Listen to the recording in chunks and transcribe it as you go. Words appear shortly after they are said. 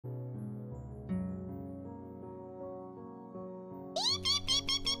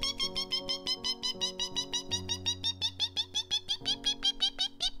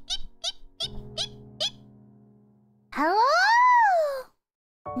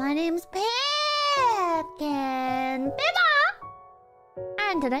My name's 𝐵𝒽𝒽𝒽𝒽.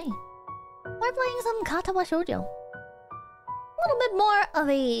 And today, we're playing some Katawa Shoujo. A little bit more of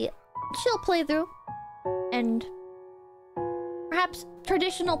a chill playthrough. And perhaps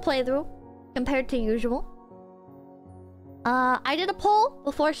traditional playthrough compared to usual. I did a poll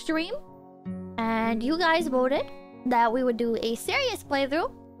before stream. And you guys voted that we would do a serious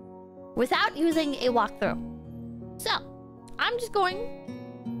playthrough without using a walkthrough. So, I'm just going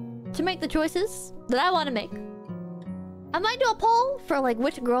to make the choices that I want to make. I might do a poll for like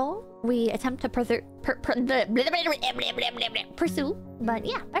which girl we attempt to pursue. But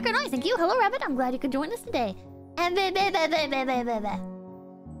yeah, background noise, thank you. Hello, Rabbit. I'm glad you could join us today. Alrighty.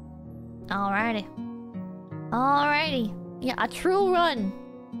 Alrighty. Yeah, a true run.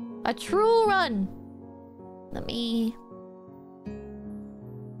 A true run. Let me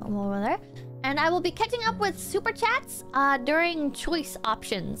come over there. And I will be catching up with super chats during choice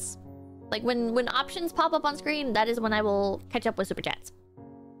options. Like when options pop up on screen, that is when I will catch up with super chats.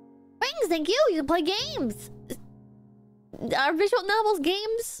 Rings, thank you. You can play games. Our visual novels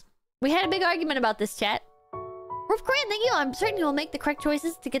games. We had a big argument about this, chat. Roof Korean, thank you. I'm certain you will make the correct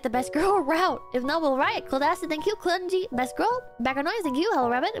choices to get the best girl route. If not, we'll riot. Cold Acid, thank you. Clungy, best girl. Background noise, thank you. Hello,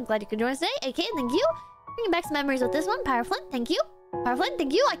 Rabbit. I'm glad you could join us today. AK, thank you. Bringing back some memories with this one. Powerflint, thank you. Powerflint,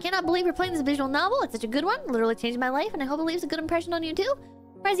 thank you. I cannot believe you're playing this visual novel. It's such a good one. Literally changed my life, and I hope it leaves a good impression on you too.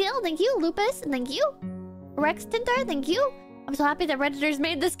 Raziel, thank you. Lupus, thank you. Rex Tinter, thank you. I'm so happy that Redditors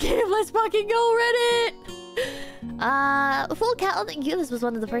made this game. Let's fucking go, Reddit! Full Cattle, thank you. This was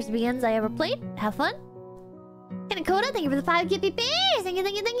one of the first BNs I ever played. Have fun. Kanakoda, thank you for the 5 gift bears. Thank you,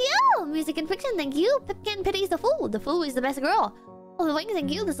 thank you, thank you. Music and Fiction, thank you. Pipkin pities the fool. The fool is the best girl. Oh, the wings,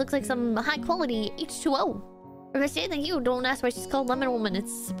 thank you. This looks like some high quality H2O. Rivestia, thank you. Don't ask why she's called Lemon Woman.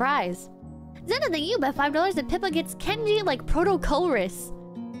 It's a surprise. Zena, thank you. Bet $5 that Pippa gets Kenji like Proto-Colorus.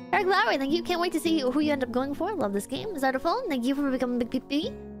 Eric Lowry, thank you. Can't wait to see who you end up going for. Love this game. Is that a phone? Thank you for becoming Big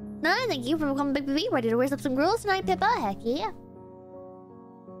PP. Nine, thank you for becoming Big PP. Ready to raise up some girls tonight, Pippa? Heck yeah.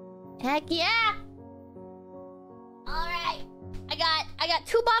 Heck yeah. Alright. I got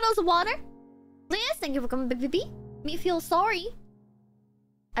 2 bottles of water. Liz, thank you for coming, Big PP. Me feel sorry.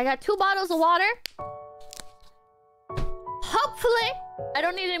 I got 2 bottles of water. Hopefully, I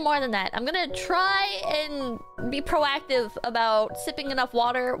don't need any more than that. I'm gonna try and be proactive about sipping enough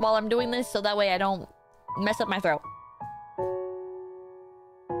water while I'm doing this, so that way I don't mess up my throat.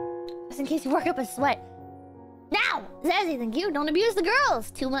 Just in case you work up a sweat. Now, Zazzy, thank you. Don't abuse the girls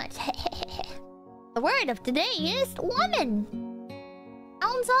too much. The word of today is woman.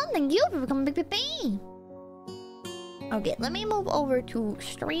 Alan Song, thank you for becoming Big Pippy. Okay, let me move over to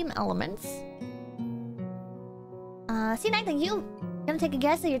stream elements. C9, thank you. Gonna take a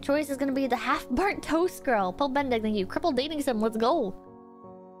guess that your choice is gonna be the half-burnt toast girl. Pope Benedict, thank you. Crippled dating sim, let's go.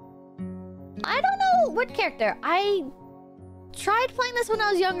 I don't know what character. I tried playing this when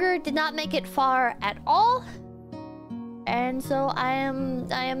I was younger, did not make it far at all. And so I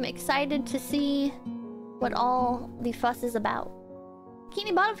am excited to see what all the fuss is about.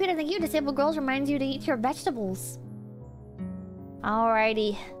 Keeny Bottom Feeder, thank you. Disabled Girls reminds you to eat your vegetables.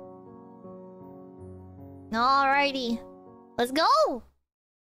 Alrighty. Alrighty. Let's go!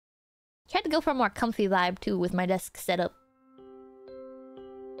 Tried to go for a more comfy vibe too with my desk setup.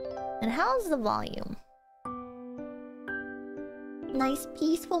 And how's the volume? Nice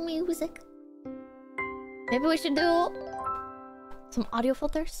peaceful music. Maybe we should do some audio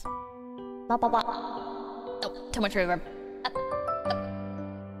filters. Ba ba ba. Oh, too much reverb. Up,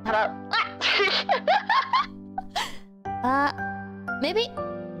 up. How about maybe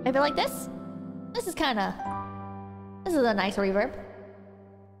like this? This is a nice reverb.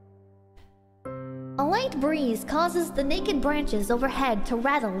 A light breeze causes the naked branches overhead to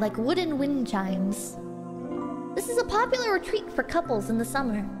rattle like wooden wind chimes. This is a popular retreat for couples in the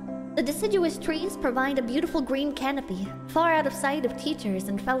summer. The deciduous trees provide a beautiful green canopy, far out of sight of teachers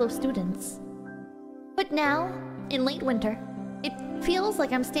and fellow students. But now, in late winter, it feels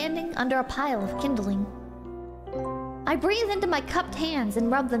like I'm standing under a pile of kindling. I breathe into my cupped hands and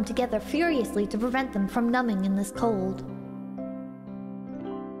rub them together furiously to prevent them from numbing in this cold.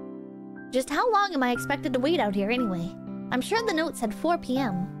 Just how long am I expected to wait out here anyway? I'm sure the note said 4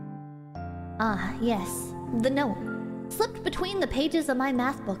 p.m. Ah, yes, the note. Slipped between the pages of my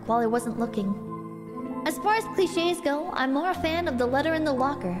math book while I wasn't looking. As far as cliches go, I'm more a fan of the letter in the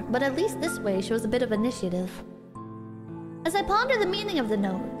locker, but at least this way shows a bit of initiative. As I ponder the meaning of the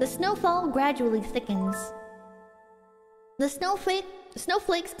note, the snowfall gradually thickens. The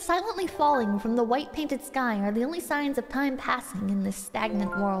snowflakes silently falling from the white-painted sky are the only signs of time passing in this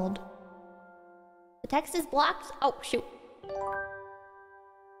stagnant world. The text is blocked. Oh, shoot.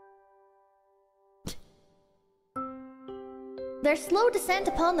 Their slow descent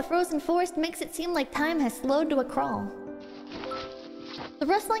upon the frozen forest makes it seem like time has slowed to a crawl. The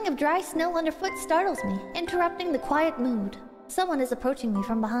rustling of dry snow underfoot startles me, interrupting the quiet mood. Someone is approaching me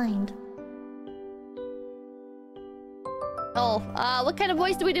from behind. Oh, what kind of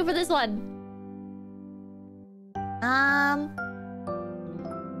voice do we do for this one?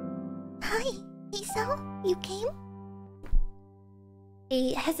 Hi, Isao, you came?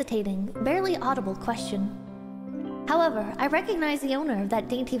 A hesitating, barely audible question. However, I recognize the owner of that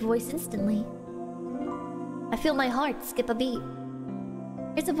dainty voice instantly. I feel my heart skip a beat.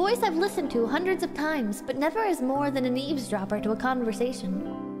 It's a voice I've listened to hundreds of times, but never as more than an eavesdropper to a conversation.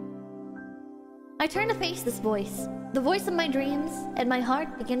 I turn to face this voice, the voice of my dreams, and my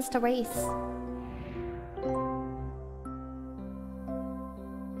heart begins to race.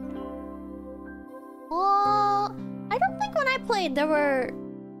 Well, I don't think when I played there were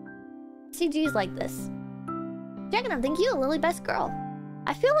CGs like this. Jagannath, thank you, Lily Best Girl.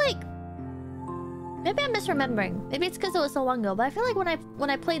 I feel like maybe I'm misremembering. Maybe it's because it was so long ago, but I feel like when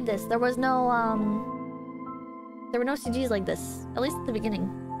I played this, there was no there were no CGs like this. At least at the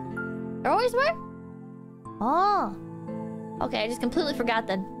beginning. There always were? Oh. Okay, I just completely forgot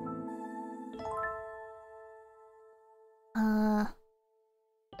then.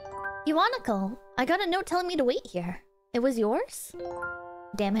 𝑐𝐴𝐚𝐭, I got a note telling me to wait here. It was yours?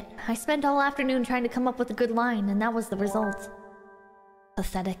 Damn it, I spent all afternoon trying to come up with a good line, and that was the result.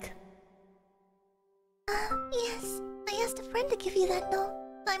 Pathetic. Yes. I asked a friend to give you that note.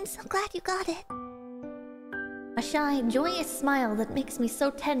 I'm so glad you got it. A shy, joyous smile that makes me so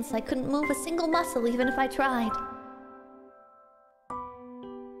tense I couldn't move a single muscle even if I tried.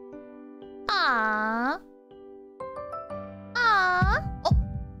 Ah. Oh!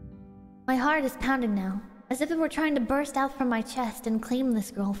 My heart is pounding now, as if it were trying to burst out from my chest and claim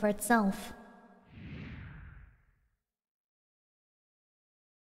this girl for itself.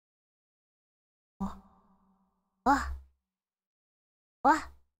 What?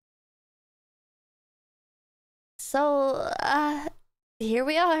 So, here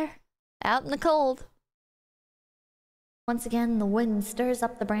we are, out in the cold. Once again, the wind stirs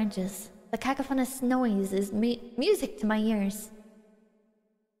up the branches. The cacophonous noise is music to my ears.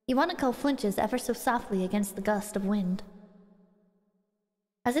 𝑐𝐴𝐚𝐭 flinches ever so softly against the gust of wind.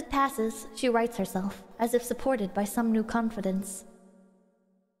 As it passes, she rights herself, as if supported by some new confidence.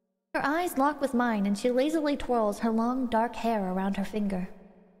 Her eyes lock with mine and she lazily twirls her long dark hair around her finger.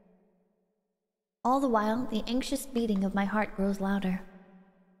 All the while, the anxious beating of my heart grows louder.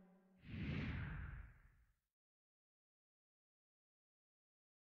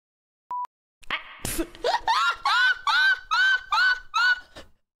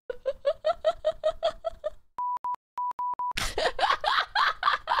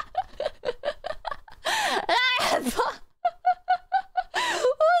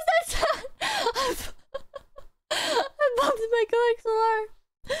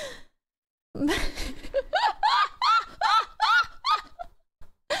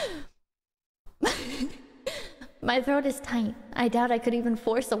 My throat is tight. I doubt I could even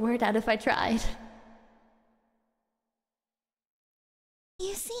force a word out if I tried.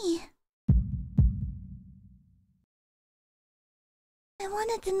 You see, I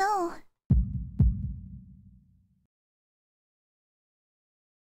wanted to know.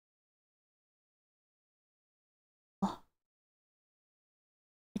 Oh.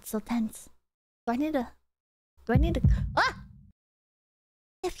 It's so tense. Do I need to... Ah!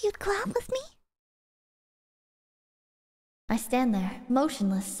 If you'd clap with me? I stand there,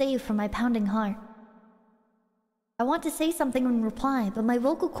 motionless save for my pounding heart. I want to say something in reply, but my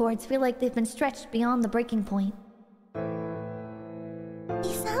vocal cords feel like they've been stretched beyond the breaking point.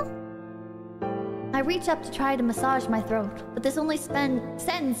 Isao? I reach up to try to massage my throat, but this only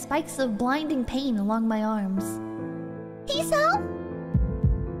sends spikes of blinding pain along my arms. Isao?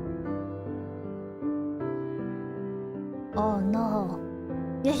 Oh no.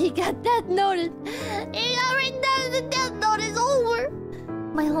 Yeah, he got death noted. He got written down as the death note is over.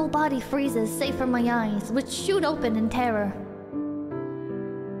 My whole body freezes, save for my eyes, which shoot open in terror.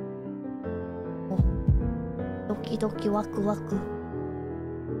 Oh. Doki doki waku waku.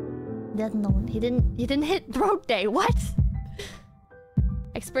 Death note. He didn't hit throat day. What?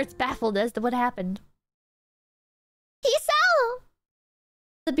 Experts baffled as to what happened. Isao!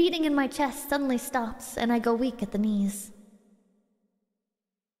 The beating in my chest suddenly stops, and I go weak at the knees.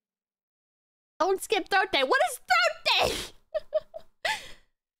 Don't skip throat day. What is throat day?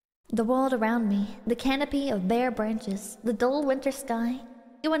 The world around me, the canopy of bare branches, the dull winter sky,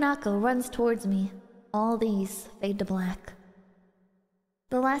 𝑐𝐴𝐚𝐭 runs towards me. All these fade to black.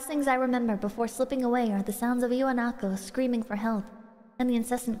 The last things I remember before slipping away are the sounds of 𝑒𝐡𝐚𝐭 screaming for help and the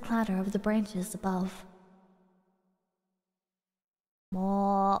incessant clatter of the branches above.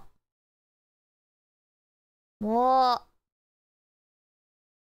 More.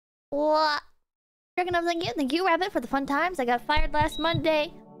 What? Dragon, thank you. Thank you, Rabbit, for the fun times. I got fired last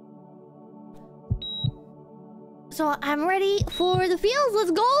Monday. So I'm ready for the fields.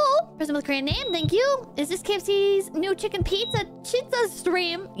 Let's go! Person with a Korean name, thank you. Is this KFC's new chicken pizza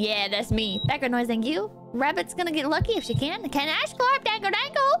stream? Yeah, that's me. Background noise, thank you. Rabbit's gonna get lucky if she can. Can Ash Clark, dango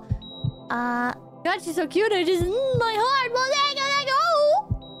dango. God, she's so cute. I just my heart. Well, dango dango.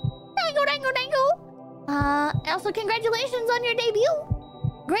 Dango. Also, congratulations on your debut.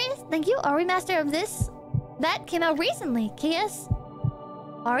 Grace, thank you. A remaster of that came out recently.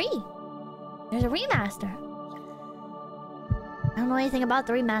 KSRE. There's a remaster. I don't know anything about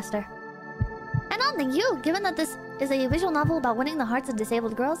the remaster. And thank you. Given that this is a visual novel about winning the hearts of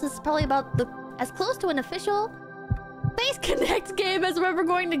disabled girls, this is probably about as close to an official Face Connect game as we're ever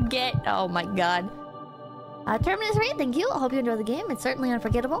going to get. Oh my god. Terminus Read, thank you. I hope you enjoy the game. It's certainly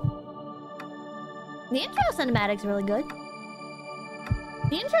unforgettable. The intro cinematic's really good.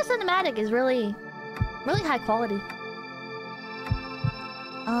 The intro cinematic is really high quality.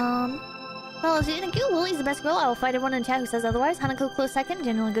 Well, thank you. Lily's the best girl. I will fight everyone in chat who says otherwise. 𝐏𝐚𝐭 close second.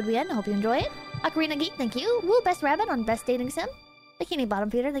 Genuinely good weekend. I hope you enjoy it. Ocarina Geek, thank you. Woo, best rabbit on best dating sim. Bikini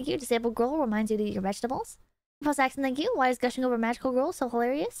Bottom Feeder, thank you. Disabled girl reminds you to eat your vegetables. Post Accent, thank you. Why is gushing over magical girl so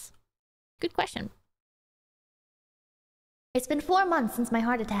hilarious? Good question. It's been 4 months since my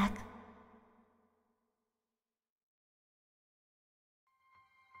heart attack.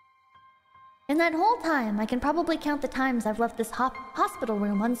 In that whole time, I can probably count the times I've left this hospital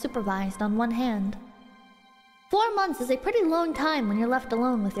room unsupervised on one hand. 4 months is a pretty long time when you're left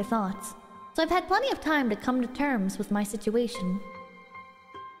alone with your thoughts, so I've had plenty of time to come to terms with my situation.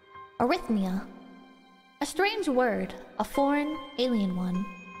 Arrhythmia. A strange word, a foreign, alien one.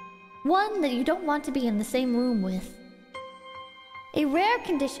 One that you don't want to be in the same room with. A rare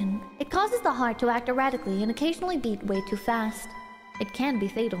condition, it causes the heart to act erratically and occasionally beat way too fast. It can be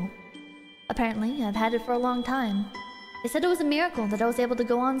fatal. Apparently, I've had it for a long time. They said it was a miracle that I was able to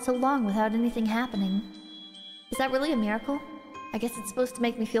go on so long without anything happening. Is that really a miracle? I guess it's supposed to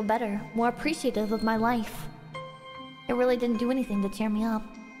make me feel better, more appreciative of my life. It really didn't do anything to cheer me up.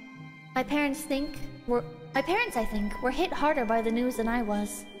 My parents, I think, were hit harder by the news than I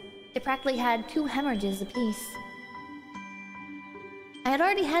was. They practically had 2 hemorrhages apiece. I had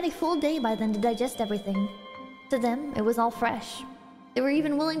already had a full day by then to digest everything. To them, it was all fresh. They were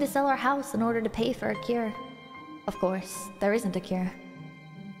even willing to sell our house in order to pay for a cure. Of course, there isn't a cure.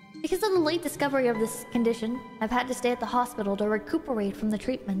 Because of the late discovery of this condition, I've had to stay at the hospital to recuperate from the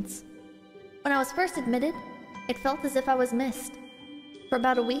treatments. When I was first admitted, it felt as if I was missed. For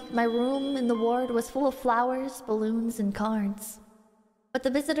about a week, my room in the ward was full of flowers, balloons, and cards. But the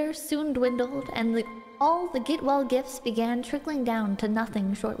visitors soon dwindled, and all the get-well gifts began trickling down to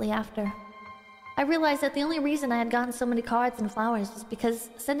nothing shortly after. I realized that the only reason I had gotten so many cards and flowers was because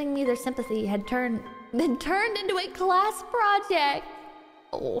sending me their sympathy had been turned into a class project.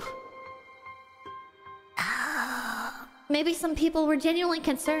 Oh. Maybe some people were genuinely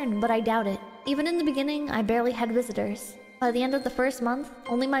concerned, but I doubt it. Even in the beginning, I barely had visitors. By the end of the first month,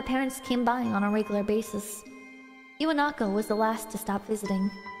 only my parents came by on a regular basis. 𝑒𝐴𝐚𝐭 was the last to stop visiting.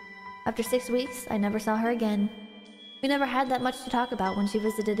 After 6 weeks, I never saw her again. We never had that much to talk about when she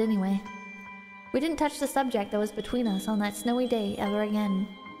visited anyway. We didn't touch the subject that was between us on that snowy day ever again.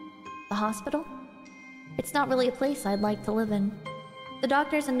 The hospital? It's not really a place I'd like to live in. The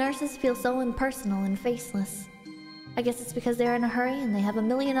doctors and nurses feel so impersonal and faceless. I guess it's because they're in a hurry and they have a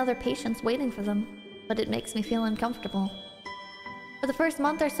million other patients waiting for them, but it makes me feel uncomfortable. For the first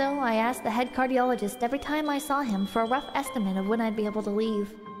month or so, I asked the head cardiologist every time I saw him for a rough estimate of when I'd be able to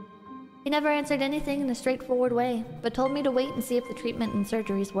leave. He never answered anything in a straightforward way, but told me to wait and see if the treatment and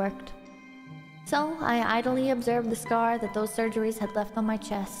surgeries worked. So, I idly observed the scar that those surgeries had left on my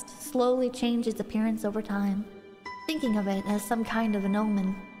chest slowly change its appearance over time, thinking of it as some kind of an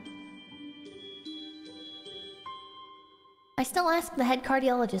omen. I still ask the head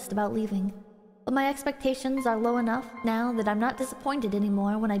cardiologist about leaving, but my expectations are low enough now that I'm not disappointed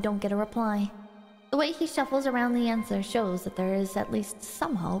anymore when I don't get a reply. The way he shuffles around the answer shows that there is at least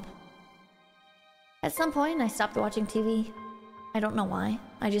some hope. At some point, I stopped watching TV. I don't know why,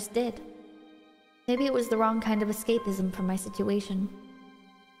 I just did. Maybe it was the wrong kind of escapism from my situation.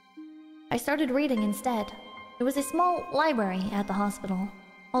 I started reading instead. It was a small library at the hospital,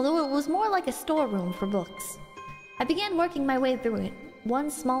 although it was more like a storeroom for books. I began working my way through it, one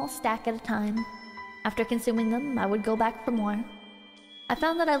small stack at a time. After consuming them, I would go back for more. I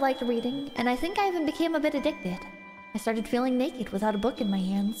found that I liked reading, and I think I even became a bit addicted. I started feeling naked without a book in my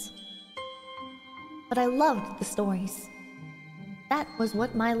hands. But I loved the stories. That was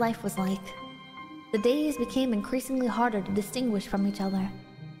what my life was like. The days became increasingly harder to distinguish from each other,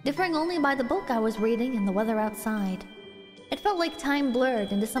 differing only by the book I was reading and the weather outside. It felt like time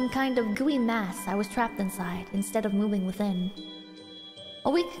blurred into some kind of gooey mass I was trapped inside, instead of moving within. A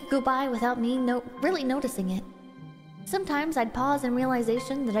week could go by without me really noticing it. Sometimes I'd pause in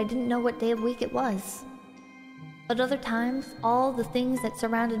realization that I didn't know what day of week it was. But other times, all the things that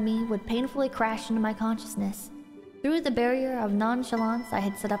surrounded me would painfully crash into my consciousness, through the barrier of nonchalance I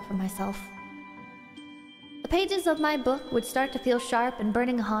had set up for myself. The pages of my book would start to feel sharp and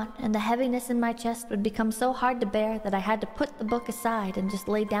burning hot, and the heaviness in my chest would become so hard to bear that I had to put the book aside and just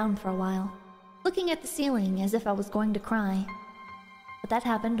lay down for a while, looking at the ceiling as if I was going to cry. But that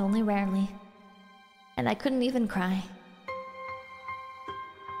happened only rarely. And I couldn't even cry.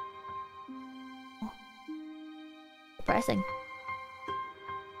 Depressing.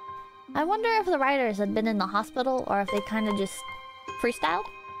 I wonder if the writers had been in the hospital or if they kind of just freestyled.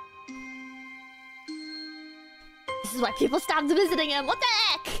 This is why people stopped visiting him. What the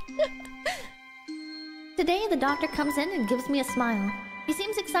heck? Today, the doctor comes in and gives me a smile. He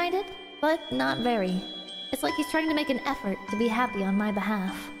seems excited, but not very. It's like he's trying to make an effort to be happy on my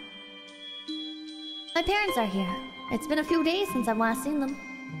behalf. My parents are here. It's been a few days since I've last seen them.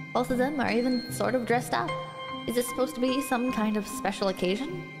 Both of them are even sort of dressed up. Is this supposed to be some kind of special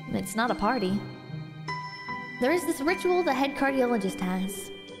occasion? It's not a party. There is this ritual the head cardiologist has.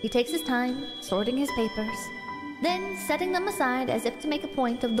 He takes his time, sorting his papers, then setting them aside as if to make a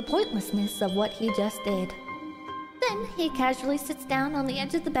point of the pointlessness of what he just did. Then he casually sits down on the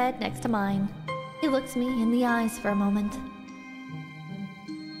edge of the bed next to mine. He looks me in the eyes for a moment.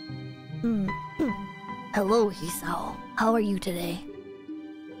 Hello, 𝐒𝐴𝐤. How are you today?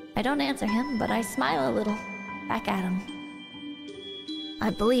 I don't answer him, but I smile a little, back at him.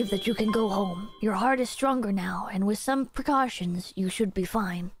 I believe that you can go home. Your heart is stronger now, and with some precautions, you should be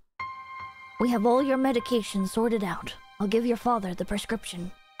fine. We have all your medications sorted out. I'll give your father the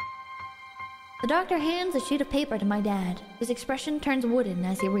prescription. The doctor hands a sheet of paper to my dad. His expression turns wooden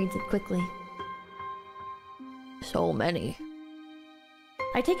as he reads it quickly. So many.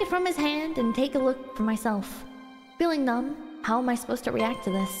 I take it from his hand and take a look for myself. Feeling numb, how am I supposed to react to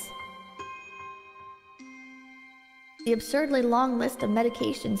this? The absurdly long list of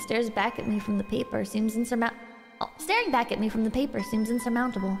medications staring back at me from the paper seems insurmountable.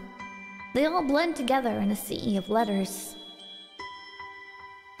 They all blend together in a sea of letters.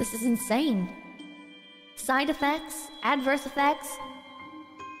 This is insane. Side effects, adverse effects,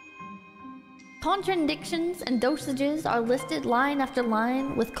 contradictions and dosages are listed line after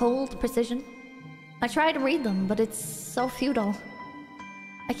line with cold precision. I try to read them, but it's so futile.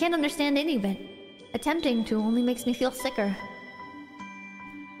 I can't understand any of it. Attempting to only makes me feel sicker.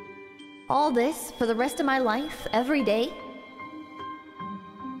 All this for the rest of my life, every day?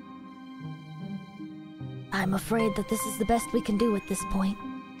 I'm afraid that this is the best we can do at this point.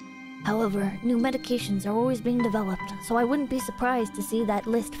 However, new medications are always being developed, so I wouldn't be surprised to see that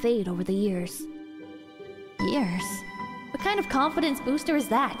list fade over the years. Years? What kind of confidence booster is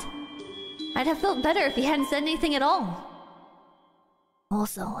that? I'd have felt better if he hadn't said anything at all.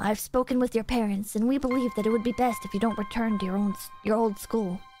 Also, I've spoken with your parents, and we believe that it would be best if you don't return to your old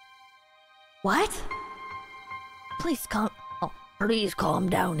school. What? Please calm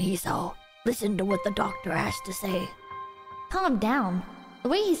down, 𝐒𝐴𝐤. Listen to what the doctor has to say. Calm down. The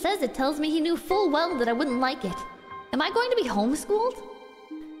way he says it tells me he knew full well that I wouldn't like it. Am I going to be homeschooled?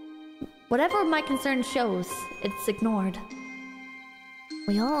 Whatever my concern shows, it's ignored.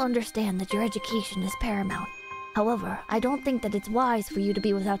 We all understand that your education is paramount. However, I don't think that it's wise for you to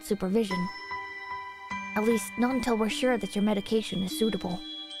be without supervision. At least, not until we're sure that your medication is suitable.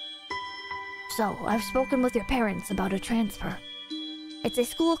 So, I've spoken with your parents about a transfer. It's a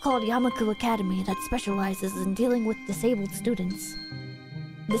school called Yamaku Academy that specializes in dealing with disabled students.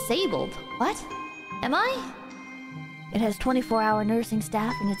 Disabled? What? Am I? It has 24-hour nursing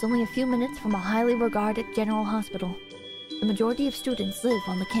staff, and it's only a few minutes from a highly regarded general hospital. The majority of students live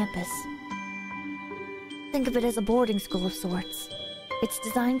on the campus. Think of it as a boarding school of sorts. It's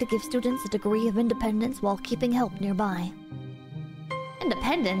designed to give students a degree of independence while keeping help nearby.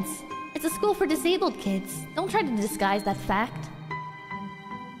 Independence? It's a school for disabled kids. Don't try to disguise that fact.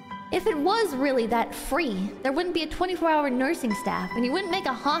 If it was really that free, there wouldn't be a 24-hour nursing staff, and you wouldn't make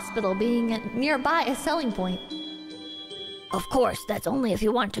a hospital being nearby a selling point. Of course, that's only if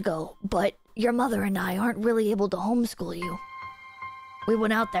you want to go, but your mother and I aren't really able to homeschool you. We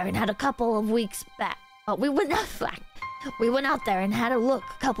went out there and had a couple of weeks back. We went out there and had a look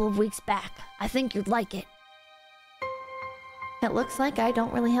a couple of weeks back. I think you'd like it. It looks like I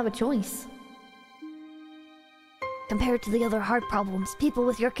don't really have a choice. Compared to the other heart problems, people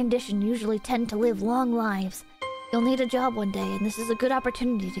with your condition usually tend to live long lives. You'll need a job one day, and this is a good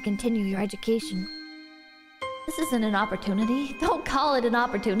opportunity to continue your education. This isn't an opportunity. Don't call it an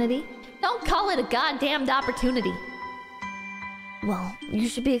opportunity. Don't call it a goddamned opportunity. Well, you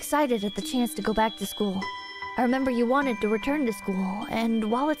should be excited at the chance to go back to school. I remember you wanted to return to school, and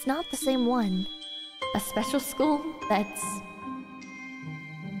while it's not the same one... A special school? That's...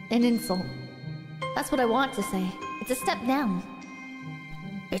 an insult. That's what I want to say. It's a step down.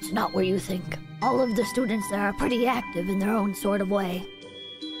 It's not what you think. All of the students there are pretty active in their own sort of way.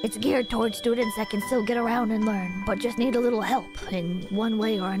 It's geared towards students that can still get around and learn, but just need a little help in one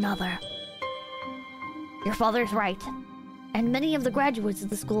way or another. Your father's right. And many of the graduates of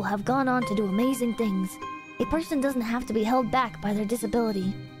the school have gone on to do amazing things. A person doesn't have to be held back by their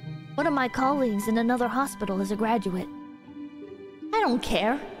disability. One of my colleagues in another hospital is a graduate. I don't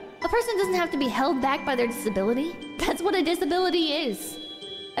care. A person doesn't have to be held back by their disability. That's what a disability is.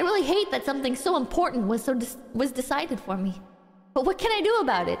 I really hate that something so important was decided for me. But what can I do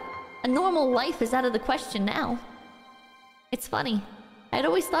about it? A normal life is out of the question now. It's funny. I'd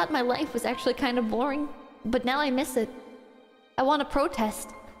always thought my life was actually kind of boring, but now I miss it. I want to protest.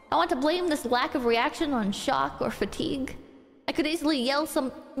 I want to blame this lack of reaction on shock or fatigue. I could easily yell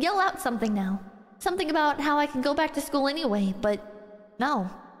out something now. Something about how I can go back to school anyway, but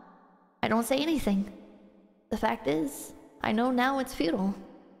no. I don't say anything. The fact is, I know now it's futile.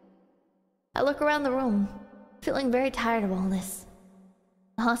 I look around the room, feeling very tired of all this.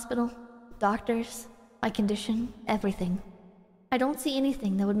 The hospital, doctors, my condition, everything. I don't see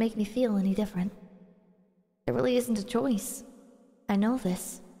anything that would make me feel any different. There really isn't a choice. I know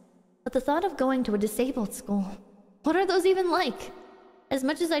this. But the thought of going to a disabled school, what are those even like? As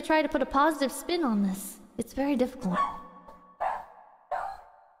much as I try to put a positive spin on this, it's very difficult.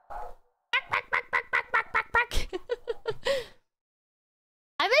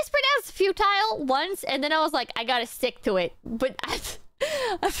 I mispronounced futile once, and then I was like, I gotta stick to it. But I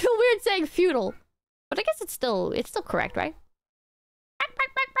feel weird saying futile. But I guess it's still correct, right?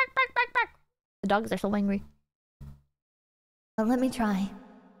 The dogs are so angry. But let me try.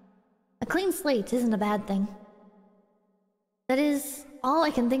 A clean slate isn't a bad thing. That is all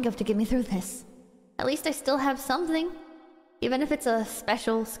I can think of to get me through this. At least I still have something. Even if it's a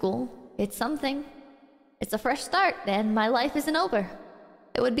special school, it's something. It's a fresh start, and my life isn't over.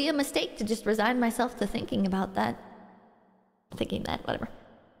 It would be a mistake to just resign myself to thinking about that. Thinking that, whatever.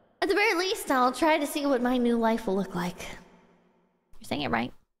 At the very least, I'll try to see what my new life will look like. You're saying it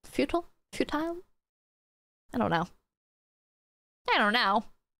right? Futile? Futile? I don't know. I don't know.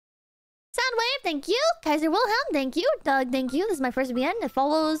 Soundwave, thank you. 𝐒𝐻𝐚𝐭, thank you. Doug, thank you. This is my first BN. It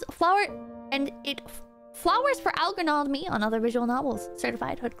follows Flowers for Algernon on other visual novels.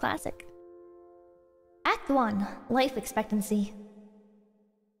 Certified Hood Classic. Act 1. Life Expectancy.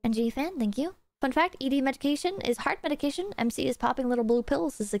 NG fan, thank you. Fun fact, ED medication is heart medication. MC is popping little blue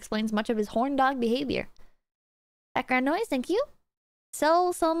pills. This explains much of his horn dog behavior. Background noise, thank you.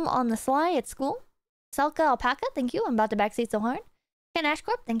 Sell some on the sly at school. Selka Alpaca, thank you. I'm about to backseat so hard. Ken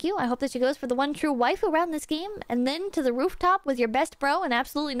Ashcorp, thank you. I hope that she goes for the one true waifu around this game, and then to the rooftop with your best bro and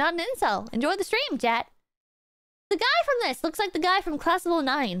absolutely not an incel. Enjoy the stream, chat. The guy from this looks like the guy from Class of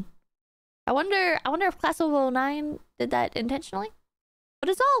 09. I wonder if Class of 09 did that intentionally? But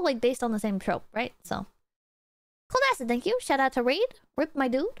it's all like based on the same trope, right? So. Cold Acid, thank you. Shout out to Raid. Rip my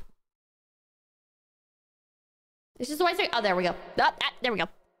dude. This is why I say, oh, there we go. There we go.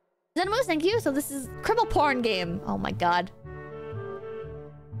 Xenomoose, thank you. So this is Cribble Porn game. Oh my god.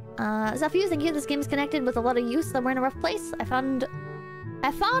 Zafuse, thank you. This game is connected with a lot of use that we're in a rough place. I found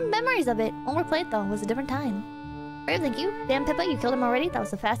memories of it. Won't replay it though. It was a different time. Brave, thank you. Damn Pippa, you killed him already. That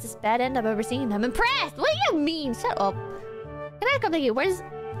was the fastest bad end I've ever seen. I'm impressed. What do you mean? Shut up. Kanako, thank you. Where's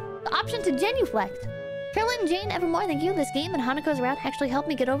the option to genuflect? Carolyn, Jane, Evermore, thank you. This game and Hanako's route actually helped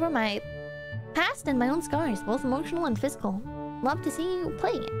me get over my past and my own scars, both emotional and physical. Love to see you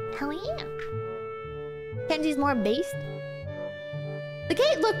play it. Hell yeah. Kenji's more based. The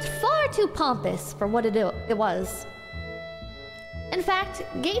gate looked far too pompous for what it was. In fact,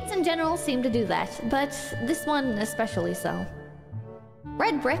 gates in general seem to do that, but this one especially so.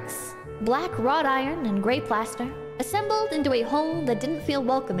 Red bricks, black wrought iron, and gray plaster, assembled into a whole that didn't feel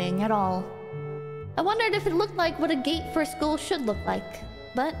welcoming at all. I wondered if it looked like what a gate for a school should look like,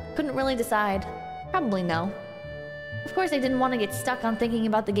 but couldn't really decide. Probably no. Of course, I didn't want to get stuck on thinking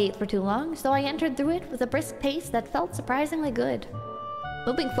about the gate for too long, so I entered through it with a brisk pace that felt surprisingly good.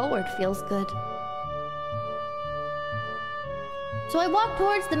 Moving forward feels good. So I walk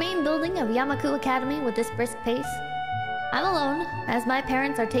towards the main building of Yamaku Academy with this brisk pace. I'm alone, as my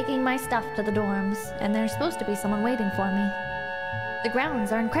parents are taking my stuff to the dorms, and there's supposed to be someone waiting for me. The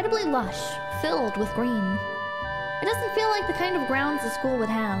grounds are incredibly lush, filled with green. It doesn't feel like the kind of grounds a school would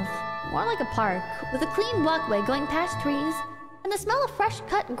have. More like a park, with a clean walkway going past trees, and the smell of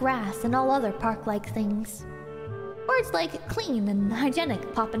fresh-cut grass and all other park-like things. Words like clean and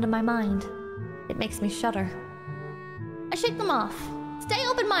hygienic pop into my mind. It makes me shudder. I shake them off. Stay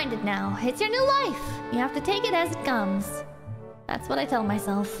open-minded now. It's your new life. You have to take it as it comes. That's what I tell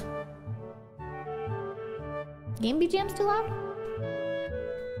myself. Game BGM's too loud?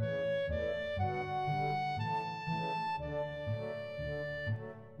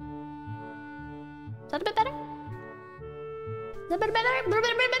 Is that a bit better? Is that a bit better?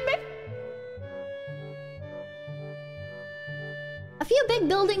 A few big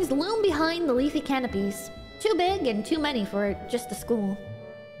buildings loom behind the leafy canopies. Too big and too many for just a school.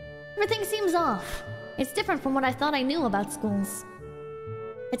 Everything seems off. It's different from what I thought I knew about schools.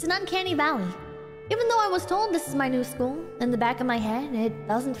 It's an uncanny valley. Even though I was told this is my new school, in the back of my head, it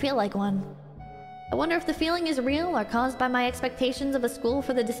doesn't feel like one. I wonder if the feeling is real or caused by my expectations of a school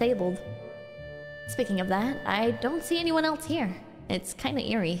for the disabled. Speaking of that, I don't see anyone else here. It's kinda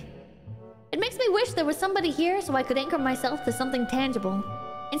eerie. It makes me wish there was somebody here so I could anchor myself to something tangible,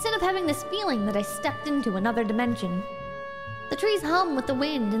 instead of having this feeling that I stepped into another dimension. The trees hum with the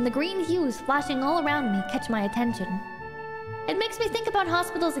wind, and the green hues flashing all around me catch my attention. It makes me think about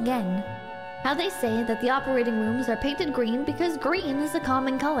hospitals again. How they say that the operating rooms are painted green because green is a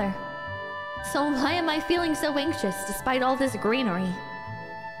common color. So why am I feeling so anxious despite all this greenery?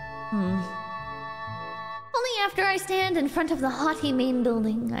 Only after I stand in front of the haughty main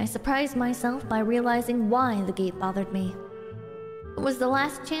building, I surprise myself by realizing why the gate bothered me. It was the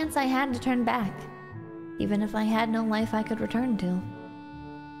last chance I had to turn back, even if I had no life I could return to.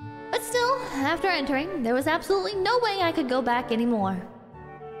 But still, after entering, there was absolutely no way I could go back anymore.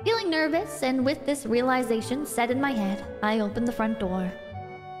 Feeling nervous, and with this realization set in my head, I opened the front door.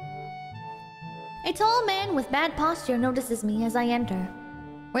 A tall man with bad posture notices me as I enter.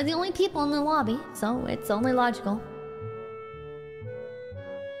 We're the only people in the lobby, so it's only logical.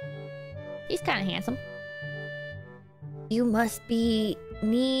 He's kinda handsome. You must be...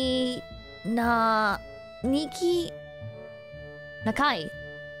 Niki... Nakai.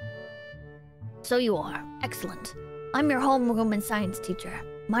 So you are. Excellent. I'm your homeroom and science teacher.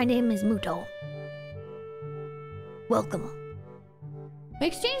 My name is Muto. Welcome. We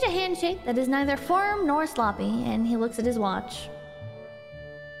exchange a handshake that is neither firm nor sloppy, and he looks at his watch.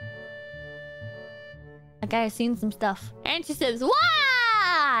 That guy has seen some stuff. And she says,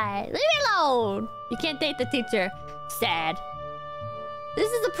 why? Leave me alone! You can't date the teacher. Sad. This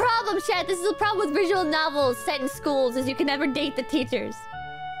is the problem, chat. This is the problem with visual novels set in schools, is you can never date the teachers.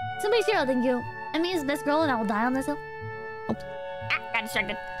 Somebody's here, thank you. I'm his best girl and I will die on this hill. Oops. Got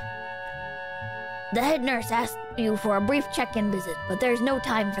distracted. The head nurse asked you for a brief check-in visit, but there's no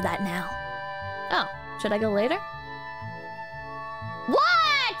time for that now. Oh, should I go later?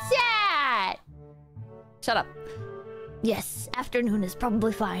 What, chat? Shut up. Yes, afternoon is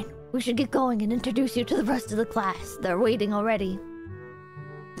probably fine. We should get going and introduce you to the rest of the class. They're waiting already.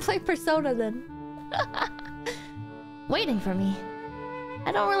 Play Persona then. Waiting for me.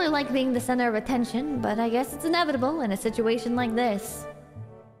 I don't really like being the center of attention, but I guess it's inevitable in a situation like this.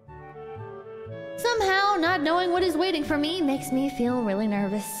 Somehow, not knowing what is waiting for me makes me feel really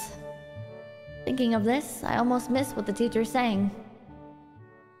nervous. Thinking of this, I almost miss what the teacher's saying.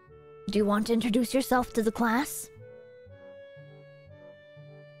 Do you want to introduce yourself to the class?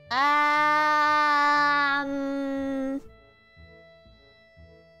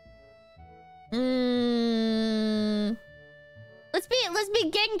 Let's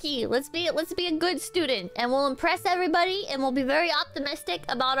be Genki. Let's be a good student, and we'll impress everybody, and we'll be very optimistic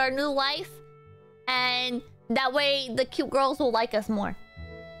about our new life, and that way the cute girls will like us more.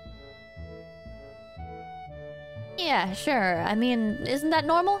 Yeah, sure. I mean, isn't that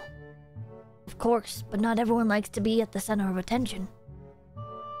normal? Of course, but not everyone likes to be at the center of attention.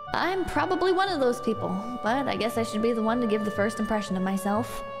 I'm probably one of those people, but I guess I should be the one to give the first impression of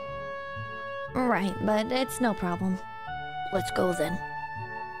myself. Right, but it's no problem. Let's go then.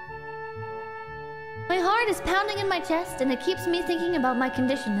 My heart is pounding in my chest, and it keeps me thinking about my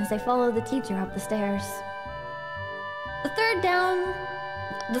condition as I follow the teacher up the stairs. The third door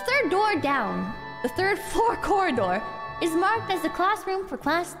down, the third floor corridor, is marked as the classroom for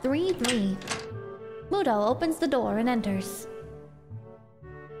class 3-3. Muto opens the door and enters.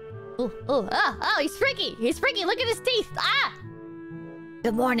 Oh, he's freaky! He's freaky! Look at his teeth! Ah!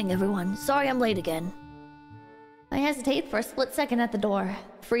 Good morning, everyone. Sorry I'm late again. I hesitate for a split second at the door,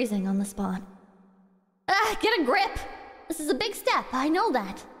 freezing on the spot. Ah, get a grip! This is a big step, I know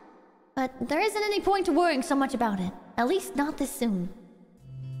that. But there isn't any point to worrying so much about it. At least not this soon.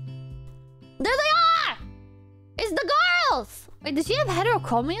 There they are! It's the girls! Wait, does she have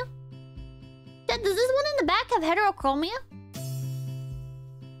heterochromia? Does this one in the back have heterochromia?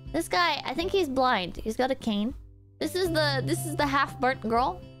 This guy, I think he's blind. He's got a cane. This is the half-burnt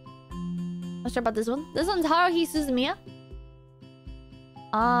girl. Not sure about this one. This one's Haruhi Suzumiya.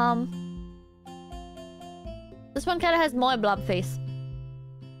 This one kind of has Moe blob face.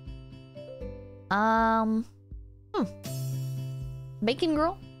 Bacon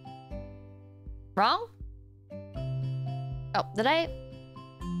girl? Wrong? Oh, did I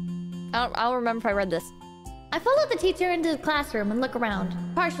don't remember if I read this. I follow the teacher into the classroom and look around,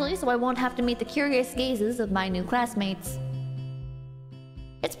 partially so I won't have to meet the curious gazes of my new classmates.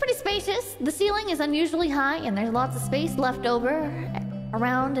 It's pretty spacious. The ceiling is unusually high and there's lots of space left over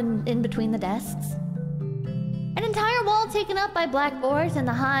around and in between the desks. An entire wall taken up by blackboards and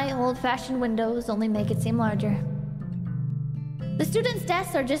the high, old-fashioned windows only make it seem larger. The students'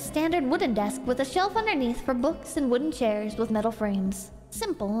 desks are just standard wooden desks with a shelf underneath for books and wooden chairs with metal frames.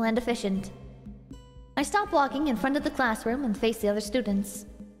 Simple and efficient. I stop walking in front of the classroom and face the other students.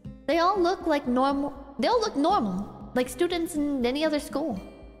 They all look normal, like students in any other school.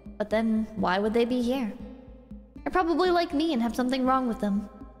 But then, why would they be here? They're probably like me and have something wrong with them.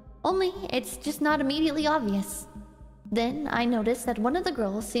 Only, it's just not immediately obvious. Then, I notice that one of the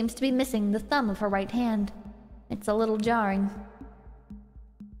girls seems to be missing the thumb of her right hand. It's a little jarring.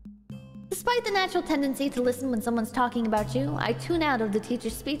 Despite the natural tendency to listen when someone's talking about you, I tune out of the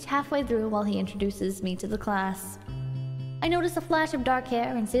teacher's speech halfway through while he introduces me to the class. I notice a flash of dark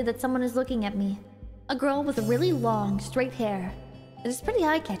hair and see that someone is looking at me. A girl with really long, straight hair. It is pretty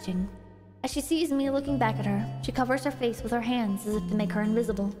eye-catching. As she sees me looking back at her, she covers her face with her hands as if to make her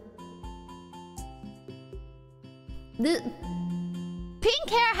invisible. The pink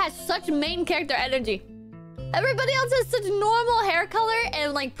hair has such main character energy. Everybody else has such normal hair color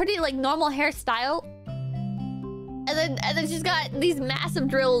and like pretty like normal hairstyle. And then she's got these massive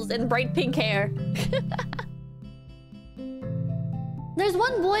drills and bright pink hair. There's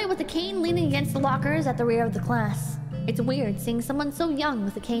one boy with a cane leaning against the lockers at the rear of the class. It's weird seeing someone so young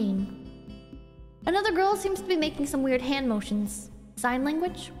with a cane. Another girl seems to be making some weird hand motions. Sign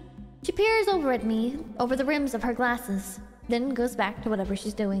language? She peers over at me over the rims of her glasses, then goes back to whatever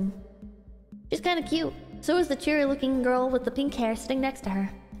she's doing. She's kinda cute. So is the cheery-looking girl with the pink hair sitting next to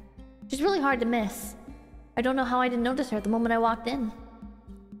her. She's really hard to miss. I don't know how I didn't notice her the moment I walked in.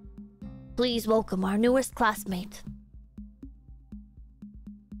 Please welcome our newest classmate.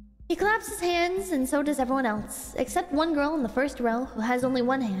 He claps his hands, and so does everyone else, except one girl in the first row who has only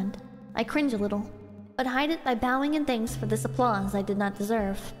one hand. I cringe a little, but hide it by bowing in thanks for this applause I did not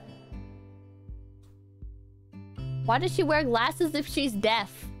deserve. Why does she wear glasses if she's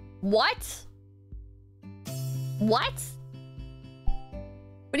deaf? What? What?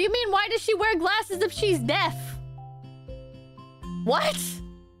 What do you mean, why does she wear glasses if she's deaf? What?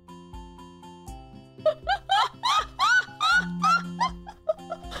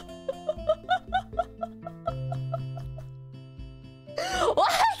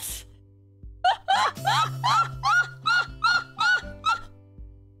 What?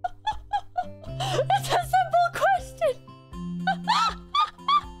 It's a simple question.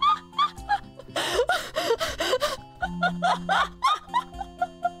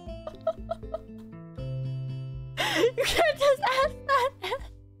 You can't just ask that.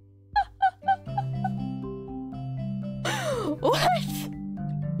 What?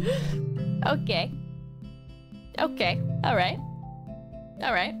 Okay. Okay. Alright.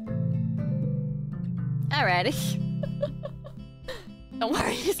 Alright. Alrighty. Don't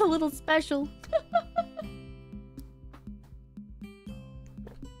worry, he's a little special.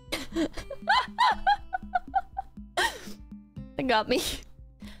 It got me.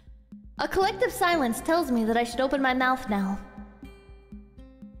 A collective silence tells me that I should open my mouth now.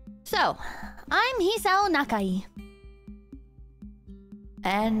 So, I'm Hisao Nakai.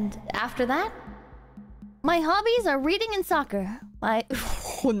 And after that, my hobbies are reading and soccer.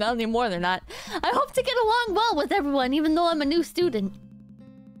 Not anymore, they're not. I hope to get along well with everyone, even though I'm a new student.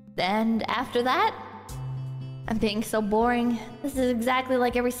 And after that, I'm being so boring. This is exactly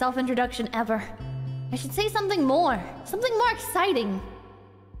like every self-introduction ever. I should say something more exciting.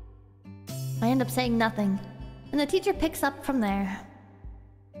 I end up saying nothing, and the teacher picks up from there.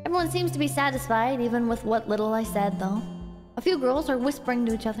 Everyone seems to be satisfied, even with what little I said, though. A few girls are whispering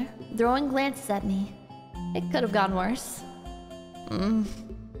to each other, throwing glances at me. It could have gone worse.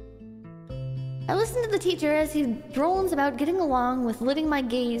 I listen to the teacher as he drones about getting along with letting my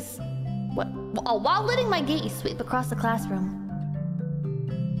gaze... What? Oh, while letting my gaze sweep across the classroom.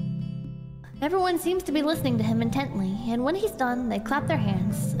 Everyone seems to be listening to him intently, and when he's done, they clap their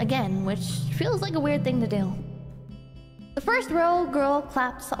hands, again, which feels like a weird thing to do. The first row girl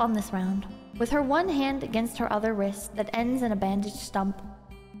claps on this round, with her one hand against her other wrist that ends in a bandaged stump.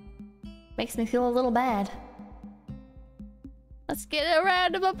 Makes me feel a little bad. Let's get a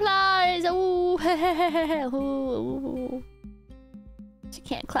round of applause! Ooh, ooh. She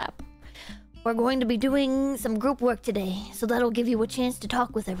can't clap. We're going to be doing some group work today, so that'll give you a chance to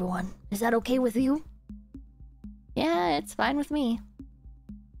talk with everyone. Is that okay with you? Yeah, it's fine with me.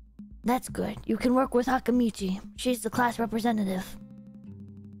 That's good. You can work with 𝐒𝐡𝐚𝐭. She's the class representative.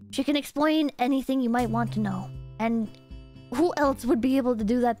 She can explain anything you might want to know. And who else would be able to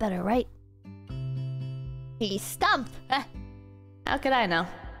do that better, right? He's stumped! How could I know?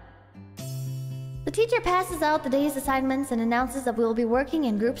 The teacher passes out the day's assignments and announces that we will be working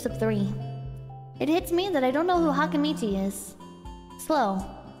in groups of 3. It hits me that I don't know who 𝐒𝐡𝐚𝐭 is. Slow.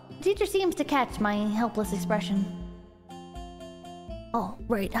 The teacher seems to catch my helpless expression. Oh,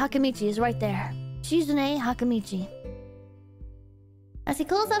 right. 𝐒𝐡𝐚𝐭 is right there. Shizune 𝐒𝐡𝐚𝐭. As he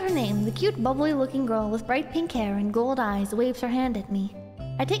calls out her name, the cute, bubbly-looking girl with bright pink hair and gold eyes waves her hand at me.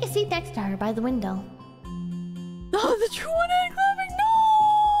 I take a seat next to her by the window. Oh, the true one-hand clapping!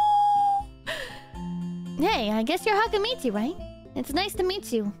 No! Hey, I guess you're 𝐒𝐡𝐚𝐭, right? It's nice to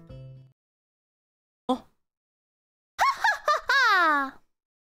meet you. Oh. Ha ha ha ha!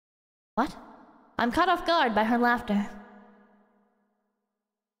 What? I'm caught off guard by her laughter.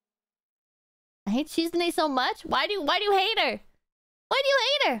 I hate Shizune so much. Why do you hate her? Why do you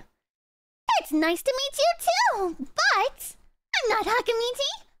hate her? It's nice to meet you too, but I'm not 𝐒𝐡𝐚𝐭.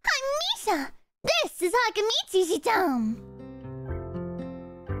 I'm Misha. This is 𝐒𝐡𝐚𝐭.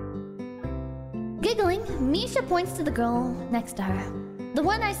 Giggling, Misha points to the girl next to her. The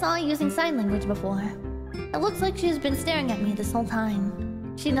one I saw using sign language before. It looks like she's been staring at me this whole time.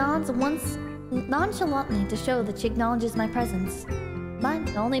 She nods once nonchalantly to show that she acknowledges my presence.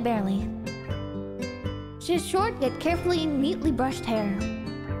 But only barely. She has short yet carefully, neatly brushed hair.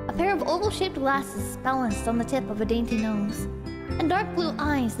 A pair of oval-shaped glasses balanced on the tip of a dainty nose. And dark blue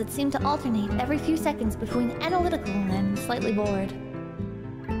eyes that seem to alternate every few seconds between analytical and slightly bored.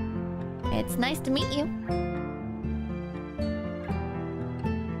 It's nice to meet you.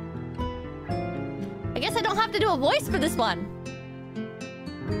 I guess I don't have to do a voice for this one.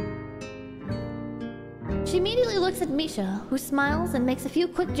 She immediately looks at Misha, who smiles and makes a few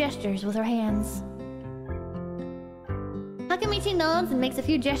quick gestures with her hands. 𝐒𝐡𝐚𝐭 nods and makes a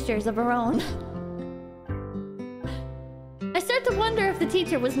few gestures of her own. I start to wonder if the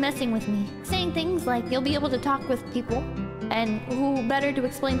teacher was messing with me, saying things like you'll be able to talk with people, and who better to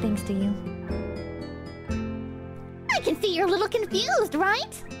explain things to you. I can see you're a little confused,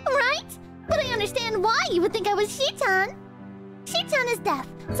 right? Right? But I understand why you would think I was Shitan. Shitan is deaf,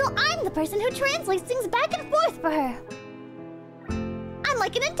 so I'm the person who translates things back and forth for her. I'm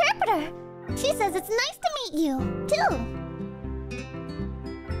like an interpreter. She says it's nice to meet you, too.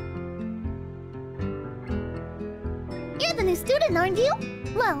 You're the new student, aren't you?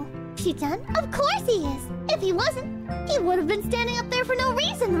 Well, Shitan, of course he is. If he wasn't, he would have been standing up there for no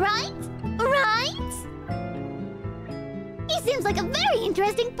reason, right? Right? He seems like a very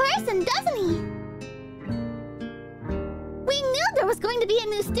interesting person, doesn't he? We knew there was going to be a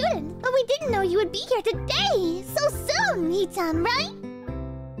new student, but we didn't know you would be here today. So soon, Hitan, right?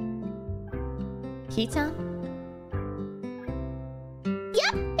 Hitan?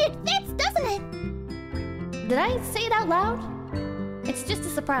 Yep, it fits, doesn't it? Did I say it out loud? It's just a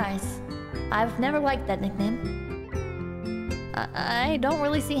surprise. I've never liked that nickname. I don't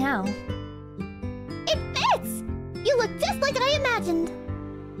really see how. It fits! You look just like I imagined.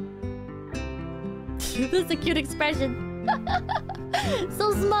 That's a cute expression.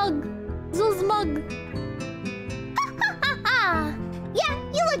 So smug. So smug. Yeah,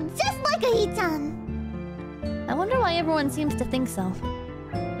 you look just like a Hitan. I wonder why everyone seems to think so.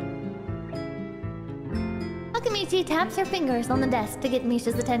 𝐒𝐴𝐚𝐭 taps her fingers on the desk to get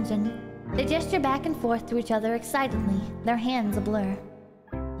Misha's attention. They gesture back and forth to each other excitedly, their hands a blur.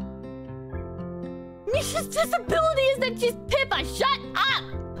 Misha's disability is that she's Pippa! Shut up!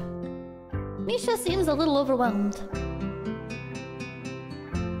 Misha seems a little overwhelmed.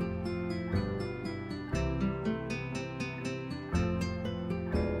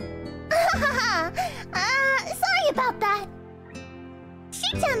 Sorry about that.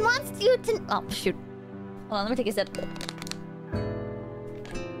 Shitan wants you to... Oh, shoot. Hold on, let me take a sip.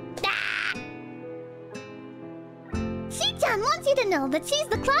 Shitan wants you to know that she's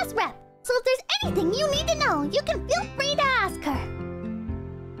the class rep. So So if there's anything you need to know, you can feel free to ask her.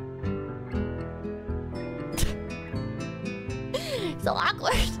 So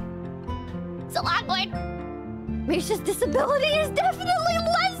awkward. So awkward. Misha's disability is definitely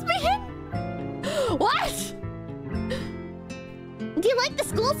lesbian. What? Do you like the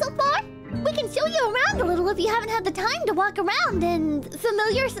school so far? We can show you around a little if you haven't had the time to walk around and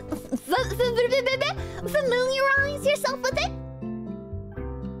familiarize yourself with it.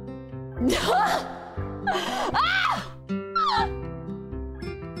 Ah!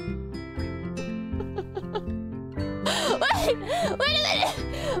 Wait a minute!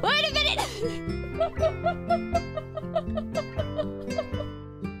 Wait a minute!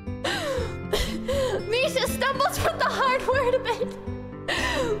 Misha stumbles with the hard word a bit,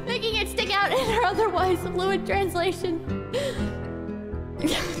 making it stick out in her otherwise fluid translation.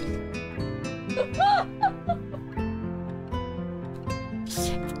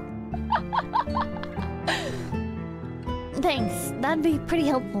 Shit. Thanks, that'd be pretty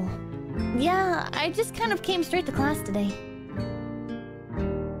helpful. Yeah, I just kind of came straight to class today.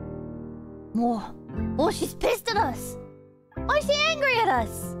 Oh, she's pissed at us. Why is she angry at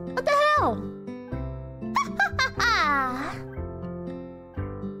us? What the hell?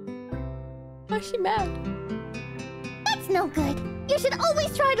 Why is she mad? That's no good. You should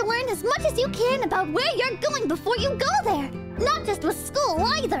always try to learn as much as you can about where you're going before you go there. Not just with school,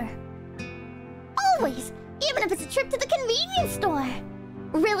 either. Always. Even if it's a trip to the convenience store.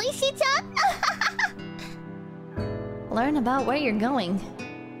 Really, 𝐶-chan? Learn about where you're going.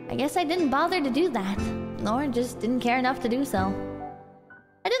 I guess I didn't bother to do that. Nor just didn't care enough to do so.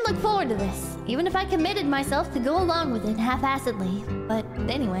 I didn't look forward to this, even if I committed myself to go along with it half-assedly. But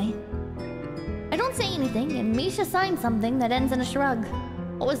anyway. I don't say anything, and Misha signs something that ends in a shrug.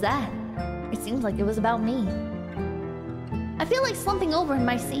 What was that? It seems like it was about me. I feel like slumping over in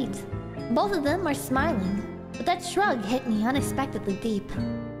my seat. Both of them are smiling, but that shrug hit me unexpectedly deep.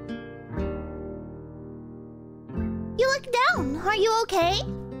 You look down. Are you okay?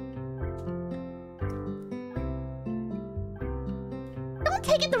 Don't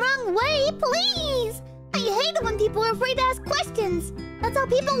take it the wrong way, please! I hate it when people are afraid to ask questions. That's how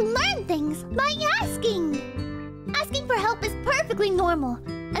people learn things, by asking. Asking for help is perfectly normal,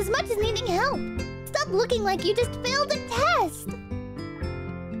 as much as needing help. Stop looking like you just failed a test.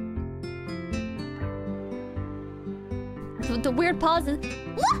 The weird pauses.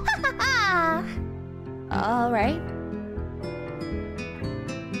 Alright.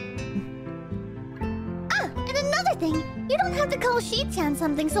 And another thing, you don't have to call 𝐶-chan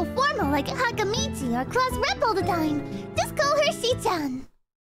something so formal like Hakamichi or class rep all the time. Just call her 𝐶-chan.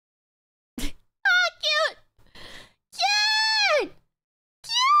 Cute! Cute!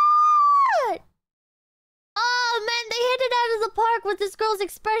 Cute! Oh man, they hit it out of the park with this girl's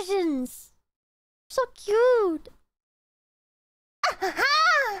expressions. So cute.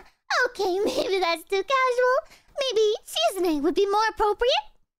 Okay, maybe that's too casual. Maybe 𝐶𝑯𝑧𝒀𝒀 would be more appropriate.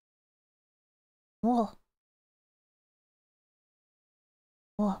 Whoa.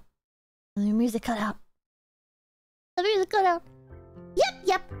 Whoa. The music cut out. The music cut out.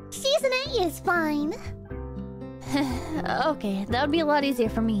 Yep. 𝐶𝑯𝑧𝒀𝒀 is fine. Okay, that would be a lot easier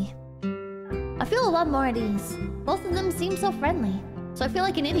for me. I feel a lot more at ease. Both of them seem so friendly, so I feel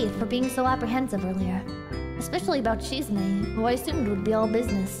like an idiot for being so apprehensive earlier. Especially about 𝐶𝑯𝑧𝒀𝒀, who I assumed would be all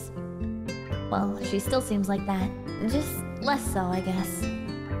business. Well, she still seems like that. Just less so, I guess.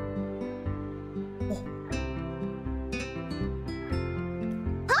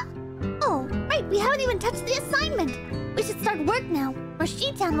 Huh? Oh, right, we haven't even touched the assignment. We should start work now, or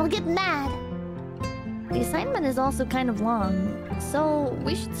𝐶-chan will get mad. The assignment is also kind of long, so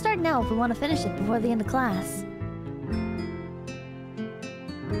we should start now if we want to finish it before the end of class.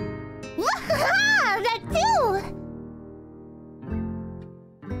 That too!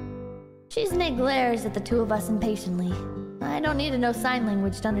 𝐶𝑯𝑧𝒀𝒀 glares at the two of us impatiently. I don't need to know sign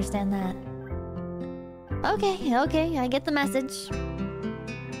language to understand that. Okay, I get the message.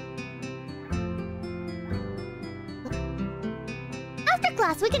 After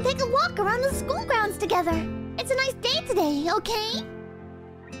class, we can take a walk around the school grounds together. It's a nice day today, okay?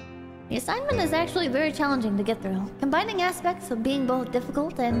 The assignment is actually very challenging to get through, combining aspects of being both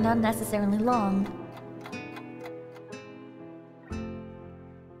difficult and unnecessarily long.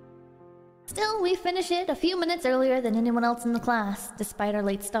 Still, we finish it a few minutes earlier than anyone else in the class, despite our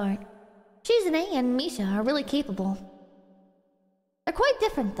late start. 𝐶𝑯𝑧𝒀𝒀 and Misha are really capable. They're quite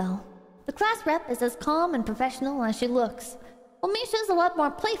different, though. The class rep is as calm and professional as she looks, while Misha's a lot more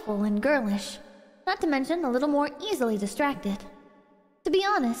playful and girlish, not to mention a little more easily distracted. To be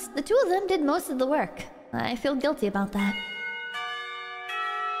honest, the two of them did most of the work. I feel guilty about that.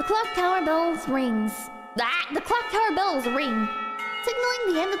 The clock tower bells rings. Ah! The clock tower bells ring,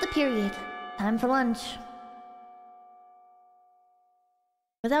 signaling the end of the period. Time for lunch.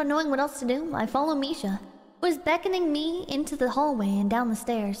 Without knowing what else to do, I follow Misha, who is beckoning me into the hallway and down the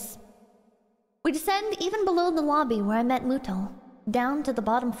stairs. We descend even below the lobby where I met Muto, down to the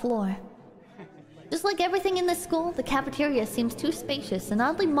bottom floor. Just like everything in this school, the cafeteria seems too spacious and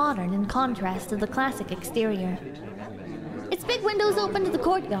oddly modern in contrast to the classic exterior. Its big windows open to the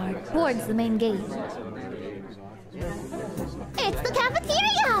courtyard, towards the main gate. It's the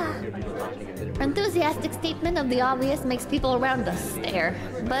cafeteria! Her enthusiastic statement of the obvious makes people around us stare.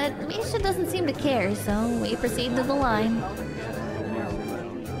 But Misha doesn't seem to care, so we proceed to the line.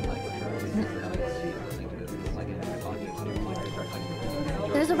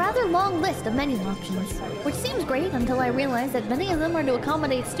 There's a rather long list of menu options, which seems great until I realize that many of them are to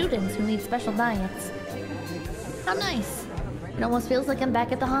accommodate students who need special diets. How nice. It almost feels like I'm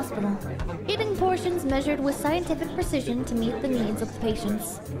back at the hospital, eating portions measured with scientific precision to meet the needs of the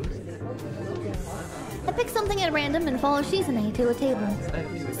patients. I pick something at random and follow 𝐶𝑯𝑐𝑶𝑶𝑶 to a table,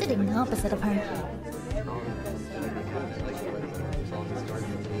 sitting opposite of her.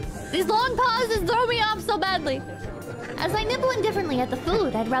 These long pauses throw me off so badly. As I nibble indifferently at the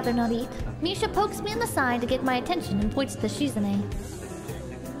food I'd rather not eat, Misha pokes me in the side to get my attention and points to 𝐶𝑯𝑐𝑶𝑶.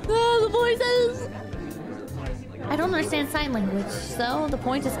 Oh, the voices! I don't understand sign language, so the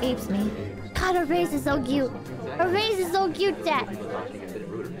point escapes me. God, her face is so cute. Her face is so cute, Dad.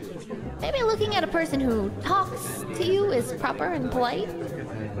 Maybe looking at a person who talks to you is proper and polite.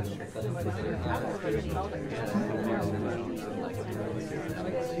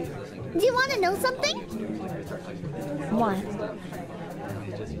 Do you want to know something? What?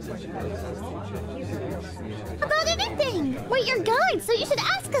 About anything! We're your guides, so you should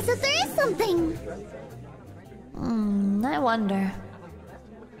ask us if there is something! I wonder.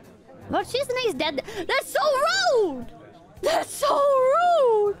 But 𝐶𝑯𝑐𝑶𝑶 dead. That's so rude! That's so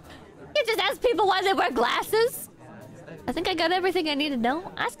rude! You just ask people why they wear glasses? I think I got everything I need to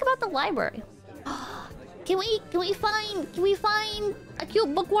know. Ask about the library. Can we find A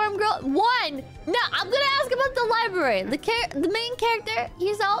cute bookworm girl? One! No, I'm gonna ask about the library. The main character,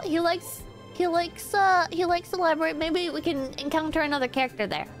 he likes the library. Maybe we can encounter another character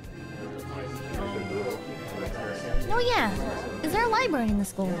there. Oh yeah, is there a library in the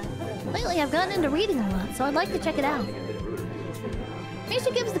school? Lately I've gotten into reading a lot, so I'd like to check it out.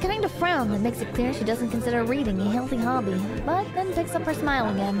 Misha gives the kind of frown that makes it clear she doesn't consider reading a healthy hobby, but then picks up her smile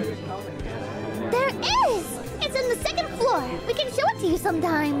again. There is! It's on the second floor. We can show it to you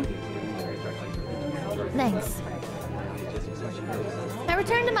sometime. Thanks. I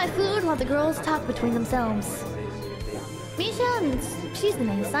return to my food while the girls talk between themselves. Misha and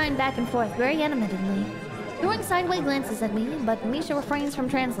𝐶𝑯𝑐𝑶𝑶 sign back and forth very animatedly, throwing sideways glances at me, but Misha refrains from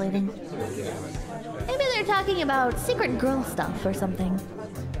translating. Maybe they're talking about secret girl stuff or something.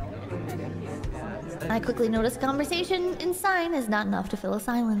 I quickly notice conversation in sign is not enough to fill a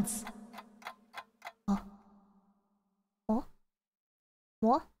silence.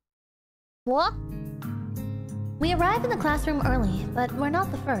 What? We arrive in the classroom early, but we're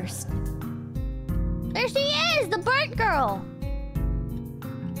not the first. There she is! The burnt girl!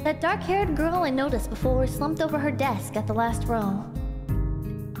 That dark-haired girl I noticed before slumped over her desk at the last row.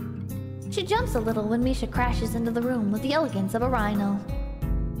 She jumps a little when Misha crashes into the room with the elegance of a rhino.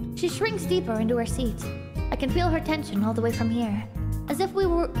 She shrinks deeper into her seat. I can feel her tension all the way from here, as if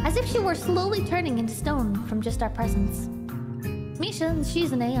she were slowly turning into stone from just our presence. Misha and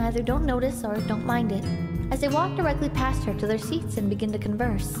𝐶𝑯𝑐𝑶𝑶 either don't notice or don't mind it, as they walk directly past her to their seats and begin to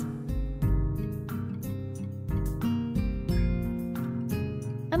converse.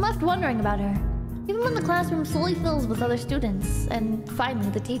 I'm left wondering about her, even when the classroom slowly fills with other students, and finally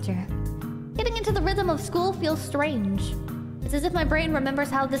the teacher. Getting into the rhythm of school feels strange. It's as if my brain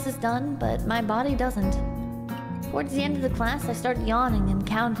remembers how this is done, but my body doesn't. Towards the end of the class, I start yawning and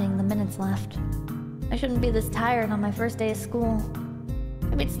counting the minutes left. I shouldn't be this tired on my first day of school.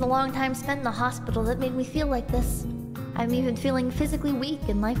 Maybe it's the long time spent in the hospital that made me feel like this. I'm even feeling physically weak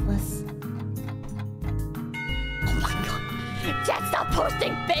and lifeless. Oh my god! Chat, stop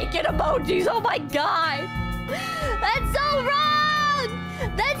posting bacon emojis! Oh my god! That's so wrong!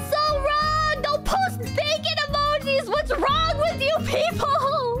 That's so wrong! Don't post bacon emojis! What's wrong with you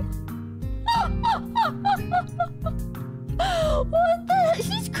people? What the?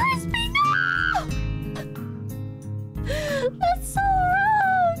 She's crispy now! That's so wrong!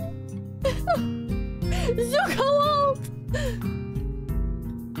 𝐿𝐴𝐻𝐿.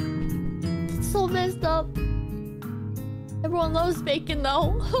 It's so messed up. Everyone loves bacon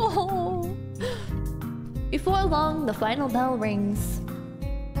though. Before long, the final bell rings.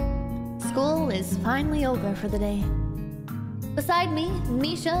 school is finally over for the day. Beside me,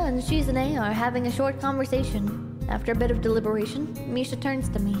 Misha and 𝐶𝑯𝑨𝒀𝒀𝒽 are having a short conversation. After a bit of deliberation, Misha turns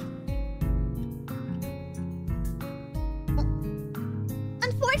to me.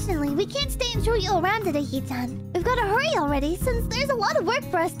 Unfortunately, we can't stay and show you around today, 𝐴𝐡𝐚. We've got to hurry already, since there's a lot of work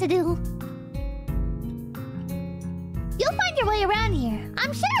for us to do. You'll find your way around here.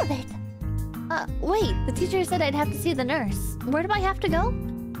 I'm sure of it. Wait. The teacher said I'd have to see the nurse. Where do I have to go?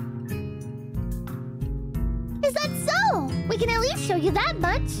 Is that so? We can at least show you that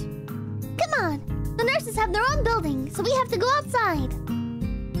much. Come on. The nurses have their own building, so we have to go outside.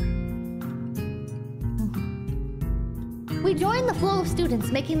 We join the flow of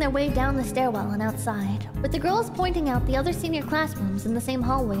students making their way down the stairwell and outside, with the girls pointing out the other senior classrooms in the same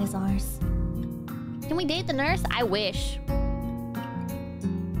hallway as ours. Can we date the nurse? I wish.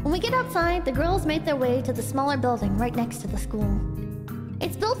 When we get outside, the girls make their way to the smaller building right next to the school.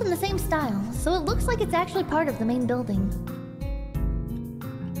 It's built in the same style, so it looks like it's actually part of the main building.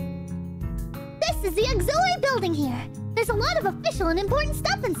 This is the auxiliary building here. There's a lot of official and important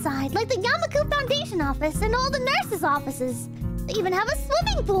stuff inside, like the Yamaku Foundation office and all the nurses' offices. They even have a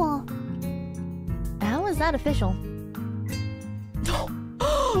swimming pool. How is that official? Don't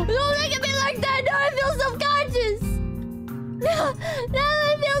look at me like that! Now I feel self-conscious! Now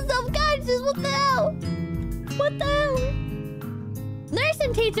I feel self-conscious! What the hell? What the hell? Nurse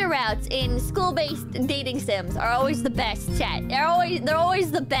and teacher routes in school-based dating sims are always the best, chat. They're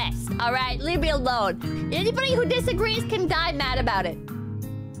always the best, alright? Leave me alone. Anybody who disagrees can die mad about it.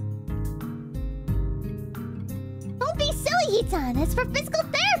 Don't be silly, 𝐴𝐡𝐚. It's for physical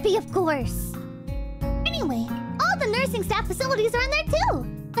therapy, of course. Anyway, all the nursing staff facilities are in there too.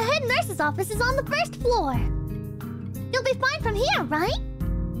 The head nurse's office is on the first floor. You'll be fine from here, right?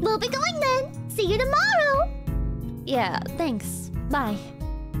 We'll be going then. See you tomorrow. Yeah, thanks. Bye.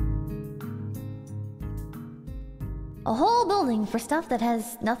 A whole building for stuff that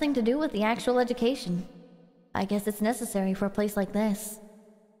has nothing to do with the actual education. I guess it's necessary for a place like this.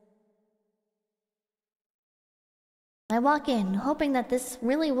 I walk in, hoping that this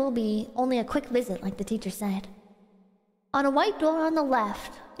really will be only a quick visit like the teacher said. On a white door on the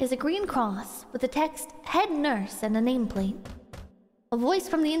left is a green cross with the text Head Nurse and a nameplate. A voice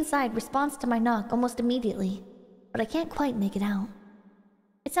from the inside responds to my knock almost immediately, but I can't quite make it out.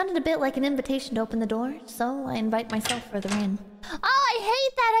 It sounded a bit like an invitation to open the door, so I invite myself further in. Oh, I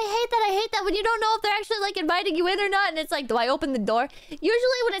hate that! I hate that when you don't know if they're actually like inviting you in or not, and it's like, do I open the door?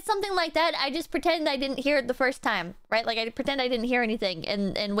 Usually when it's something like that, I just pretend I didn't hear it the first time, right? Like I pretend I didn't hear anything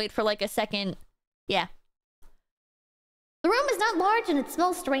and wait for like a second. Yeah. The room is not large and it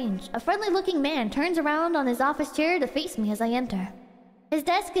smells strange. A friendly-looking man turns around on his office chair to face me as I enter. His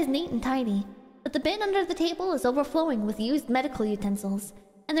desk is neat and tidy, but the bin under the table is overflowing with used medical utensils,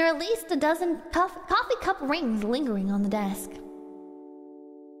 and there are at least a dozen coffee cup rings lingering on the desk.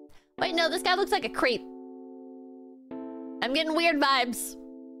 Wait, no, this guy looks like a creep. I'm getting weird vibes.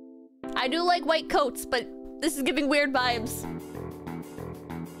 I do like white coats, but this is giving weird vibes.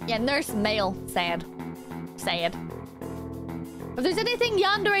 Yeah, nurse male. Sad. Sad. If there's anything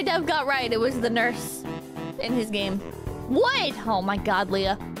Yandere Dev got right, it was the nurse in his game. What? Oh my god,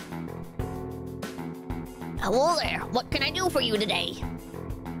 Leah. Hello there. What can I do for you today?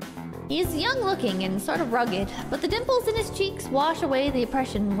 He's young-looking and sort of rugged, but the dimples in his cheeks wash away the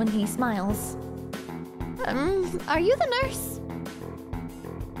oppression when he smiles. Are you the nurse?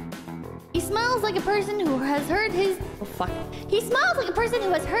 He smiles like a person who has heard his... Oh, fuck. He smiles like a person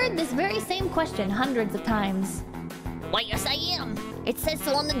who has heard this very same question hundreds of times. Why, yes I am. It says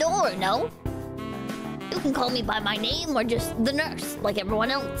so on the door, no? You can call me by my name or just the nurse, like everyone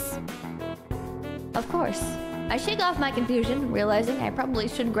else. Of course. I shake off my confusion, realizing I probably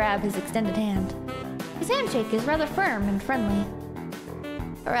should grab his extended hand. His handshake is rather firm and friendly.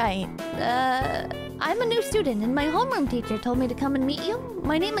 Right. I'm a new student, and my homeroom teacher told me to come and meet you.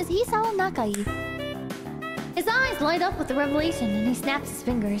 My name is Hisao Nakai. His eyes light up with the revelation, and he snaps his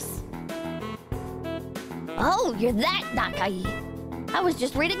fingers. Oh, you're that Nakai. I was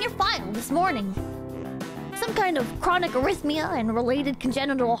just reading your file this morning. Some kind of chronic arrhythmia and related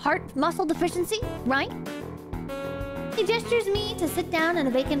congenital heart muscle deficiency, right? He gestures me to sit down in a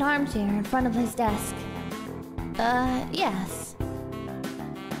vacant armchair in front of his desk. Yes.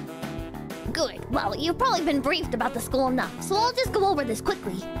 Good. Well, you've probably been briefed about the school enough, so I'll just go over this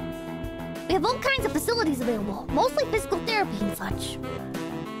quickly. We have all kinds of facilities available, mostly physical therapy and such.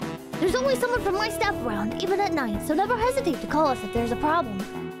 There's always someone from my staff around, even at night, so never hesitate to call us if there's a problem.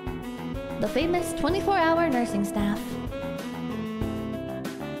 The famous 24-hour nursing staff.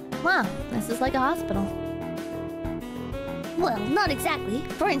 Wow, this is like a hospital. Well, not exactly.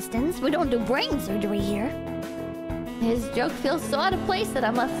 For instance, we don't do brain surgery here. His joke feels so out of place that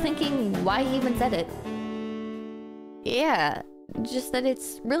I'm left thinking why he even said it. Yeah, just that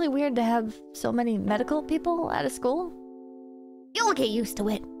it's really weird to have so many medical people out of school. You'll get used to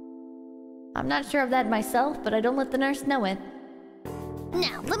it. I'm not sure of that myself, but I don't let the nurse know it.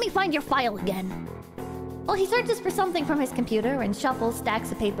 Now, let me find your file again. While he searches for something from his computer and shuffles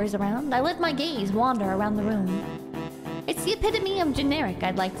stacks of papers around, I let my gaze wander around the room. It's the epitome of generic,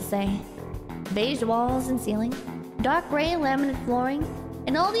 I'd like to say. Beige walls and ceiling, dark gray laminate flooring,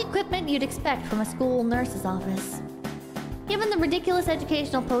 and all the equipment you'd expect from a school nurse's office. Even the ridiculous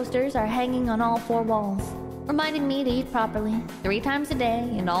educational posters are hanging on all 4 walls, reminding me to eat properly, 3 times a day,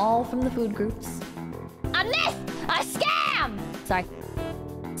 and all from the food groups. A myth! A scam! Sorry.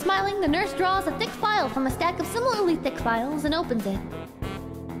 Smiling, the nurse draws a thick file from a stack of similarly thick files and opens it.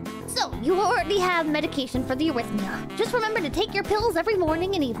 So, you already have medication for the arrhythmia. Just remember to take your pills every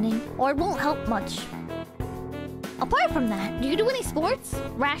morning and evening, or it won't help much. Apart from that, do you do any sports?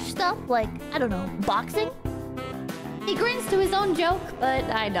 Rash stuff like, I don't know, boxing? He grins to his own joke, but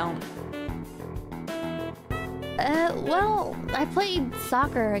I don't. Well, I played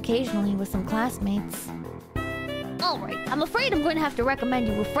soccer occasionally with some classmates. Alright, I'm afraid I'm going to have to recommend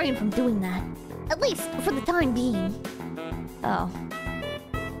you refrain from doing that. At least, for the time being. Oh.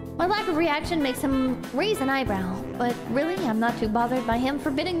 My lack of reaction makes him raise an eyebrow, but really, I'm not too bothered by him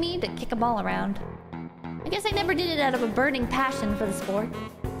forbidding me to kick a ball around. I guess I never did it out of a burning passion for the sport.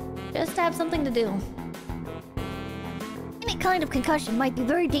 Just to have something to do. Any kind of concussion might be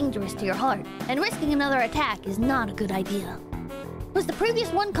very dangerous to your heart, and risking another attack is not a good idea. Was the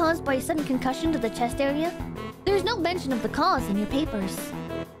previous one caused by a sudden concussion to the chest area? There's no mention of the cause in your papers.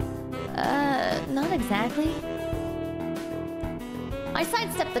 Not exactly. I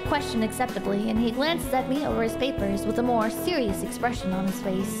sidestep the question acceptably, and he glances at me over his papers with a more serious expression on his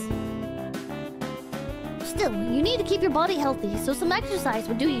face. Still, you need to keep your body healthy, so some exercise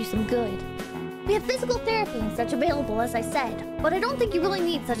would do you some good. We have physical therapy and such available, as I said, but I don't think you really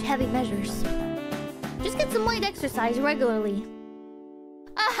need such heavy measures. Just get some light exercise regularly.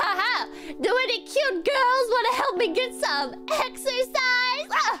 Ahaha! Do any cute girls want to help me get some exercise?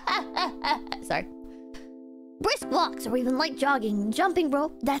 Sorry. Brisk walks or even light jogging, jumping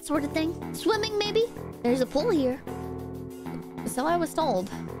rope, that sort of thing. Swimming, maybe? There's a pool here. So I was told.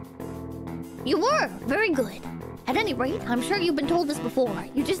 You were! Very good. At any rate, I'm sure you've been told this before.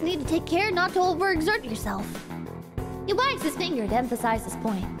 You just need to take care not to overexert yourself. He wags his finger to emphasize his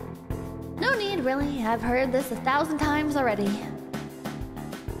point. No need, really. I've heard this 1,000 times already.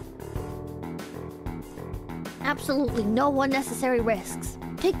 Absolutely no unnecessary risks.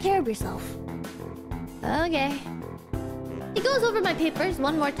 Take care of yourself. Okay. He goes over my papers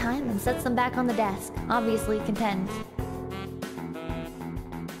one more time and sets them back on the desk, obviously content.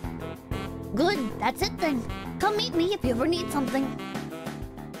 Good, that's it then. Come meet me if you ever need something.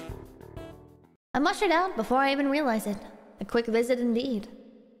 I'm ushered out before I even realize it. A quick visit indeed.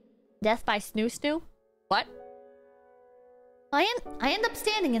 Death by snoo-snoo? What? I end up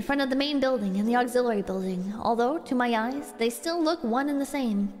standing in front of the main building and the auxiliary building, although, to my eyes, they still look one and the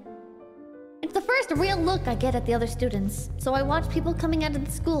same. It's the first real look I get at the other students, so I watch people coming out of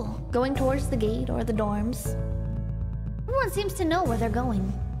the school, going towards the gate or the dorms. Everyone seems to know where they're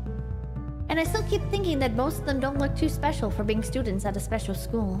going. And I still keep thinking that most of them don't look too special for being students at a special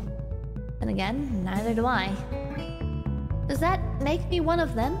school. Then again, neither do I. Does that make me one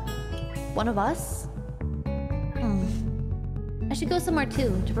of them? One of us? I should go somewhere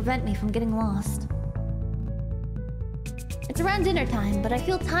too, to prevent me from getting lost. It's around dinner time, but I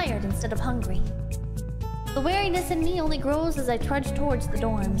feel tired instead of hungry. The wariness in me only grows as I trudge towards the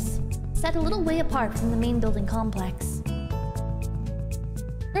dorms, set a little way apart from the main building complex.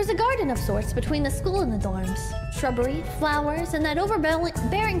 There's a garden of sorts between the school and the dorms. Shrubbery, flowers, and that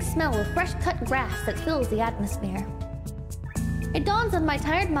overbearing smell of fresh-cut grass that fills the atmosphere. It dawns on my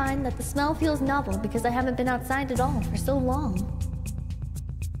tired mind that the smell feels novel because I haven't been outside at all for so long.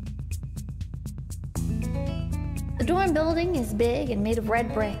 The dorm building is big and made of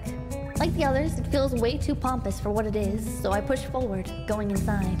red brick. Like the others, it feels way too pompous for what it is, so I push forward, going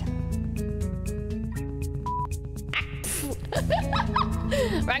inside.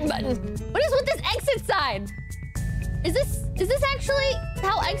 Wrong button. What is with this exit sign? Is this actually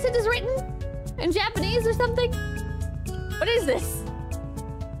how exit is written? In Japanese or something? What is this?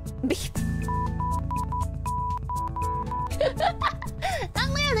 Beep.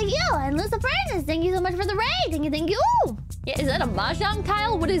 Thank you, and Luciferus, thank you so much for the raid. Thank you. Yeah, is that a mahjong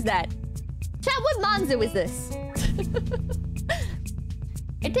tile? What is that? Chat, what manzu is this?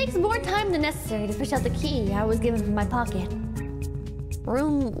 It takes more time than necessary to fish out the key I was given from my pocket.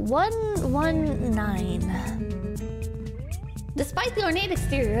 Room 119. Despite the ornate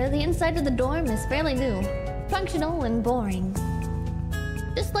exterior, the inside of the dorm is fairly new, functional and boring.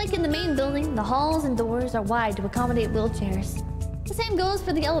 Just like in the main building, the halls and doors are wide to accommodate wheelchairs. The same goes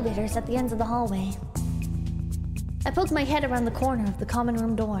for the elevators at the ends of the hallway. I poke my head around the corner of the common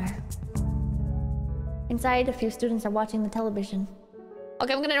room door. Inside, a few students are watching the television.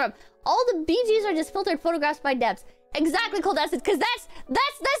 Okay, I'm gonna interrupt. All the BGs are just filtered photographs by Debs. Exactly, Cold Acid, because that's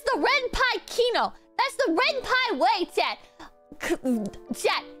the Red Pie Kino. That's the Red Pie way, chat.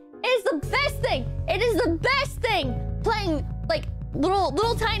 Chat, it is the best thing. It is the best thing playing like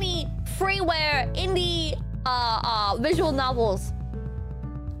little tiny freeware indie visual novels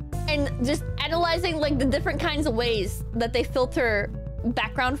and just analyzing like the different kinds of ways that they filter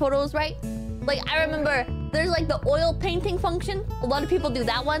background photos, right? Like, I remember there's like the oil painting function. A lot of people do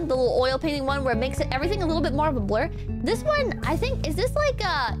that one, the little oil painting one where it makes everything a little bit more of a blur. This one, I think, is this like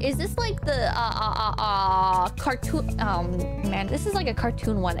the cartoon? Man, this is like a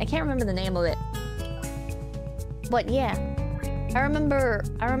cartoon one. I can't remember the name of it. But yeah, I remember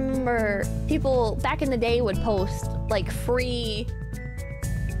people back in the day would post like free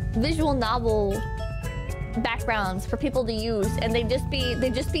visual novel backgrounds for people to use, and they'd just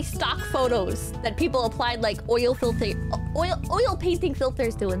be stock photos that people applied like oil painting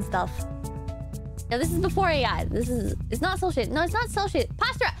filters to and stuff. Now this is before AI. It's not cell shit. No, it's not cell shit.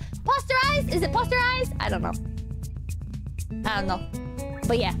 Posterized? Is it posterized? I don't know.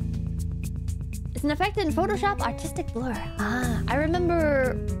 But yeah. It's an effect in Photoshop artistic blur. Ah, I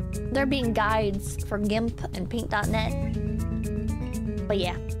remember there being guides for GIMP and Paint.net. But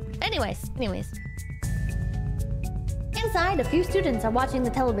yeah. Anyways. Inside, a few students are watching the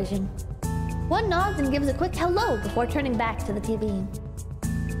television. One nods and gives a quick hello before turning back to the TV.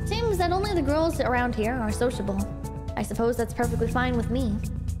 Seems that only the girls around here are sociable. I suppose that's perfectly fine with me.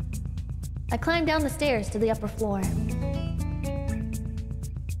 I climb down the stairs to the upper floor.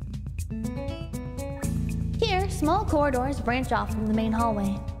 Here, small corridors branch off from the main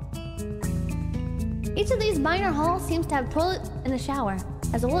hallway. Each of these minor halls seems to have a toilet and a shower,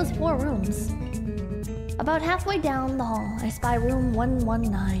 as well as 4 rooms. About halfway down the hall, I spy room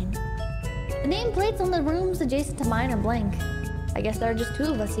 119. The nameplates on the rooms adjacent to mine are blank. I guess there are just 2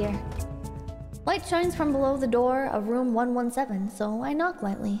 of us here. Light shines from below the door of room 117, so I knock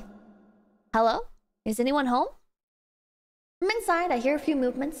lightly. Hello? Is anyone home? From inside, I hear a few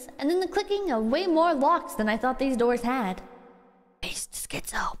movements, and then the clicking of way more locks than I thought these doors had. Paste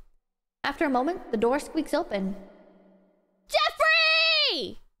schizo. After a moment, the door squeaks open.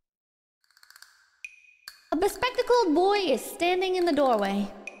 Jeffrey! A bespectacled boy is standing in the doorway.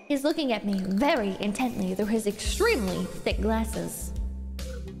 He's looking at me very intently through his extremely thick glasses.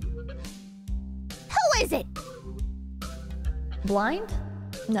 Who is it? Blind?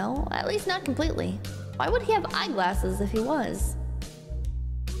 No, at least not completely. Why would he have eyeglasses if he was?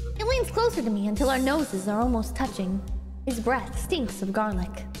 He leans closer to me until our noses are almost touching. His breath stinks of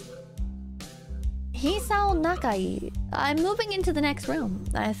garlic. Hisao Nakai. I'm moving into the next room.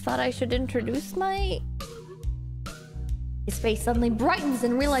 I thought I should introduce my... His face suddenly brightens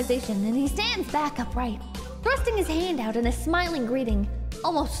in realization, and he stands back upright, thrusting his hand out in a smiling greeting,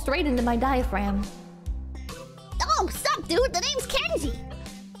 almost straight into my diaphragm. Oh, sup, dude? The name's Kenji.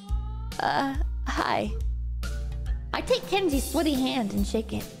 Hi. I take Kenji's sweaty hand and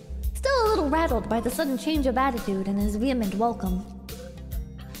shake it, still a little rattled by the sudden change of attitude and his vehement welcome.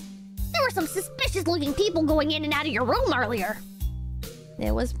 There were some suspicious-looking people going in and out of your room earlier.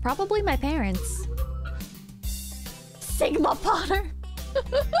 It was probably my parents. Sigma Potter.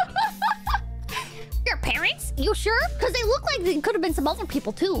 Your parents? You sure? Because they look like they could have been some other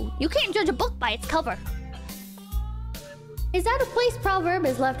people too. You can't judge a book by its cover. His out-of-place proverb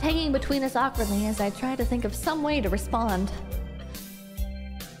is left hanging between us awkwardly as I try to think of some way to respond.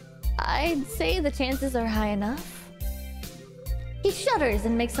 I'd say the chances are high enough. He shudders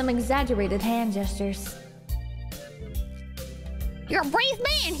and makes some exaggerated hand gestures. You're a brave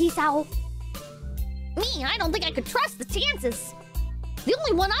man, Hisao. Me, I don't think I could trust the chances. The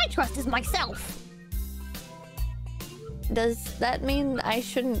only one I trust is myself. Does that mean I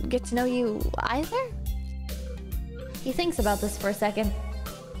shouldn't get to know you either? He thinks about this for a second.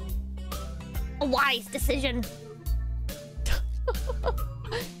 A wise decision.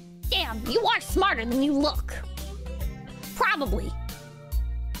 Damn, you are smarter than you look. Probably.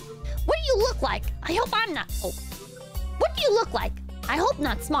 What do you look like? I hope I'm not... Oh. What do you look like? I hope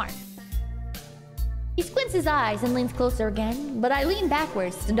not smart. He squints his eyes and leans closer again, but I lean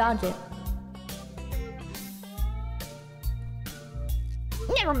backwards to dodge it.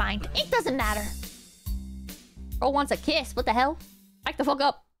 Never mind. It doesn't matter. Bro wants a kiss. What the hell? Back the fuck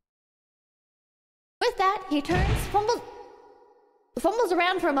up. With that, he turns, fumbles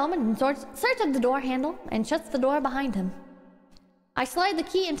around for a moment and searches the door handle and shuts the door behind him. I slide the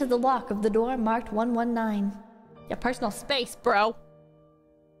key into the lock of the door marked 119. Your personal space, bro.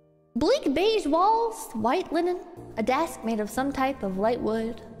 Bleak beige walls, white linen, a desk made of some type of light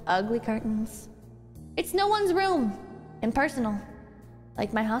wood, ugly curtains. It's no one's room. Impersonal.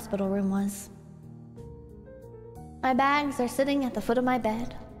 Like my hospital room was. My bags are sitting at the foot of my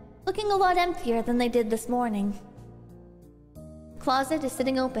bed, looking a lot emptier than they did this morning. The closet is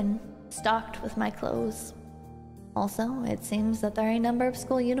sitting open, stocked with my clothes. Also, it seems that there are a number of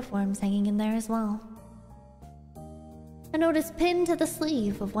school uniforms hanging in there as well. I notice pinned to the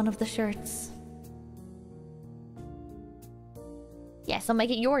sleeve of one of the shirts. Yeah, so make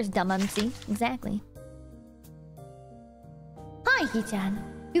it yours, dumb MC. Exactly. Hi, Hee-chan.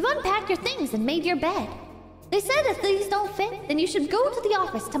 You've unpacked your things and made your bed. They said if these don't fit, then you should go to the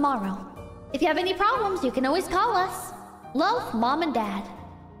office tomorrow. If you have any problems, you can always call us. Love, Mom and Dad.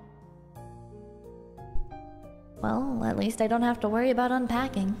 Well, at least I don't have to worry about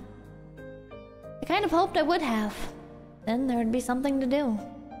unpacking. I kind of hoped I would have. Then there would be something to do.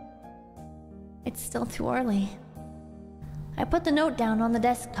 It's still too early. I put the note down on the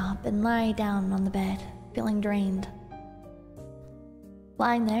desktop and lie down on the bed, feeling drained.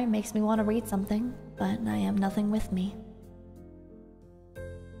 Lying there makes me want to read something, but I have nothing with me.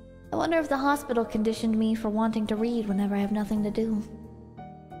 I wonder if the hospital conditioned me for wanting to read whenever I have nothing to do.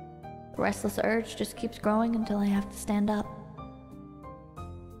 The restless urge just keeps growing until I have to stand up.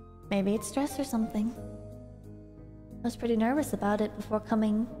 Maybe it's stress or something. I was pretty nervous about it before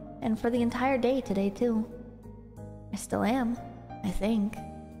coming, and for the entire day today too. I still am, I think.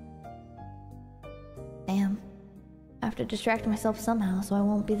 Damn. I have to distract myself somehow so I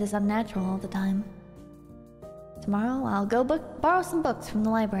won't be this unnatural all the time. Tomorrow, I'll go borrow some books from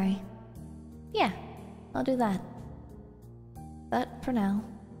the library. Yeah, I'll do that. But for now...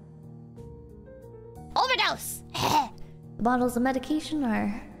 Overdose! The bottles of medication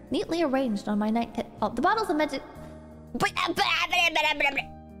are neatly arranged on my night table. Oh, the bottles of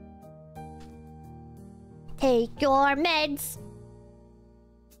Take your meds.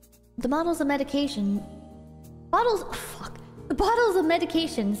 The bottles of medication... The bottles of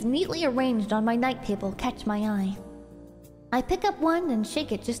medications neatly arranged on my night table catch my eye. I pick up one and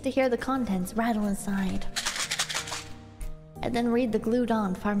shake it just to hear the contents rattle inside. I then read the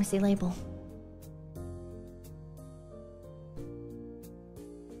glued-on pharmacy label.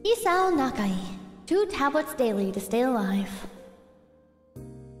 𝐒𝐡𝐚𝐭 2 tablets daily to stay alive.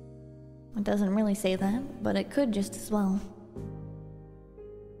 It doesn't really say that, but it could just as well.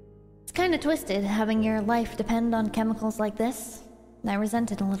 It's kinda twisted having your life depend on chemicals like this. I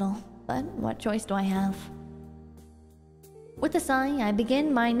resent it a little, but what choice do I have? With a sigh, I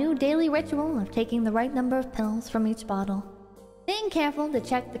begin my new daily ritual of taking the right number of pills from each bottle, being careful to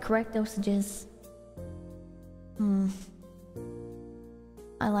check the correct dosages.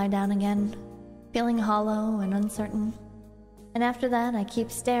 I lie down again, feeling hollow and uncertain. And after that, I keep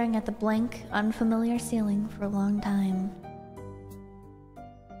staring at the blank, unfamiliar ceiling for a long time.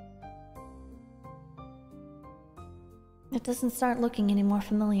 It doesn't start looking any more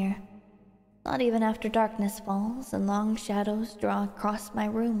familiar. Not even after darkness falls and long shadows draw across my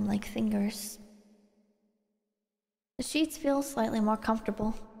room like fingers. The sheets feel slightly more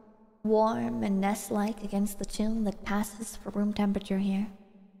comfortable, warm and nest-like against the chill that passes for room temperature here.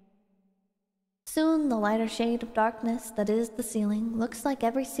 Soon the lighter shade of darkness that is the ceiling looks like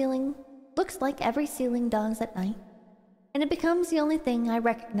every ceiling does at night, and it becomes the only thing I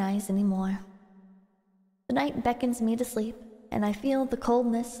recognize anymore. The night beckons me to sleep, and I feel the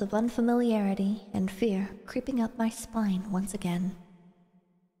coldness of unfamiliarity and fear creeping up my spine once again.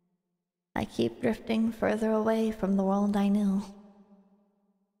 I keep drifting further away from the world I knew.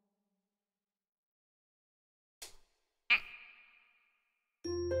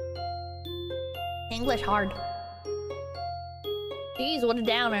 English hard. Jeez, what a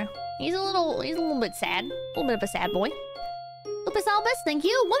downer. He's a little bit sad. A little bit of a sad boy. Lupus Albus, thank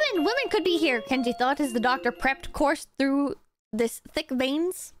you. Women could be here, Kenji thought as the doctor prepped course through this thick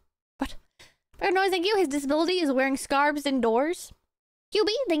veins. What? Paranoid, thank you. His disability is wearing scarves indoors. QB,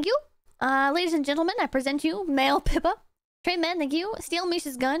 thank you. Ladies and gentlemen, I present you Male Pippa. Train Man, thank you. Steal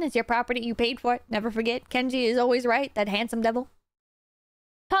Misha's gun. It's your property. You paid for it. Never forget. Kenji is always right. That handsome devil.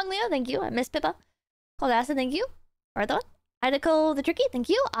 𝐂𝐚𝐭, thank you. I miss Pippa. Audacity, thank you. Arthur. Idako the Tricky, thank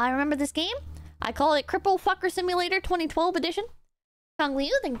you. I remember this game. I call it Cripple Fucker Simulator 2012 edition. 𝐂𝐿,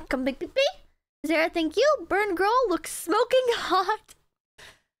 thank you. Come Big Big B. Zara, thank you. Burn Girl looks smoking hot.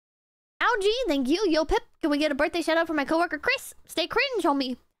 Algie, thank you. Yo, Pip, can we get a birthday shout out for my coworker Chris? Stay cringe,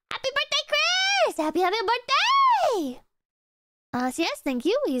 homie. Happy birthday, Chris! Happy birthday! Yes, thank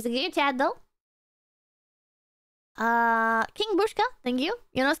you. He's a good Chad, though. King Bushka, thank you.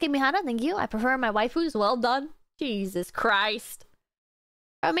 Yonosuke Mihara, thank you. I prefer my waifus. Well done. Jesus Christ.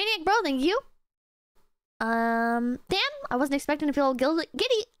 Maniac Bro, thank you. Damn, I wasn't expecting to feel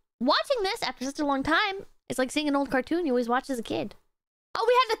giddy watching this after such a long time. It's like seeing an old cartoon you always watched as a kid. Oh,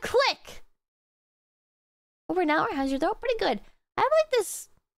 we had to click! Over an hour? How's your throat? Pretty good. I have like this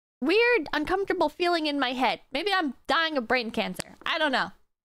weird, uncomfortable feeling in my head. Maybe I'm dying of brain cancer. I don't know.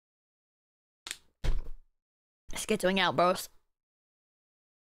 Skittering out, bros.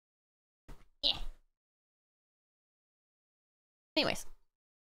 Yeah. Anyways.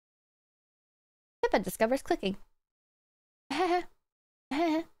 Pippa discovers clicking. Be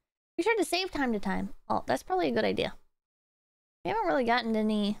sure to save time to time. Oh, that's probably a good idea. We haven't really gotten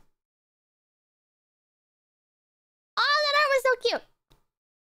any... Oh, that art was so cute!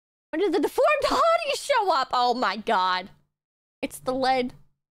 When did the deformed hottie show up? Oh my god. It's the lead.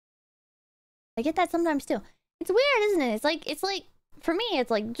 I get that sometimes too. It's weird, isn't it? It's like, for me,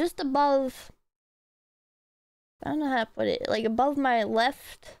 it's like just above... I don't know how to put it. Like above my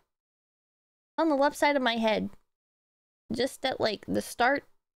left... On the left side of my head. Just at like the start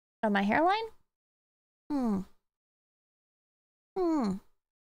of my hairline?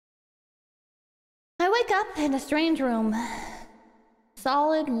 I wake up in a strange room.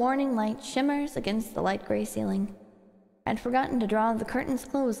 Solid morning light shimmers against the light gray ceiling. I'd forgotten to draw the curtains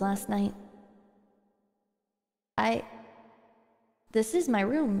closed last night. This is my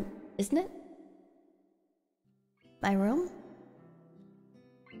room, isn't it? My room?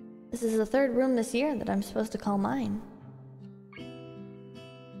 This is the third room this year that I'm supposed to call mine.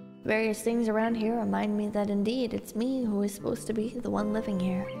 Various things around here remind me that indeed it's me who is supposed to be the one living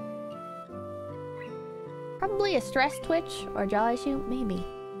here. Probably a stress twitch or jaw issue, maybe.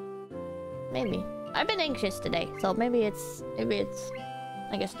 Maybe. I've been anxious today, so maybe it's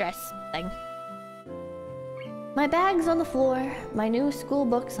like a stress thing. My bag's on the floor, my new school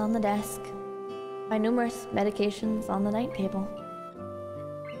books on the desk, my numerous medications on the night table.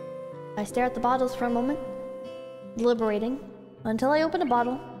 I stare at the bottles for a moment, deliberating, until I open a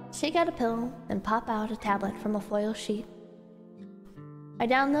bottle, shake out a pill, and pop out a tablet from a foil sheet. I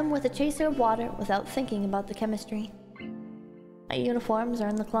down them with a chaser of water without thinking about the chemistry. My uniforms are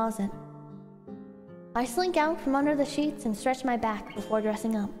in the closet. I slink out from under the sheets and stretch my back before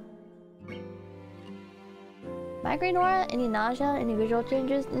dressing up. Migraine aura? Any nausea? Any visual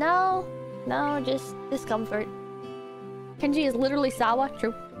changes? No, just discomfort. Kenji is literally Sawa,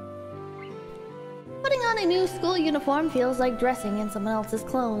 true. Putting on a new school uniform feels like dressing in someone else's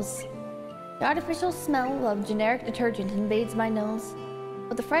clothes. The artificial smell of generic detergent invades my nose,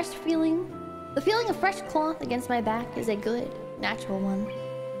 but the feeling of fresh cloth against my back is a good, natural one.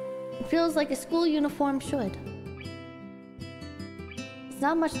 It feels like a school uniform should. It's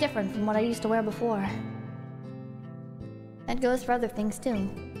not much different from what I used to wear before. That goes for other things too.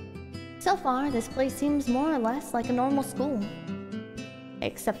 So far, this place seems more or less like a normal school.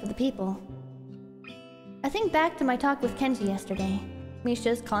 Except for the people. I think back to my talk with Kenji yesterday.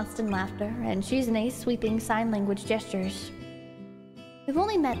 Misha's constant laughter, and Shizune's sweeping sign language gestures. We've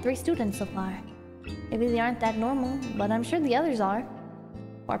only met 3 students so far. Maybe they aren't that normal, but I'm sure the others are.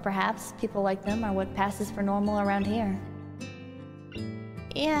 Or perhaps people like them are what passes for normal around here.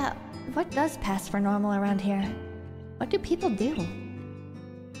 Yeah, what does pass for normal around here? What do people do?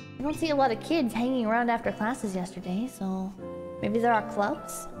 I don't see a lot of kids hanging around after classes yesterday, so maybe there are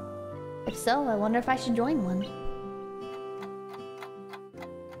clubs? If so, I wonder if I should join one.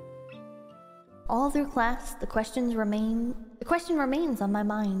 All through class, the question remains on my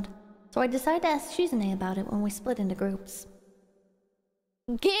mind, so I decide to ask Shizune about it when we split into groups.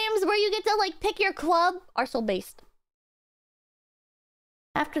 Games where you get to, like, pick your club are soul-based.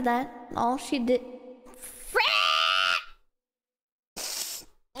 After that, all she did...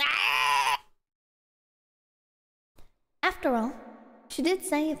 After all, she did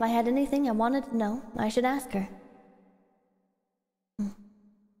say if I had anything I wanted to know, I should ask her.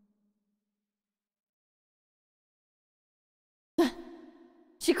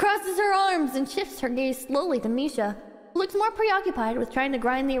 She crosses her arms and shifts her gaze slowly to Misha, who looks more preoccupied with trying to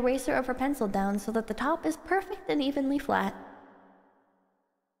grind the eraser of her pencil down so that the top is perfect and evenly flat.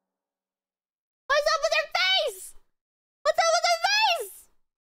 What's up with her face? What's up with her face?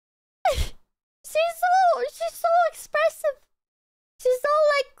 She's so expressive. She's so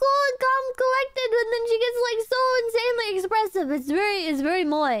like cool and calm, collected, and then she gets like so insanely expressive. It's very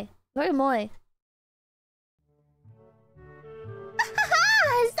moe. Very moe.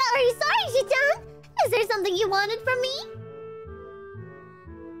 So Sorry, Shitan. Is there something you wanted from me?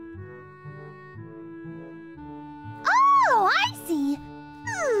 Oh, I see.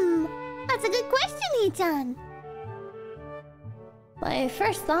 That's a good question, Hee-chan. My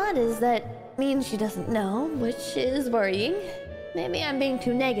first thought is that means she doesn't know, which is worrying. Maybe I'm being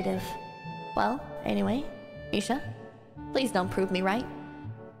too negative. Well, anyway, Misha, please don't prove me right.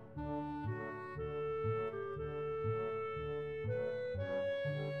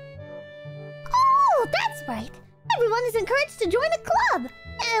 Oh, that's right. Everyone is encouraged to join a club.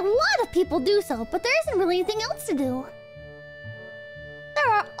 And a lot of people do so, but there isn't really anything else to do.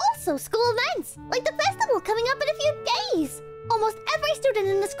 There are also school events, like the festival coming up in a few days. Almost every student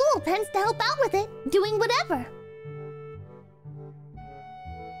in the school tends to help out with it, doing whatever.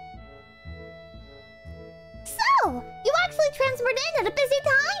 So, you actually transferred in at a busy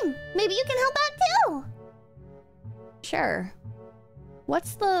time. Maybe you can help out too. Sure.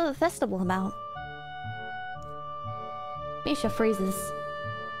 What's the festival about? Misha freezes.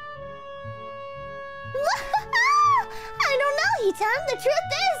 I don't know, Hee-chan. The truth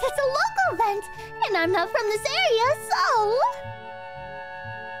is, it's a local event, and I'm not from this area, so...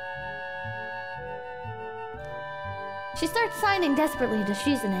 She starts signing desperately to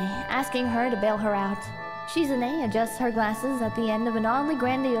𝑐𝑧𝑚, asking her to bail her out. 𝑐𝑧𝑚 adjusts her glasses at the end of an oddly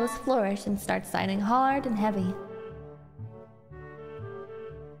grandiose flourish and starts signing hard and heavy.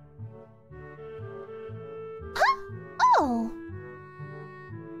 Huh? Oh.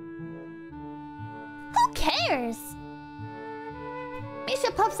 Who cares?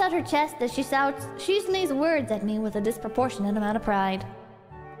 Misha puffs out her chest as she shouts 𝑐𝑧𝑚's words at me with a disproportionate amount of pride.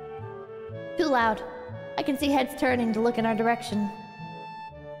 Too loud. I can see heads turning to look in our direction.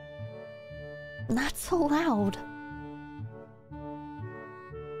 Not so loud.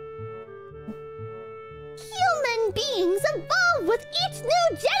 Human beings evolve with each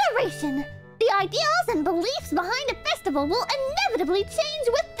new generation. The ideals and beliefs behind a festival will inevitably change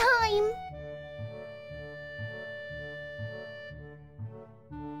with time.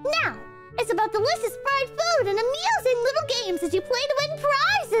 Now, it's about delicious fried food and amusing little games as you play to win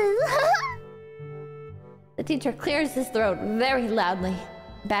prizes. The teacher clears his throat very loudly,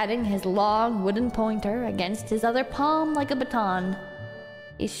 batting his long wooden pointer against his other palm like a baton.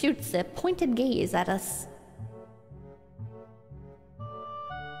 He shoots a pointed gaze at us.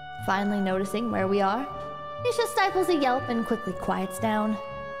 Finally noticing where we are, Misha stifles a yelp and quickly quiets down.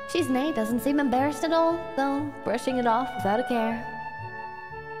 𝑐𝑧𝑚 doesn't seem embarrassed at all, though, brushing it off without a care.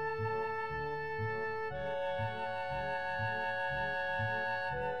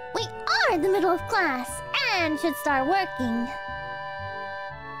 We are in the middle of class and should start working.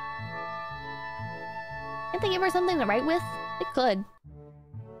 Can't they give her something to write with? It could.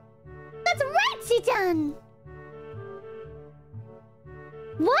 That's right, Hee-chan!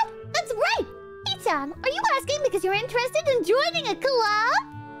 What? That's right! Hee-chan, are you asking because you're interested in joining a club?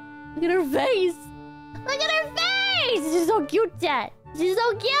 Look at her face! Look at her face! She's so cute, Chat. She's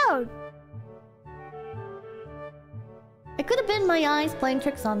so cute! It could have been my eyes playing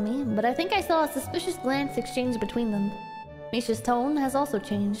tricks on me, but I think I saw a suspicious glance exchanged between them. Misha's tone has also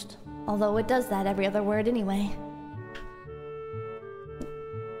changed, although it does that every other word anyway.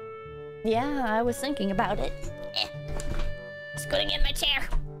 Yeah, I was thinking about it. Scooting in my chair.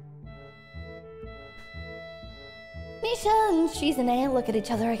 Misha and 𝑐𝑧𝑚 look at each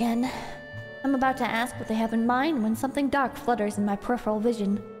other again. I'm about to ask what they have in mind when something dark flutters in my peripheral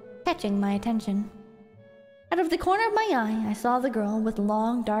vision, catching my attention. Out of the corner of my eye, I saw the girl with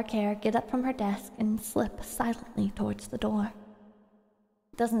long dark hair get up from her desk and slip silently towards the door.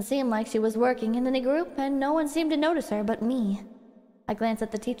 It doesn't seem like she was working in any group, and no one seemed to notice her but me. I glance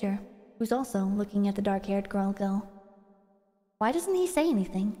at the teacher, who's also looking at the dark-haired girl go. Why doesn't he say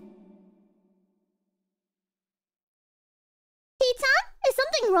anything? Hee-chan, is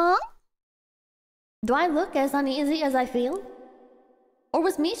something wrong? Do I look as uneasy as I feel? Or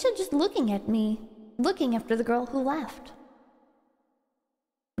was Misha just looking at me, looking after the girl who left?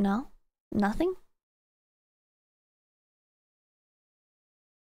 No? Nothing?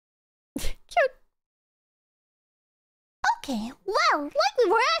 Cute. Okay, well, like we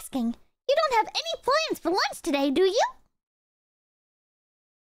were asking, you don't have any plans for lunch today, do you?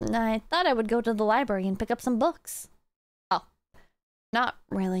 I thought I would go to the library and pick up some books. Oh, not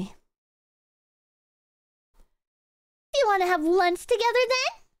really. Do you want to have lunch together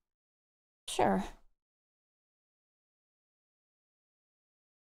then? Sure.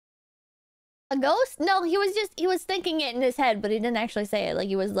 A ghost? No, he was thinking it in his head, but he didn't actually say it. Like,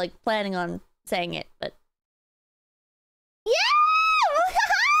 he was, like, planning on saying it, but... Yeah!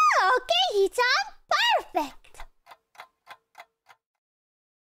 Okay, Hee-chan, perfect!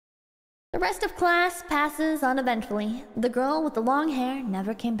 rest of class passes uneventfully. The girl with the long hair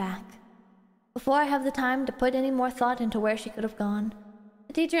never came back. Before I have the time to put any more thought into where she could have gone,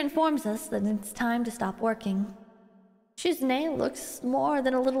 the teacher informs us that it's time to stop working. 𝐶𝑯𝑨𝒀𝑆 looks more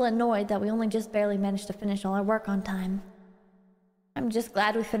than a little annoyed that we only just barely managed to finish all our work on time. I'm just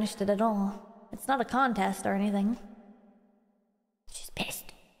glad we finished it at all. It's not a contest or anything. She's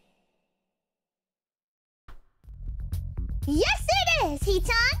pissed. Yes, it is, 𝐴𝐡𝐚!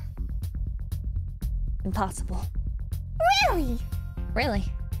 Impossible. Really? Really?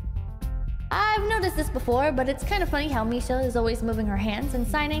 I've noticed this before, but it's kind of funny how Misha is always moving her hands and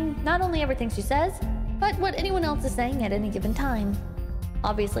signing not only everything she says, but what anyone else is saying at any given time.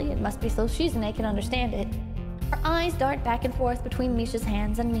 Obviously, it must be so 𝐶𝑯𝑨𝒀𝑆 can understand it. Her eyes dart back and forth between Misha's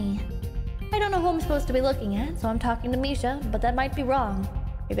hands and me. I don't know who I'm supposed to be looking at, so I'm talking to Misha, but that might be wrong.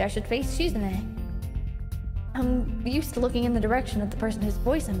 Maybe I should face 𝐶𝑯𝑨𝒀𝑆. I'm used to looking in the direction of the person whose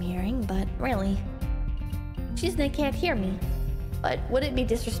voice I'm hearing, but really, 𝐶𝑯𝑨𝒀𝑆 can't hear me. But would it be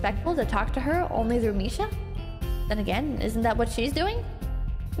disrespectful to talk to her only through Misha? Then again, isn't that what she's doing?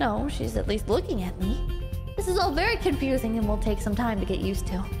 No, she's at least looking at me. This is all very confusing and will take some time to get used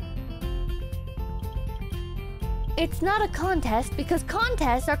to. It's not a contest because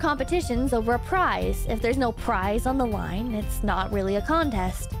contests are competitions over a prize. If there's no prize on the line, it's not really a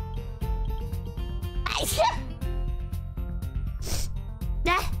contest.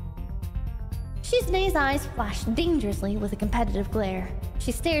 𝐶𝑯𝑨𝒀𝑆's eyes flash dangerously with a competitive glare.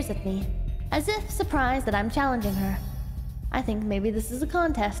 She stares at me, as if surprised that I'm challenging her. I think maybe this is a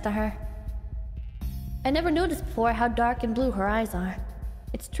contest to her. I never noticed before how dark and blue her eyes are.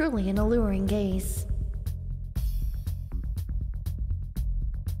 It's truly an alluring gaze.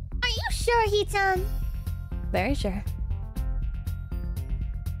 Are you sure, 𝐴𝐡𝐚? Very sure.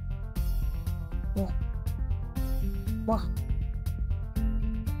 What?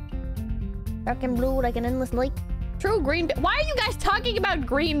 Dark and blue like an endless lake. True green Why are you guys talking about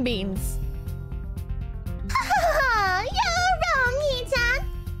green beans? You're wrong,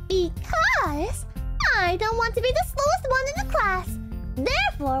 𝐴𝐡𝐚. Because I don't want to be the slowest one in the class.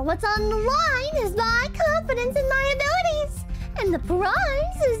 Therefore, what's on the line is my confidence in my abilities. And the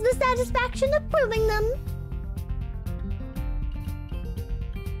prize is the satisfaction of proving them.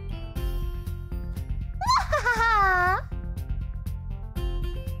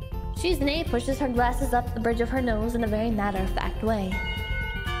 𝐶𝑯𝑨𝒀𝑆 pushes her glasses up the bridge of her nose in a very matter-of-fact way.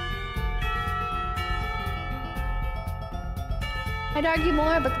 I'd argue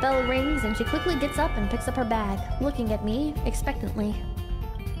more, but the bell rings and she quickly gets up and picks up her bag, looking at me expectantly.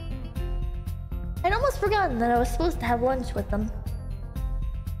 I'd almost forgotten that I was supposed to have lunch with them.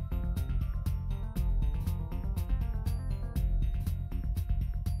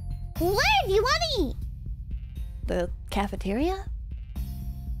 Where do you want to eat? The cafeteria?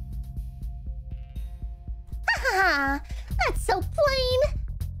 Haha, that's so plain.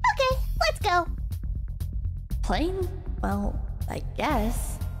 Okay, let's go. Plain? Well, I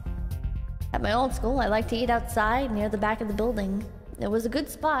guess. At my old school, I liked to eat outside near the back of the building. It was a good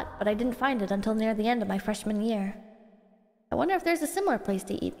spot, but I didn't find it until near the end of my freshman year. I wonder if there's a similar place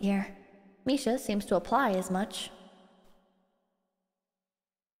to eat here. Misha seems to apply as much.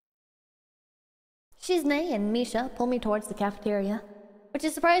 𝐶𝑯𝑨𝒀𝑆 and Misha pull me towards the cafeteria, which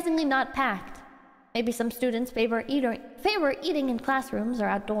is surprisingly not packed. Maybe some students favor eating in classrooms or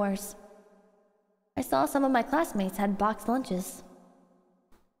outdoors. I saw some of my classmates had boxed lunches.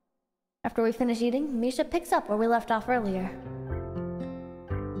 After we finish eating, Misha picks up where we left off earlier.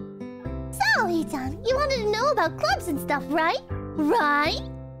 So, 𝐴𝐡𝐚, you wanted to know about clubs and stuff, right? Right?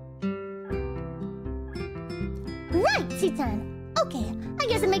 Right, 𝐴𝐡𝐚. Okay, I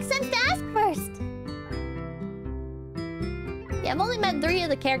guess it makes sense to ask first. Yeah, I've only met 3 of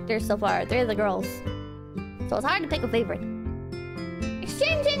the characters so far, 3 of the girls. So it's hard to pick a favorite.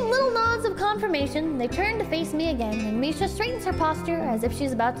 Exchanging little nods of confirmation, they turn to face me again, and Misha straightens her posture as if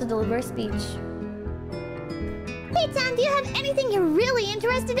she's about to deliver a speech. 𝐴𝐡𝐚, do you have anything you're really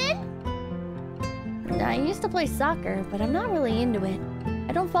interested in? I used to play soccer, but I'm not really into it.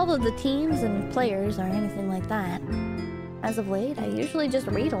 I don't follow the teams and players or anything like that. As of late, I usually just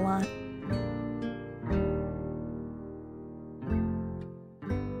read a lot.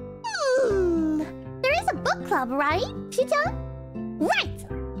 There is a book club, right, 𝐶𝑯𝑨𝒀𝑆? Right!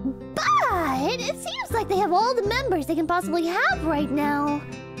 But it seems like they have all the members they can possibly have right now.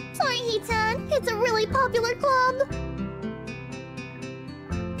 Sorry, 𝐴𝐡𝐚, it's a really popular club.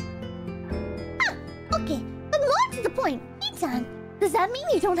 Okay, but more to the point, 𝐴𝐡𝐚, does that mean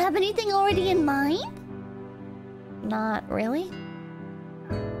you don't have anything already in mind? Not really.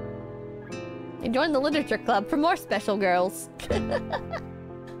 You joined the literature club for more special girls.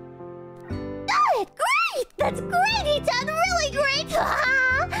 That's great, Ii-chan! Really great!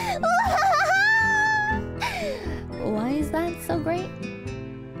 Why is that so great?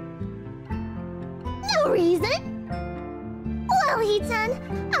 No reason! Well, Ii-chan,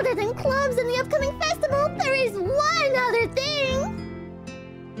 other than clubs and the upcoming festival, there is one other thing!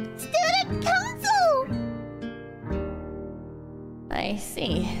 Student Council! I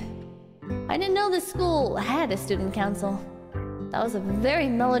see. I didn't know the school had a student council. That was a very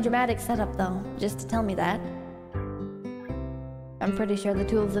melodramatic setup, though, just to tell me that. I'm pretty sure the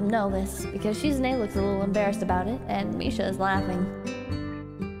two of them know this, because 𝐶𝑯𝑨𝒀𝑐 looks a little embarrassed about it, and Misha is laughing.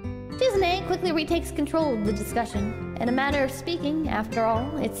 𝐶𝑯𝑨𝒀𝑐 quickly retakes control of the discussion. In a manner of speaking, after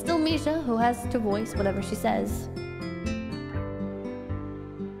all, it's still Misha who has to voice whatever she says.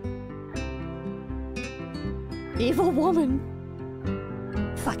 Evil woman.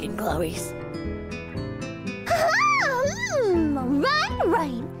 Fucking Chloe's.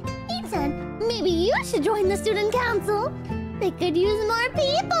 Right. Ii-chan, maybe you should join the student council. They could use more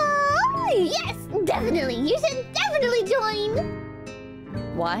people. Yes, definitely. You should definitely join.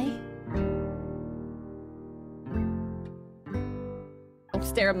 Why? Don't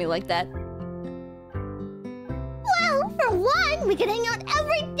stare at me like that. Well, for one, we could hang out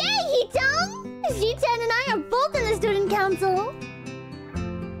every day, Ii-chan. 𝐶-chan and I are both in the student council.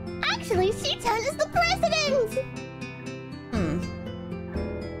 Actually, 𝐶-chan is the president.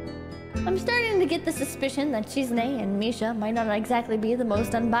 I'm starting to get the suspicion that 𝐶𝑯𝑧𝒀𝑐 and Misha might not exactly be the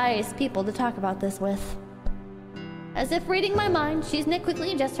most unbiased people to talk about this with. As if reading my mind, 𝐶𝑯𝑧𝒀𝑐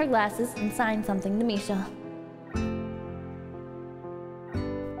quickly adjusts her glasses and signs something to Misha.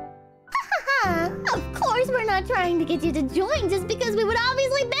 Of course we're not trying to get you to join just because we would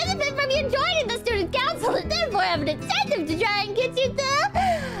obviously benefit from you joining the student council and therefore have an incentive to try and get you to...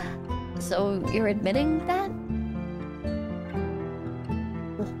 So you're admitting that?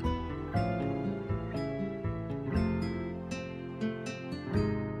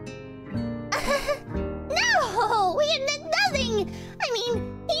 No! We admit nothing! I mean,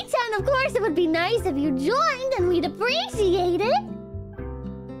 Ii-chan, of course it would be nice if you joined and we'd appreciate it.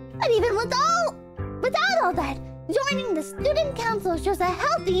 But even without all that, joining the student council shows a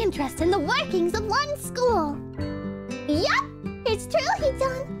healthy interest in the workings of one school. Yup! It's true,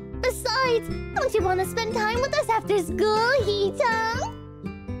 Ii-chan! Besides, don't you want to spend time with us after school, Ii-chan?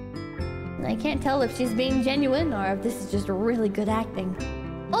 I can't tell if she's being genuine or if this is just really good acting.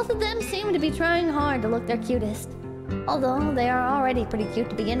 Both of them seem to be trying hard to look their cutest. Although they are already pretty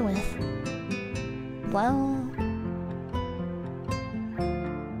cute to begin with. Well...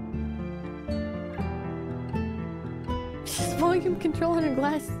 She's volume control on her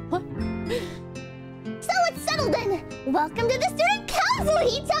glasses. What? So it's settled then! Welcome to the student council,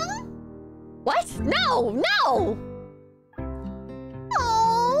 Ii-chan! What? No! No!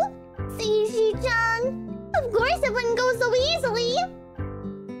 Oh, see, 𝐶-chan? Of course it wouldn't go so easily!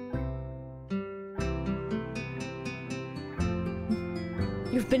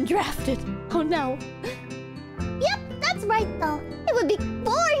 You've been drafted. Oh no. Yep, that's right though. It would be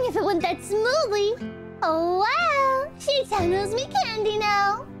boring if it went that smoothly. Oh wow, 𝐶-chan owes me candy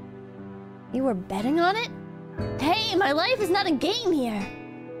now. You were betting on it? Hey, my life is not a game here.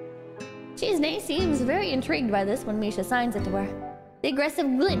 𝐶𝑯𝑧𝒀𝑐 seems very intrigued by this when Misha signs it to her. The aggressive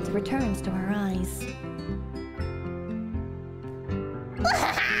glint returns to her eyes.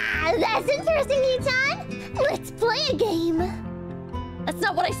 That's interesting, Ii-chan. Let's play a game. That's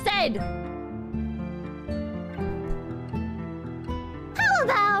not what I said! How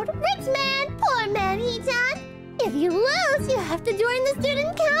about rich man, poor man, Ii-chan? If you lose, you have to join the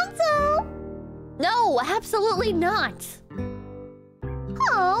student council. No, absolutely not!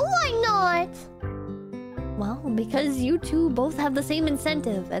 Oh, why not? Well, because you two both have the same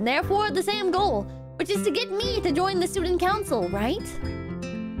incentive, and therefore the same goal, which is to get me to join the student council, right?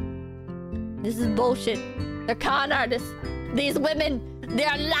 This is bullshit. They're con artists. These women,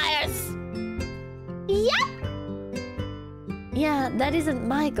 they're liars! Yep! Yeah, that isn't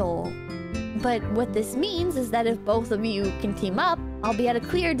my goal. But what this means is that if both of you can team up, I'll be at a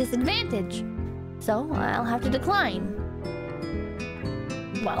clear disadvantage. So I'll have to decline.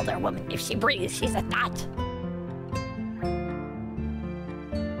 Well, they're women. If she breathes, she's a thought.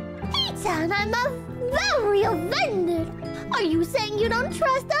 Ii-chan, I'm very offended. Are you saying you don't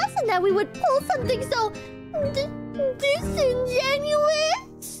trust us and that we would pull something so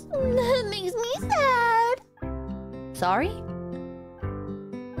disingenuous? That makes me sad. Sorry?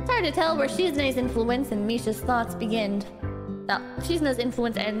 It's hard to tell where 𝐶𝑯𝑧𝒀𝑐's influence and Misha's thoughts begin. No, 𝐶𝑯𝑧𝒀𝑐's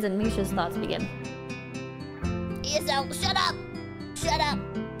influence ends and Misha's thoughts begin. ESL, shut up! Shut up!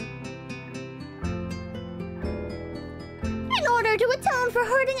 In order order to atone for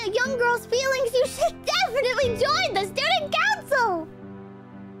hurting a young girl's feelings, you should definitely join the student council!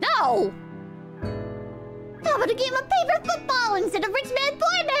 No! How about a game of paper football instead of rich man,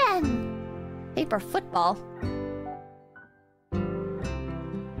 poor man? Paper football?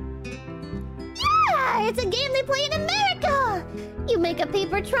 Yeah, it's a game they play in America! You make a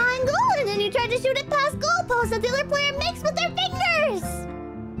paper triangle and then you try to shoot it past goalposts that the other player makes with their fingers!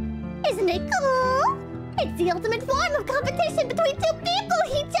 Isn't it cool? It's the ultimate form of competition between two people,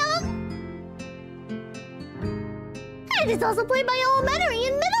 𝐒𝐡𝐚! And it's also played by elementary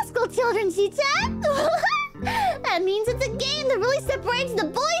and middle school children, 𝐒𝐡𝐚! That means it's a game that really separates the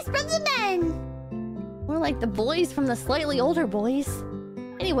boys from the men! More like the boys from the slightly older boys.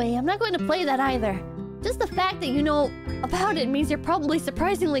 Anyway, I'm not going to play that either. Just the fact that you know about it means you're probably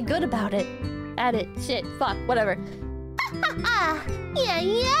surprisingly good about it. At it. Shit. Fuck. Whatever. Yeah,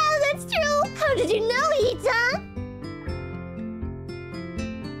 that's true! How did you know, 𝐒𝐡𝐚?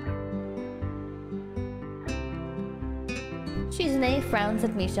 𝑠hizune frowns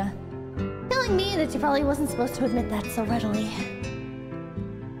at Misha, telling me that she probably wasn't supposed to admit that so readily.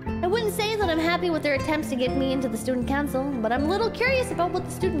 I wouldn't say that I'm happy with their attempts to get me into the student council, but I'm a little curious about what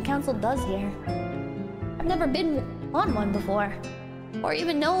the student council does here. I've never been on one before, or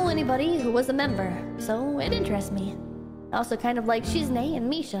even know anybody who was a member, so it interests me. I also kind of like 𝑠hizune and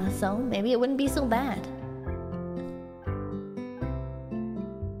Misha, so maybe it wouldn't be so bad.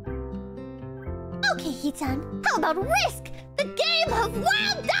 Okay, 𝐒𝐡𝐚, how about Risk? The game of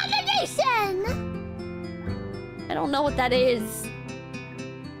world domination! I don't know what that is.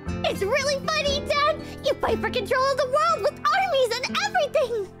 It's really fun, 𝐒𝐡𝐚! You fight for control of the world with armies and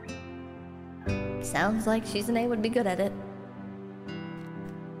everything! Sounds like 𝑠hizune would be good at it.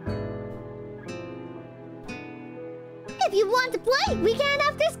 If you want to play, we can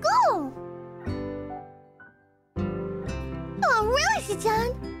after school! Oh, really,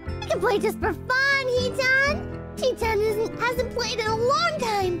 𝐒𝐡𝐚? We can play just for fun, 𝐒𝐡𝐚! 𝐒𝐡𝐚 hasn't played in a long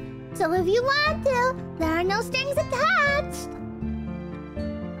time, so if you want to, there are no strings attached!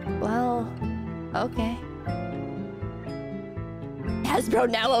 Well, okay. Hasbro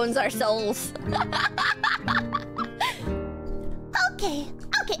now owns our souls. Okay,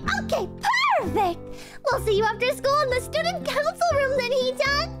 perfect! We'll see you after school in the student council room then,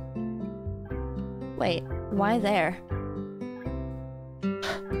 𝐒𝐡𝐚! Wait, why there?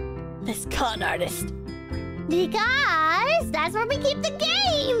 This con artist. Because that's where we keep the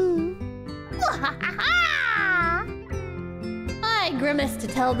game! I grimace to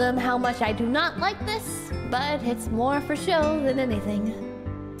tell them how much I do not like this, but it's more for show than anything.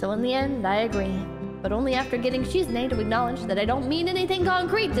 So in the end, I agree. But only after getting 𝑠hizune to acknowledge that I don't mean anything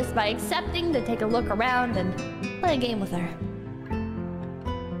concrete just by accepting to take a look around and play a game with her.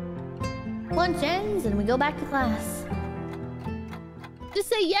 Lunch ends and we go back to class. Just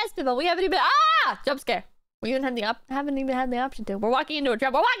say yes, Biba. We haven't even... Ah! Jump scare. We haven't even had the option to. We're walking into a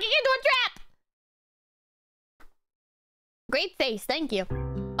trap. We're walking into a trap! Great face, thank you.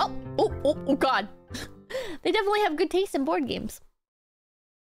 Oh god. They definitely have good taste in board games.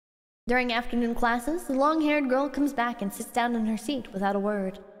 During afternoon classes, the long-haired girl comes back and sits down in her seat without a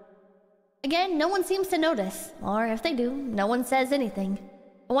word. Again, no one seems to notice, or if they do, no one says anything.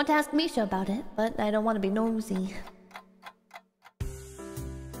 I want to ask Misha about it, but I don't want to be nosy.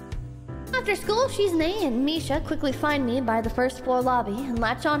 After school, 𝑠hizune and Misha quickly find me by the first floor lobby and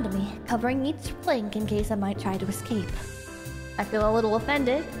latch onto me, covering each flank in case I might try to escape. I feel a little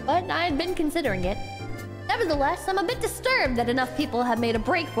offended, but I had been considering it. Nevertheless, I'm a bit disturbed that enough people have made a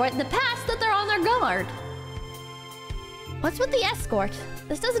break for it in the past that they're on their guard. What's with the escort?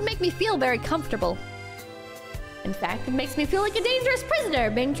 This doesn't make me feel very comfortable. In fact, it makes me feel like a dangerous prisoner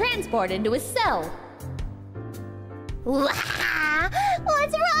being transported to his cell. What's wrong,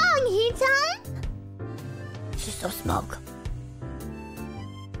 𝐒𝐡𝐚? She's so smug.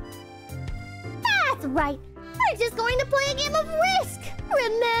 That's right. We're just going to play a game of Risk,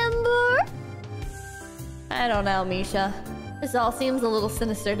 remember? I don't know, Misha. This all seems a little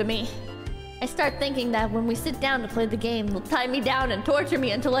sinister to me. I start thinking that when we sit down to play the game, they'll tie me down and torture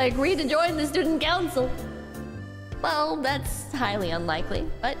me until I agree to join the student council. Well, that's highly unlikely,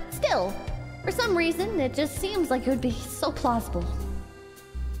 but still, for some reason, it just seems like it would be so plausible.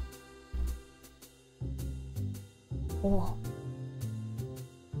 Oh.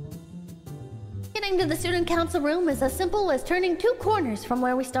 Getting to the student council room is as simple as turning 2 corners from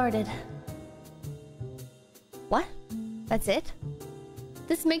where we started. What? That's it?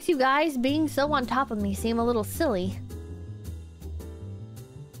 This makes you guys being so on top of me seem a little silly.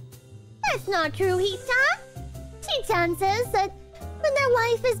 That's not true, 𝐒𝐡𝐚. 𝐒𝐡𝐚 says that when their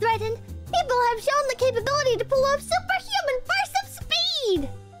life is threatened, people have shown the capability to pull off superhuman bursts of read.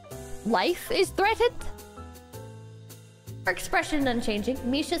 Life is threatened? Her expression unchanging,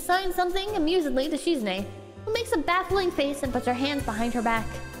 Misha signs something amusedly to 𝐶𝑯𝑧𝒀𝑆, who makes a baffling face and puts her hands behind her back,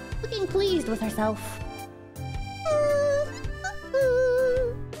 looking pleased with herself.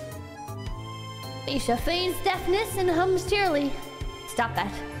 Misha feigns deafness and hums cheerily. Stop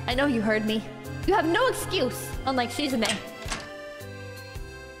that. I know you heard me. You have no excuse, unlike 𝐶𝑯𝑧𝒀𝑆.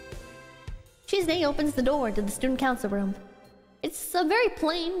 𝐶𝑯𝑧𝒀𝑆 opens the door to the student council room. It's a very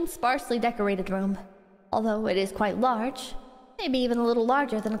plain, sparsely decorated room. Although it is quite large, maybe even a little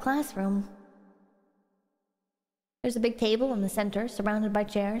larger than a classroom. There's a big table in the center, surrounded by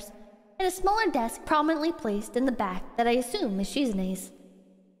chairs, and a smaller desk prominently placed in the back that I assume is 𝐶𝑯𝑧𝒀𝑆.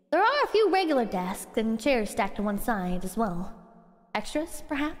 There are a few regular desks and chairs stacked to one side as well. Extras,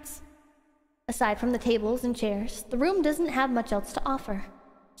 perhaps? Aside from the tables and chairs, the room doesn't have much else to offer.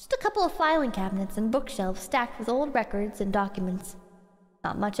 Just a couple of filing cabinets and bookshelves stacked with old records and documents.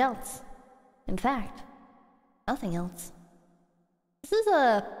 Not much else. In fact, nothing else. This is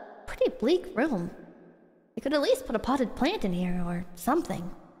a pretty bleak room. You could at least put a potted plant in here or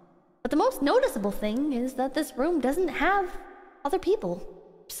something. But the most noticeable thing is that this room doesn't have other people.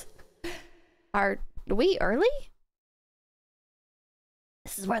 Psst. Are we early?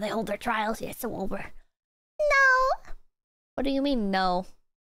 This is where they hold their trials. Yeah, so over. No. What do you mean, no?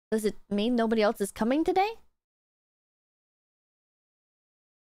 Does it mean nobody else is coming today?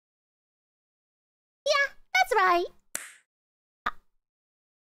 Yeah, that's right. What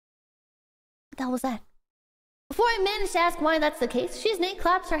the hell was that? Before I manage to ask why that's the case, 𝐶𝑯𝑧𝒀𝑆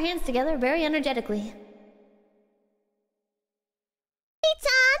claps her hands together very energetically. 𝐂𝐡𝐚,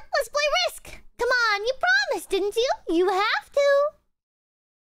 let's play Risk. Come on, you promised, didn't you? You have to.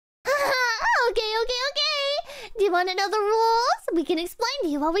 Okay. Do you want to know the rules? We can explain to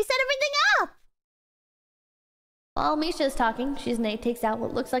you while we set everything up. While Misha is talking, 𝐶𝑯𝑧𝒀𝑆 takes out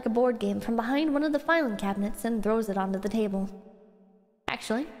what looks like a board game from behind one of the filing cabinets and throws it onto the table.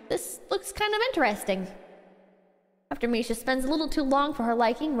 Actually, this looks kind of interesting. After Misha spends a little too long for her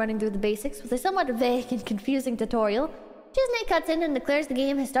liking running through the basics with a somewhat vague and confusing tutorial, 𝐶𝑯𝑧𝒀𝑆 cuts in and declares the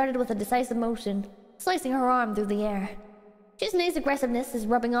game has started with a decisive motion, slicing her arm through the air. 𝐶𝑯𝑧𝒀𝑆's aggressiveness is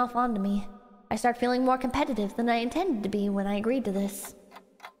rubbing off onto me. I start feeling more competitive than I intended to be when I agreed to this.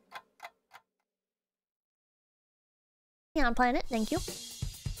 Yeah, on planet, thank you.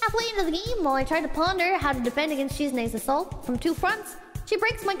 Halfway into the game, while I try to ponder how to defend against 𝐶𝑯𝑧𝒀𝑆's assault from two fronts, she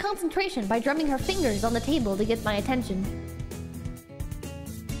breaks my concentration by drumming her fingers on the table to get my attention.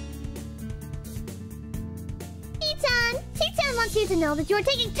 𝐂𝐡𝐚 wants you to know that you are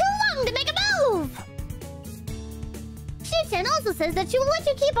taking too long to make a move! 𝐂𝐡𝐚 also says that she will let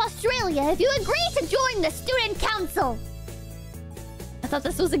you keep Australia if you agree to join the student council! I thought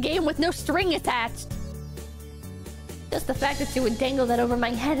this was a game with no string attached. Just the fact that she would dangle that over my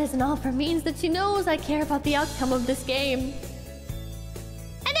head as an offer means that she knows I care about the outcome of this game.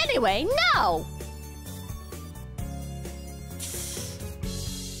 And anyway, no!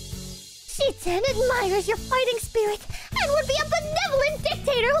 𝐂𝐡𝐚 admires your fighting spirit and would be a benevolent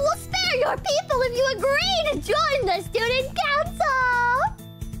dictator who will spare your people if you agree to join the student council!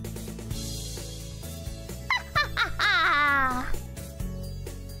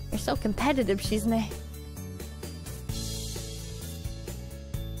 You're so competitive, 𝐶𝑯𝑧𝒀𝑆.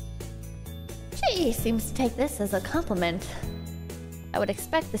 She seems to take this as a compliment. I would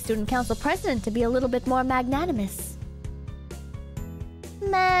expect the student council president to be a little bit more magnanimous.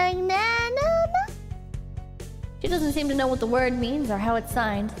 Magnanimous? She doesn't seem to know what the word means or how it's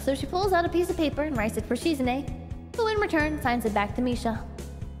signed, so she pulls out a piece of paper and writes it for 𝐶𝑯𝑧𝒀𝑆, who in return signs it back to Misha.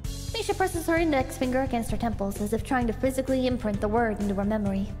 Misha presses her index finger against her temples as if trying to physically imprint the word into her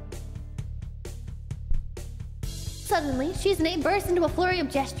memory. Suddenly, 𝐶𝑯𝑧𝒀𝑆 bursts into a flurry of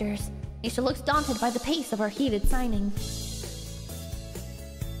gestures. Misha looks daunted by the pace of her heated signing.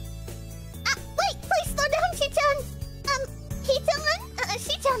 Wait, please slow down, 𝐂𝐡𝐚! 𝐂𝐡𝐚?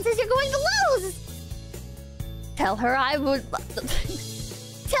 𝐂𝐡𝐚 says you're going to lose! Tell her I would...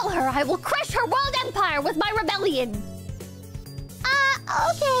 Tell her I will crush her world empire with my rebellion!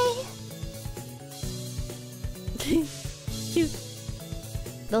 Okay.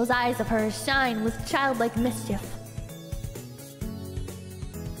 Those eyes of hers shine with childlike mischief.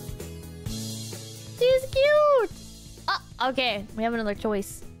 She's cute! Oh, okay. We have another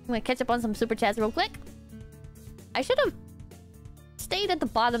choice. I'm gonna catch up on some super chats real quick. I should have stayed at the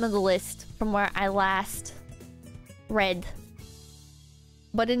bottom of the list from where I last read.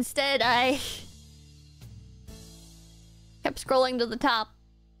 But instead, I kept scrolling to the top.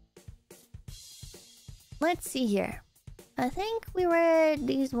 Let's see here. I think we read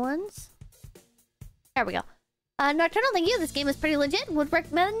these ones. There we go. Nocturnal, thank you. This game is pretty legit. Would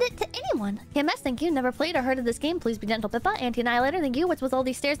recommend it to anyone. KMS, thank you. Never played or heard of this game. Please be gentle, Pippa. Anti-Annihilator, thank you. What's with all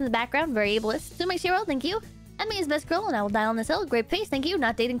these stairs in the background? Very ableist. Sumeshiro, thank you. Emmy is best girl and I will die on this hill. Great face, thank you.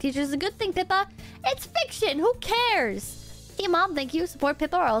 Not dating teachers is a good thing, Pippa. It's fiction. Who cares? Hey, Mom, thank you. Support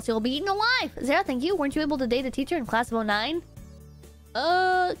Pippa or else you'll be eaten alive. Zara, thank you. Weren't you able to date a teacher in class of 09?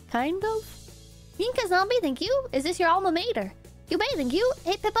 Kind of. Yinka Zombie, thank you. Is this your alma mater? Yubei, thank you.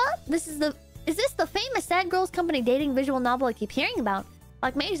 Hey, Pippa, is this the famous Sad Girls Company dating visual novel I keep hearing about?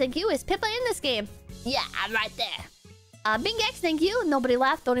 Like Mage, thank you. Is Pippa in this game? Yeah, I'm right there. Bing X, thank you. Nobody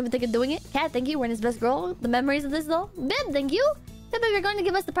laughed. Don't even think of doing it. Cat, thank you. We're in his best girl. The memories of this, though. Bib, thank you. Bib, if you're going to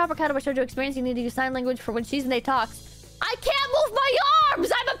give us the proper Katawa Shoujo experience, you need to use sign language for when Shizune talks. I can't move my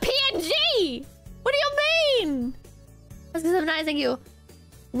arms! I'm a PNG! What do you mean? Let's get 79, thank you.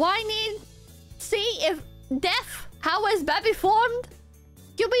 Why need... See if... Deaf? How is Baby formed?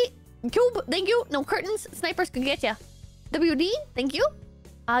 Cube, thank you. No curtains. Snipers could get ya. WD, thank you.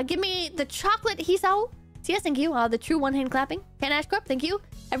 Give me the chocolate Hisao. CS, thank you. The true one-hand clapping. Ken Ashcroft, thank you.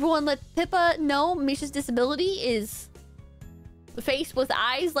 Everyone let Pippa know Misha's disability is... the face with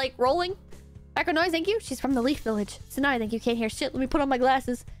eyes, like, rolling. Background noise, thank you. She's from the Leaf Village. Sonari, thank you. Can't hear shit. Let me put on my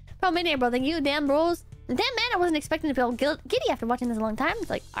glasses. Problem in, bro. Thank you. Damn, bros. Damn, man. I wasn't expecting to feel giddy after watching this a long time. It's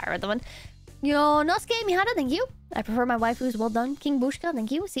like, I read the one. Yo, Nosuke Mihara, thank you. I prefer my waifu's well done. King Bushka,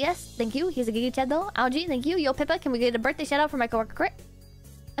 thank you. CS, thank you. He's a Gigi Chad, though. Algie, thank you. Yo, Pippa, can we get a birthday shout out for my coworker Crit?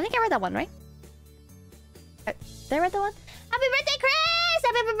 I think I read that one, right? Did I read that one? Happy birthday, Chris!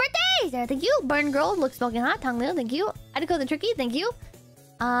 Happy birthday! Sarah, thank you. Burn Girl, looks smoking hot. Tong Leo, thank you. Adiko the Tricky, thank you.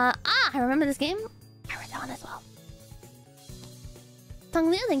 I remember this game. I read that one as well. Tong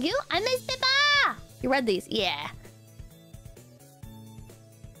Leo, thank you. I miss Pippa! You read these? Yeah.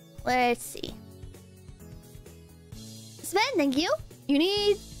 Let's see. Sven, thank you. You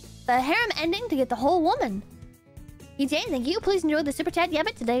need the harem ending to get the whole woman. EJ, thank you. Please enjoy the super chat. Yeah,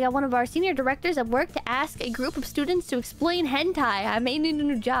 but today I got one of our senior directors at work to ask a group of students to explain hentai. I may need a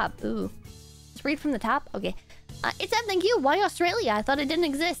new job. Ooh. Let's read from the top. Okay. It's up, thank you. Why Australia? I thought it didn't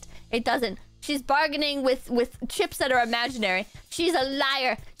exist. It doesn't. She's bargaining with chips that are imaginary. She's a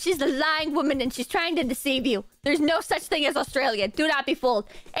liar. She's a lying woman and she's trying to deceive you. There's no such thing as Australia. Do not be fooled.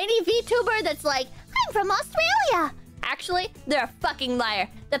 Any VTuber that's like, I'm from Australia. Actually, they're a fucking liar.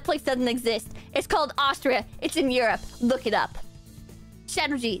 That place doesn't exist. It's called Austria. It's in Europe. Look it up.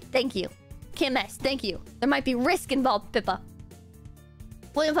 Shadow G, thank you. Kim S, thank you. There might be risk involved, Pippa.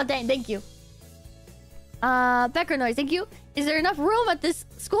 William Fontaine, thank you. Becker Noise, thank you. Is there enough room at this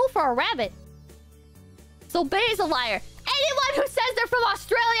school for a rabbit? So Bay is a liar. Anyone who says they're from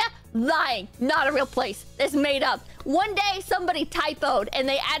Australia, lying. Not a real place. It's made up. One day somebody typoed and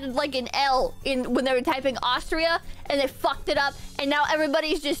they added like an L in when they were typing Austria and they fucked it up and now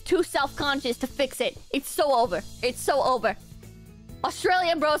everybody's just too self-conscious to fix it. It's so over. It's so over.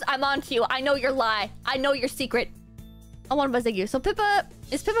 Australian bros, I'm on to you. I know your lie. I know your secret. I want to buzz you. So Pippa,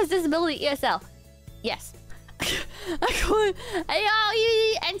 is Pippa's disability ESL? Yes. Hey,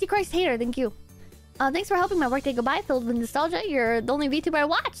 you Antichrist hater, thank you. Thanks for helping my workday go by filled with nostalgia. You're the only VTuber I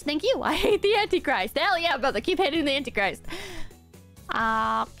watch. Thank you. I hate the Antichrist. Hell yeah, brother. Keep hating the Antichrist.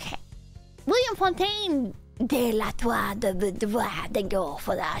 Okay. William Fontaine. De la toi de devoir. Thank you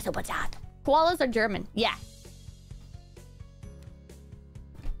for the super chat. Koalas are German. Yeah.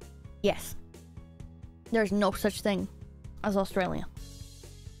 Yes. There's no such thing as Australia.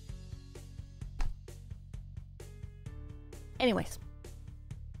 Anyways.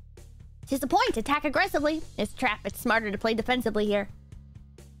 Here's the point. Attack aggressively. It's a trap. It's smarter to play defensively here.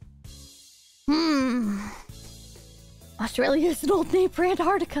 Australia is an old name for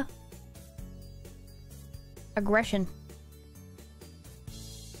Antarctica. Aggression.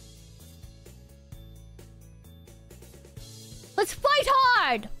 Let's fight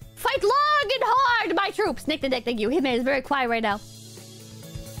hard! Fight long and hard, my troops! Nick the Dick, thank you. Hitman is very quiet right now.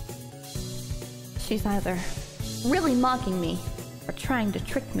 She's either really mocking me or trying to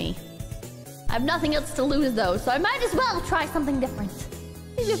trick me. I have nothing else to lose though, so I might as well try something different.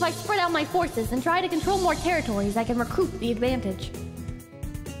 Maybe if I spread out my forces and try to control more territories, I can recruit the advantage.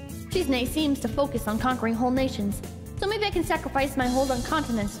 Shizune seems to focus on conquering whole nations, so maybe I can sacrifice my hold on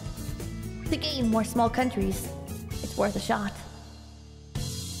continents to gain more small countries. It's worth a shot.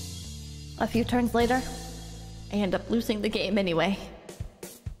 A few turns later, I end up losing the game anyway.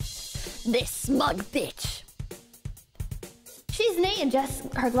 This smug bitch. Shizune adjusts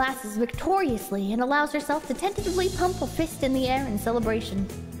her glasses victoriously and allows herself to tentatively pump a fist in the air in celebration.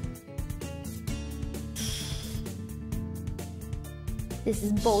 This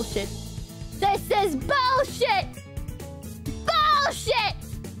is bullshit. This is bullshit! Bullshit!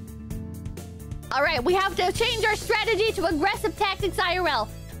 Alright, we have to change our strategy to aggressive tactics IRL.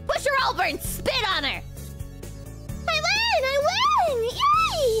 Push her over and spit on her! I win!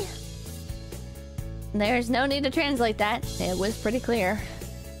 Yay! There's no need to translate that. It was pretty clear.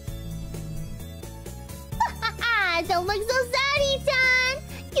 Don't look so sad, Ii-chan!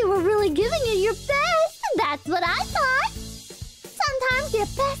 You were really giving it your best! That's what I thought! Sometimes your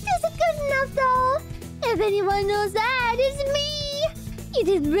best isn't good enough, though! If anyone knows that, it's me! You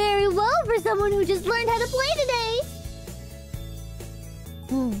did very well for someone who just learned how to play today!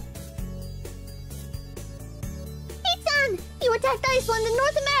 Ii-chan! You attacked Iceland and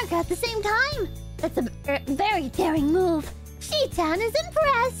North America at the same time! That's a very daring move! Ii-chan is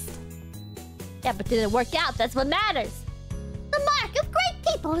impressed! Yeah, but did it work out? That's what matters! The mark of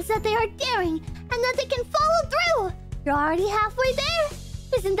great people is that they are daring and that they can follow through! You're already halfway there!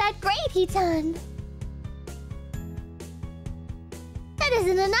 Isn't that great, Ii-chan? That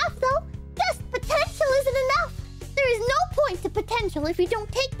isn't enough, though! Just potential isn't enough! There is no point to potential if you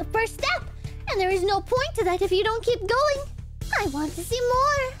don't take the first step! And there is no point to that if you don't keep going! I want to see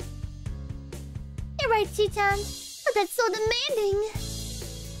more! You're right, Ii-chan, but that's so demanding!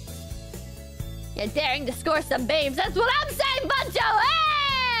 You're daring to score some babes. That's what I'm saying, Buncho!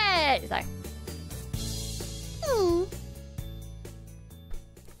 Hey! Sorry.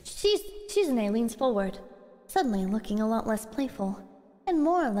 Shizune leans forward, suddenly looking a lot less playful, and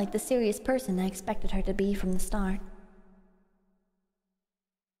more like the serious person I expected her to be from the start.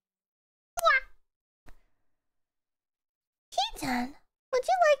 Ii-chan, would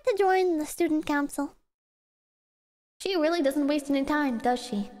you like to join the student council? She really doesn't waste any time, does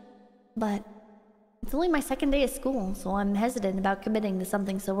she? But it's only my second day of school, so I'm hesitant about committing to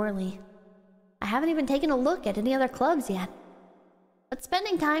something so early. I haven't even taken a look at any other clubs yet. But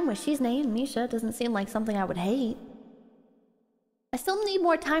spending time with Shizune and Misha doesn't seem like something I would hate. I still need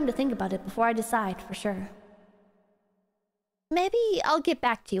more time to think about it before I decide for sure. Maybe I'll get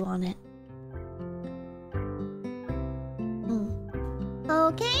back to you on it.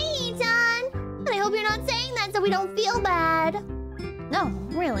 Okay, Ii-chan. But I hope you're not saying that so we don't feel bad. No,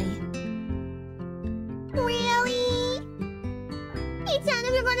 really. Really? Ii-chan,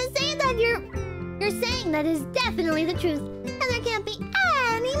 if you're gonna say that, you're saying that is definitely the truth. And there can't be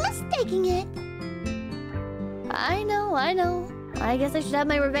any mistaking it. I know. I guess I should have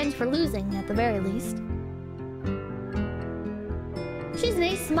my revenge for losing, at the very least.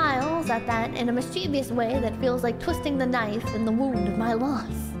 Shizune smiles at that in a mischievous way that feels like twisting the knife in the wound of my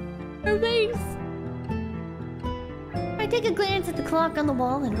loss. Her face! I take a glance at the clock on the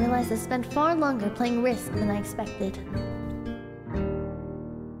wall and realize I spent far longer playing Risk than I expected.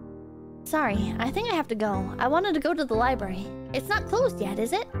 Sorry, I think I have to go. I wanted to go to the library. It's not closed yet,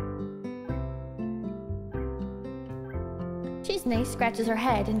 is it? Shizune scratches her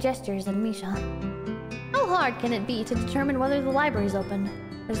head and gestures at Misha. How hard can it be to determine whether the library's open?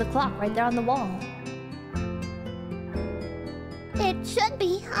 There's a clock right there on the wall. It should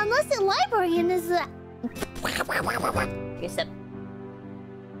be, unless the librarian is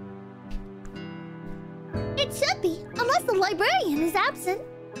It should be, unless the librarian is absent.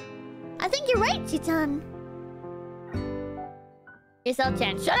 I think you're right, Ii-chan.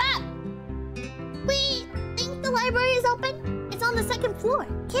 Isel-chan, shut up! We think the library is open. It's on the second floor.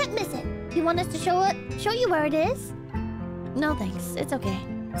 Can't miss it. You want us to show you where it is? No thanks, it's okay.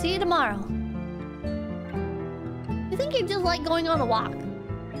 See you tomorrow. You think you'd just like going on a walk?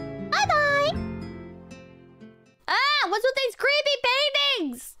 Bye-bye! Ah! What's with these creepy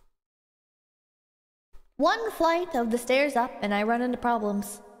paintings? One flight of the stairs up and I run into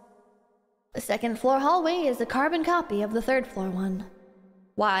problems. The second floor hallway is a carbon copy of the third floor one.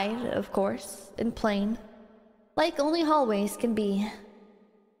 Wide, of course, and plain. Like only hallways can be.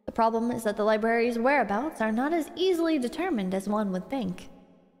 The problem is that the library's whereabouts are not as easily determined as one would think.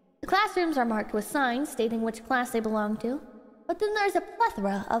 The classrooms are marked with signs stating which class they belong to, but then there's a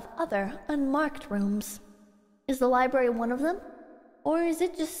plethora of other unmarked rooms. Is the library one of them? Or is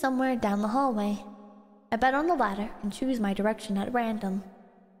it just somewhere down the hallway? I bet on the latter and choose my direction at random.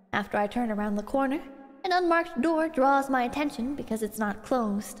 After I turn around the corner, an unmarked door draws my attention because it's not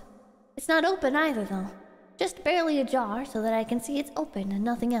closed. It's not open either, though. Just barely ajar so that I can see it's open and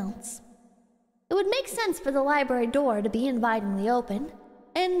nothing else. It would make sense for the library door to be invitingly open,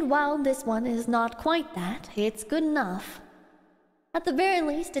 and while this one is not quite that, it's good enough. At the very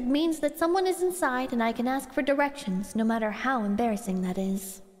least, it means that someone is inside and I can ask for directions, no matter how embarrassing that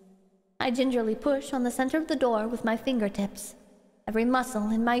is. I gingerly push on the center of the door with my fingertips, every muscle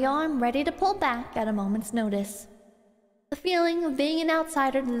in my arm ready to pull back at a moment's notice. The feeling of being an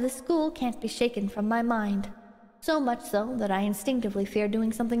outsider to this school can't be shaken from my mind. So much so that I instinctively fear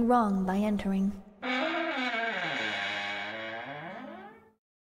doing something wrong by entering.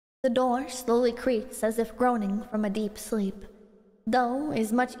 The door slowly creaks as if groaning from a deep sleep, though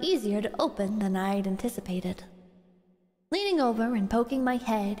is much easier to open than I'd anticipated. Leaning over and poking my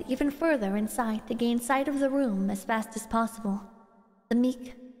head even further inside to gain sight of the room as fast as possible, the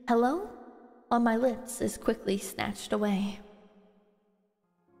meek hello on my lips is quickly snatched away.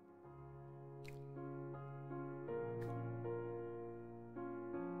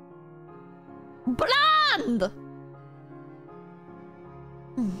 Blonde!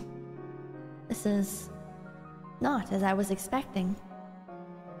 This is not as I was expecting.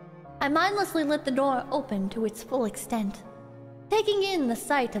 I mindlessly let the door open to its full extent, taking in the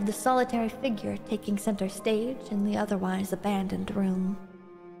sight of the solitary figure taking center stage in the otherwise abandoned room.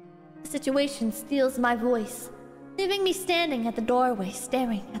 The situation steals my voice, leaving me standing at the doorway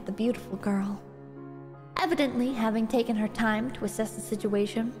staring at the beautiful girl. Evidently having taken her time to assess the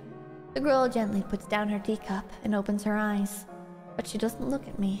situation, the girl gently puts down her teacup and opens her eyes, but she doesn't look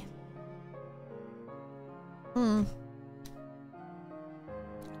at me.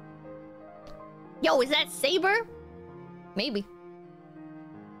 Yo, is that Saber? Maybe.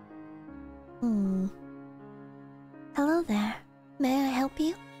 Hello there. May I help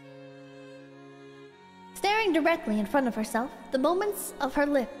you? Staring directly in front of herself, the movements of her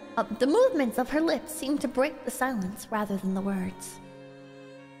lips seem to break the silence rather than the words.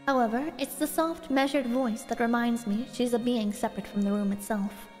 However, it's the soft, measured voice that reminds me she's a being separate from the room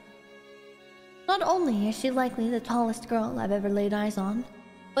itself. Not only is she likely the tallest girl I've ever laid eyes on,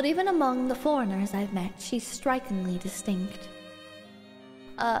 but even among the foreigners I've met, she's strikingly distinct.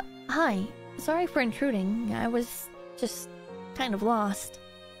 Hi. Sorry for intruding. I was just kind of lost.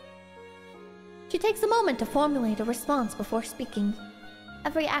 She takes a moment to formulate a response before speaking.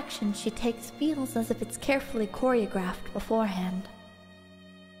 Every action she takes feels as if it's carefully choreographed beforehand.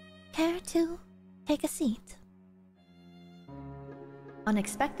 Care to take a seat?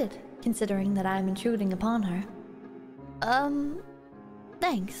 Unexpected, considering that I'm intruding upon her.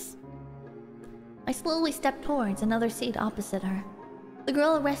 Thanks. I slowly step towards another seat opposite her, the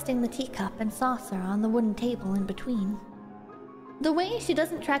girl resting the teacup and saucer on the wooden table in between. The way she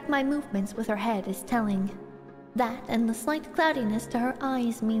doesn't track my movements with her head is telling. That and the slight cloudiness to her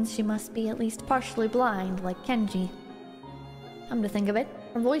eyes means she must be at least partially blind like Kenji. Come to think of it,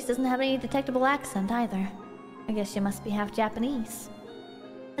 her voice doesn't have any detectable accent either. I guess she must be half Japanese.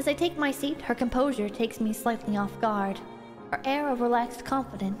 As I take my seat, her composure takes me slightly off guard. Her air of relaxed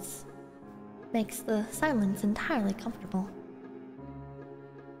confidence makes the silence entirely comfortable.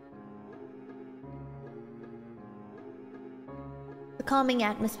 The calming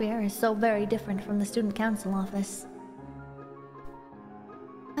atmosphere is so very different from the student council office.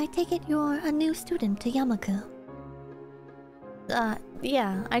 I take it you're a new student to Yamaku.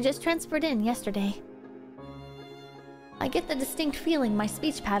 Yeah, I just transferred in yesterday. I get the distinct feeling my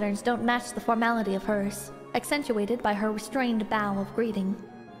speech patterns don't match the formality of hers, accentuated by her restrained bow of greeting.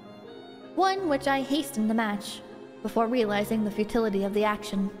 One which I hasten to match, before realizing the futility of the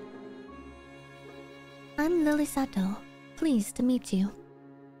action. I'm Lily Sato. Pleased to meet you.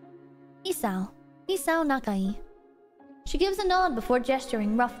 Isao Nakai. She gives a nod before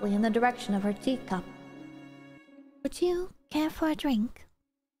gesturing roughly in the direction of her teacup. Would you care for a drink?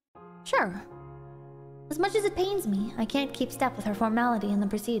 Sure. As much as it pains me, I can't keep step with her formality in the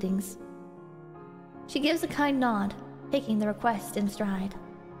proceedings. She gives a kind nod, taking the request in stride.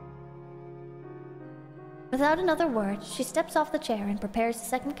 Without another word, she steps off the chair and prepares a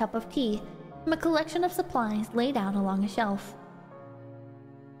second cup of tea from a collection of supplies laid out along a shelf.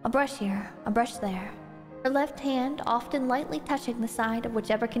 A brush here, a brush there, her left hand often lightly touching the side of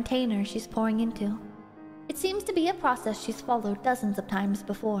whichever container she's pouring into. It seems to be a process she's followed dozens of times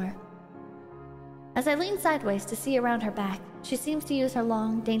before. As I lean sideways to see around her back, she seems to use her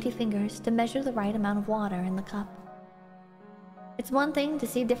long, dainty fingers to measure the right amount of water in the cup. It's one thing to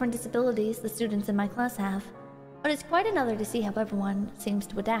see different disabilities the students in my class have, but it's quite another to see how everyone seems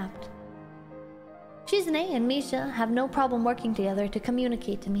to adapt. Shizune and Misha have no problem working together to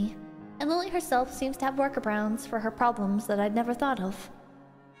communicate to me, and Lily herself seems to have workarounds for her problems that I'd never thought of.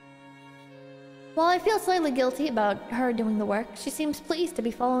 While I feel slightly guilty about her doing the work, she seems pleased to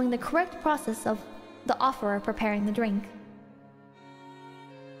be following the correct process of the offerer preparing the drink.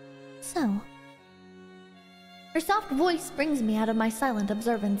 So, her soft voice brings me out of my silent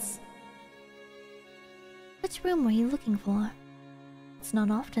observance. Which room were you looking for? It's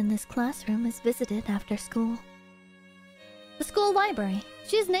not often this classroom is visited after school. The school library.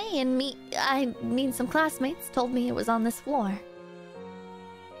 Shizune and some classmates told me it was on this floor.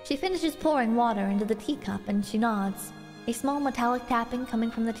 She finishes pouring water into the teacup and she nods, a small metallic tapping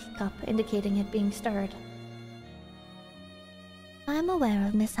coming from the teacup indicating it being stirred. I'm aware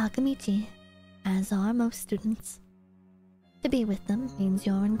of Miss Hakamichi, as are most students. To be with them means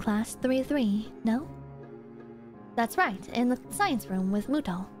you're in class 3-3, no? That's right, in the science room with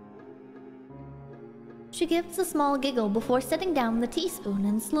Muto. She gives a small giggle before setting down the teaspoon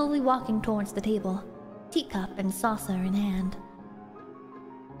and slowly walking towards the table, teacup and saucer in hand.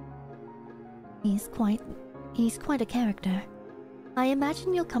 He's quite a character. I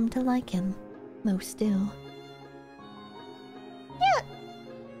imagine you'll come to like him. Most do. Yeah.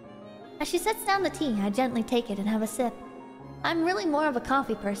 As she sets down the tea, I gently take it and have a sip. I'm really more of a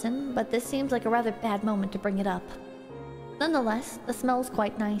coffee person, but this seems like a rather bad moment to bring it up. Nonetheless, the smell's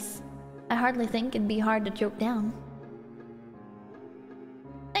quite nice. I hardly think it'd be hard to choke down.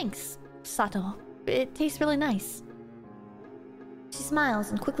 Thanks, Sato. It tastes really nice. She smiles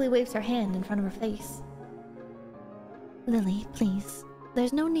and quickly waves her hand in front of her face. Lily, please.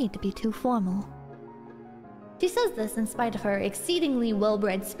 There's no need to be too formal. She says this in spite of her exceedingly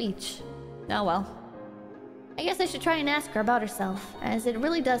well-bred speech. Oh well. I guess I should try and ask her about herself, as it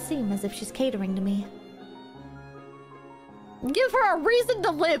really does seem as if she's catering to me. Give her a reason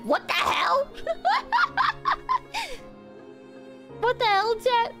to live! What the hell? What the hell,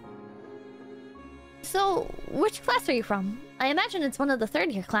 Jet? So, which class are you from? I imagine it's one of the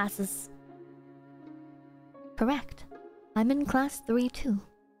third-year classes. Correct. I'm in class 3-2,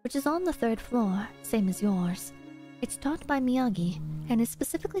 which is on the 3rd floor, same as yours. It's taught by Miyagi, and is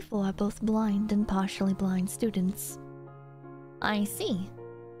specifically for both blind and partially blind students. I see.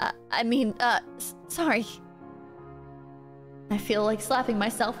 Sorry. I feel like slapping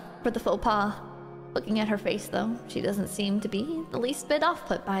myself for the faux pas. Looking at her face, though, she doesn't seem to be the least bit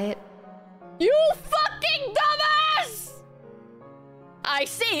off-put by it. You fucking dumbass! I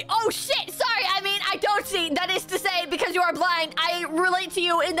see. Oh shit, sorry, I don't see. That is to say, because you are blind, I relate to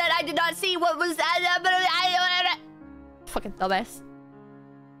you in that I did not see what was... Fucking dumbass.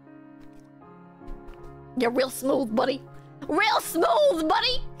 You're real smooth, buddy. Real smooth,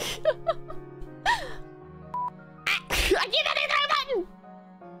 buddy! I can't hit that button!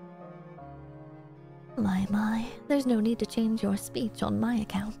 My, there's no need to change your speech on my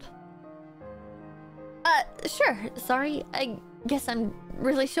account. Sure. Sorry, I guess I'm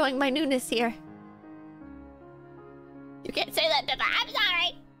really showing my newness here. You can't say that, I'm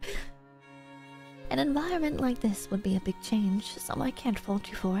sorry! An environment like this would be a big change, so I can't fault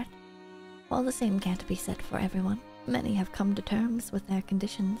you for it. While the same can't be said for everyone, many have come to terms with their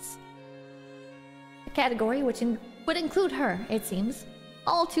conditions. A category which would include her, it seems.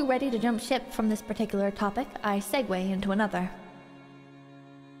 All too ready to jump ship from this particular topic, I segue into another.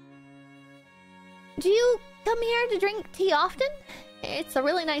 Do you come here to drink tea often? It's a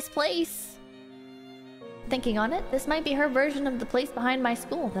really nice place. Thinking on it, this might be her version of the place behind my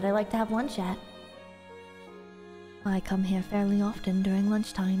school that I like to have lunch at. I come here fairly often during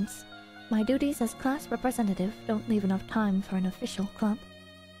lunchtimes. My duties as class representative don't leave enough time for an official club.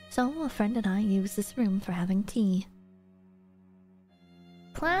 So a friend and I use this room for having tea.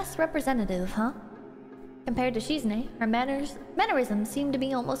 Class representative, huh? Compared to 𝐶𝑯𝑧𝒀𝑆, her mannerisms seem to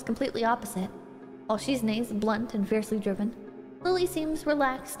be almost completely opposite. While 𝐶𝑯𝑧𝒀𝑆 is blunt and fiercely driven, Lily seems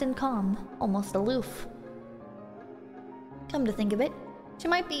relaxed and calm, almost aloof. Come to think of it, she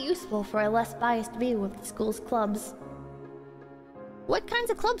might be useful for a less biased view of the school's clubs. What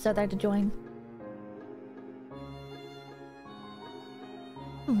kinds of clubs are there to join?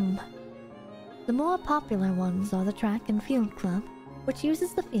 The more popular ones are the track and field club, which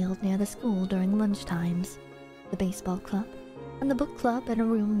uses the field near the school during lunch times, the baseball club, and the book club in a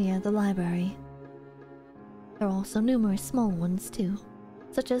room near the library. There are also numerous small ones too,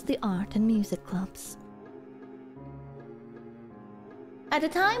 such as the art and music clubs. At a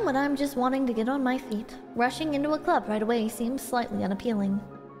time when I'm just wanting to get on my feet, rushing into a club right away seems slightly unappealing.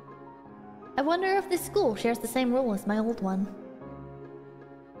 I wonder if this school shares the same rule as my old one.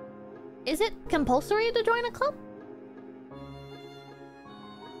 Is it compulsory to join a club?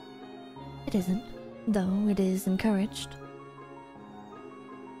 It isn't, though it is encouraged.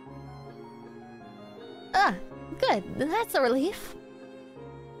 Ah, good. That's a relief.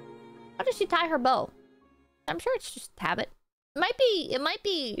 How does she tie her bow? I'm sure it's just habit. It might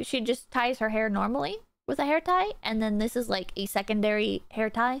be she just ties her hair normally with a hair tie, and then this is like a secondary hair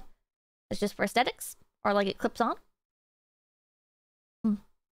tie. It's just for aesthetics, or like it clips on.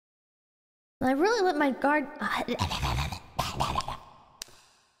 I really let my guard... I've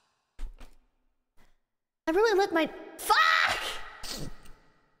really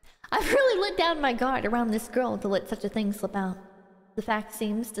let down my guard around this girl to let such a thing slip out. the fact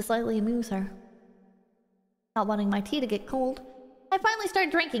seems to slightly amuse her. Not wanting my tea to get cold, I finally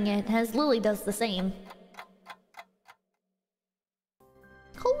start drinking it, as Lily does the same.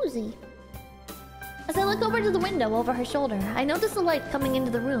 Cozy. As I look over to the window over her shoulder, I notice the light coming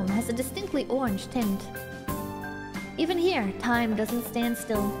into the room has a distinctly orange tint. Even here, time doesn't stand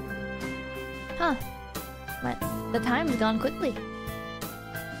still. Huh. But the time's gone quickly.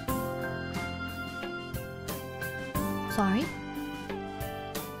 Sorry?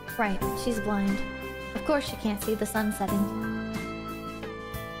 Right, she's blind. Of course she can't see the sun setting.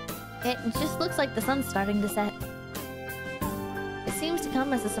 It just looks like the sun's starting to set. It seems to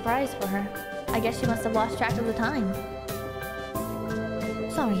come as a surprise for her. I guess she must have lost track of the time.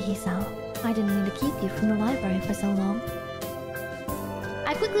 Sorry, Hisao. I didn't mean to keep you from the library for so long.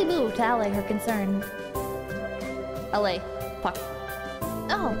 I quickly move to allay her concern. Allay. Fuck.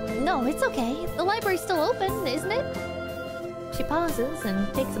 Oh, no, it's okay. The library's still open, isn't it? She pauses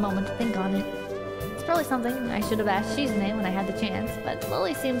and takes a moment to think on it. It's probably something I should have asked Shizune when I had the chance, but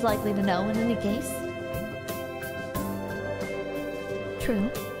Lily seems likely to know in any case. True.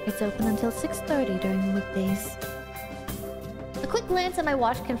 It's open until 6:30 during the weekdays. A quick glance at my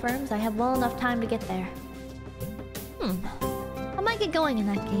watch confirms I have well enough time to get there. I might get going in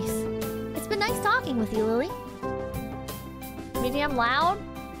that case. It's been nice talking with you, Lily. Medium loud?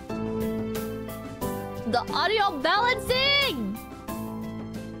 The audio balancing!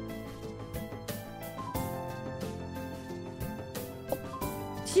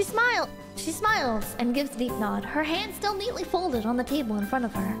 She smiles and gives a deep nod, her hand still neatly folded on the table in front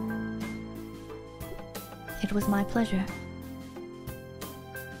of her. It was my pleasure.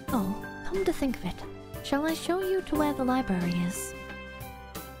 Oh, come to think of it, shall I show you to where the library is?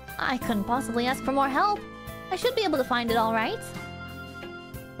 I couldn't possibly ask for more help. I should be able to find it all right.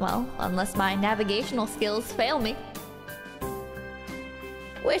 Well, unless my navigational skills fail me.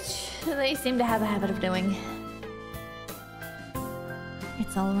 Which they seem to have a habit of doing.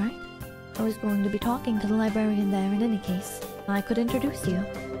 It's all right. I was going to be talking to the librarian there in any case. I could introduce you.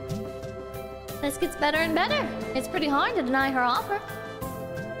 This gets better and better. It's pretty hard to deny her offer.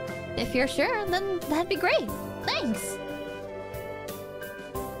 If you're sure, then that'd be great. Thanks.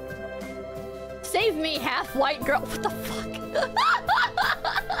 Save me, half-white girl. What the fuck?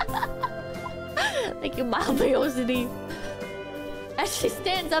 Thank you, mildly OCD. As she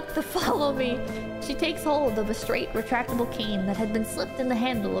stands up to follow me, she takes hold of a straight, retractable cane that had been slipped in the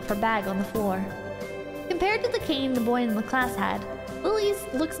handle of her bag on the floor. Compared to the cane the boy in the class had, Lily's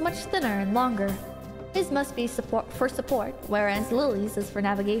looks much thinner and longer. His must be for support, whereas Lily's is for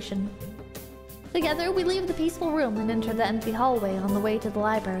navigation. Together, we leave the peaceful room and enter the empty hallway on the way to the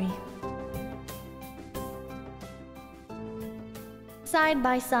library. Side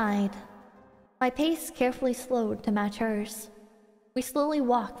by side, my pace carefully slowed to match hers. We slowly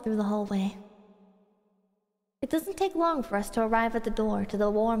walk through the hallway. It doesn't take long for us to arrive at the door to the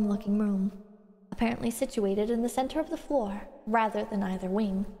warm-looking room, apparently situated in the center of the floor, rather than either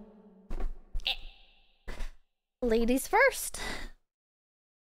wing. Ladies first.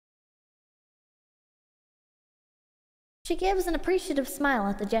 She gives an appreciative smile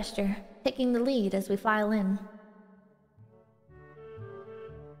at the gesture, taking the lead as we file in.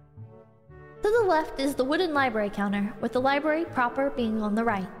 To the left is the wooden library counter, with the library proper being on the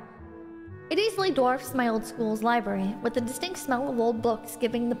right. It easily dwarfs my old school's library, with the distinct smell of old books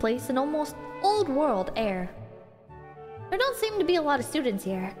giving the place an almost old-world air. There don't seem to be a lot of students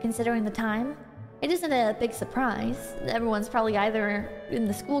here, considering the time. It isn't a big surprise. Everyone's probably either in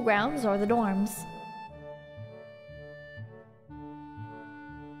the school grounds or the dorms.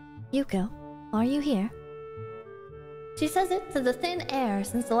 Yuko, are you here? She says it to the thin air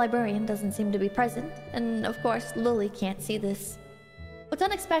since the librarian doesn't seem to be present, and of course Lily can't see this. What's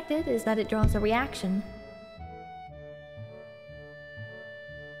unexpected is that it draws a reaction.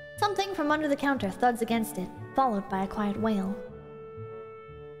 Something from under the counter thuds against it, followed by a quiet wail.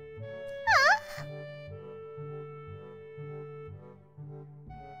 Ah!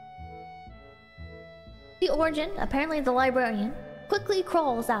 The origin, apparently the librarian, quickly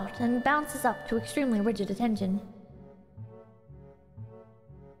crawls out and bounces up to extremely rigid attention.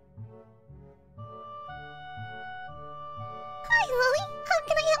 Hi, Lily. How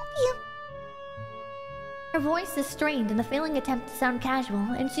can I help you? Her voice is strained in a failing attempt to sound casual,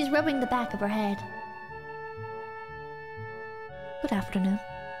 and she's rubbing the back of her head. Good afternoon.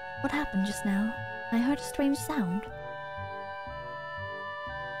 What happened just now? I heard a strange sound.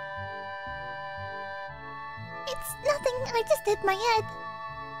 It's nothing. I just hit my head.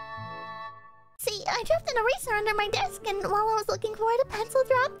 See, I dropped an eraser under my desk, and while I was looking for it, a pencil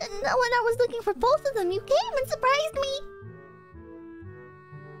dropped, and when I was looking for both of them, you came and surprised me.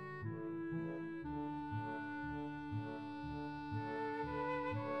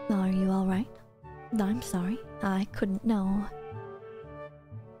 Are you alright? I'm sorry. I couldn't know.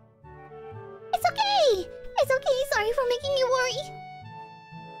 It's okay! It's okay, sorry for making you worry.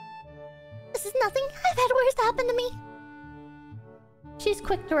 This is nothing. I've had worse happen to me. She's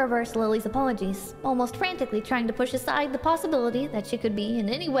quick to reverse Lily's apologies, almost frantically trying to push aside the possibility that she could be in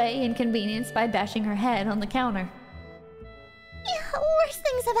any way inconvenienced by bashing her head on the counter. Yeah, worse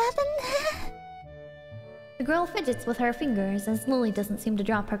things have happened. The girl fidgets with her fingers as Lily doesn't seem to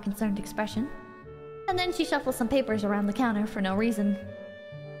drop her concerned expression. And then she shuffles some papers around the counter for no reason.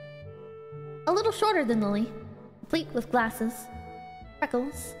 A little shorter than Lily, complete with glasses,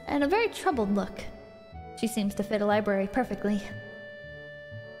 freckles, and a very troubled look. She seems to fit a library perfectly.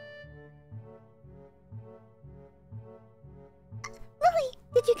 Lily,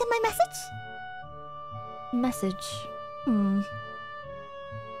 did you get my message? Message?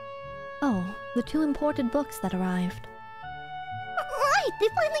 Oh, the 2 imported books that arrived. Right, they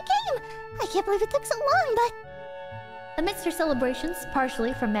finally came! I can't believe it took so long, but... Amidst her celebrations,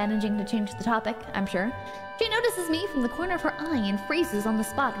 partially from managing to change the topic, I'm sure, she notices me from the corner of her eye and freezes on the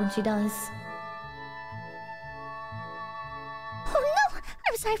spot when she does. Oh no!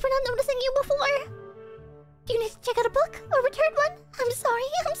 I'm sorry for not noticing you before! Do you need to check out a book or return one? I'm sorry.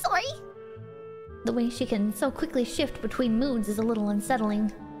 The way she can so quickly shift between moods is a little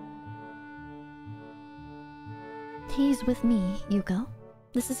unsettling. He's with me, Yuko.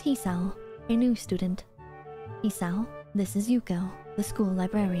 This is 𝐒𝐡𝐚𝐭, a new student. 𝐒𝐡𝐚𝐭, this is Yuko, the school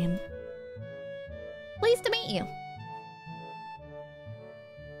librarian. Pleased to meet you.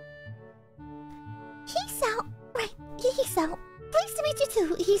 𝐒𝐡𝐚𝐭. Right, 𝐒𝐡𝐚𝐭. Pleased to meet you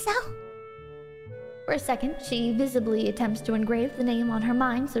too, 𝐒𝐡𝐚𝐭. For a second, she visibly attempts to engrave the name on her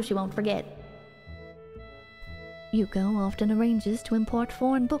mind so she won't forget. Yuko often arranges to import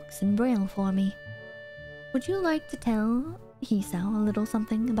foreign books in Braille for me. Would you like to tell 𝐒𝐡𝐴 a little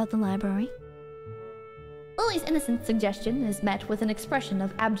something about the library? Lily's innocent suggestion is met with an expression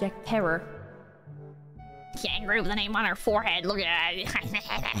of abject terror. Can't engrave the name on her forehead. Look at it. Please,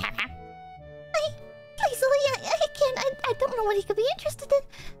 Lily, I can't. I don't know what he could be interested in.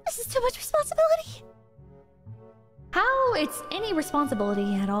 This is too much responsibility. How it's any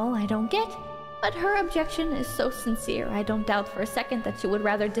responsibility at all, I don't get. But her objection is so sincere, I don't doubt for a second that she would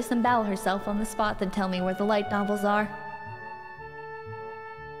rather disembowel herself on the spot than tell me where the light novels are.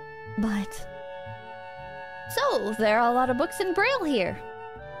 But... So, there are a lot of books in Braille here.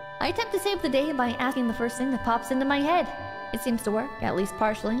 I attempt to save the day by asking the first thing that pops into my head. It seems to work, at least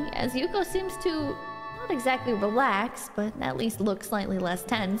partially, as Yuko seems to not exactly relax, but at least look slightly less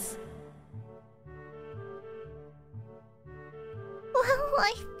tense. Well,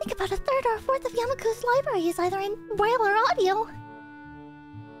 I think about 1/3 or 1/4 of Yamaku's library is either in Braille or audio.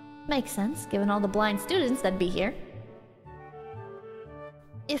 Makes sense, given all the blind students that'd be here.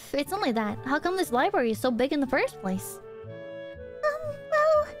 If it's only that, how come this library is so big in the first place?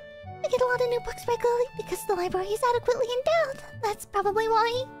 Well, I get a lot of new books regularly because the library is adequately endowed. That's probably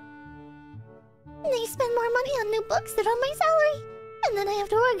why. They spend more money on new books than on my salary, and then I have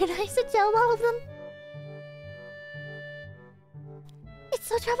to organize and shelve all of them. It's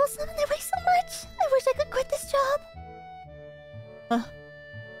so troublesome and they weigh so much. I wish I could quit this job.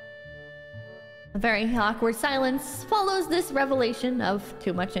 A very awkward silence follows this revelation of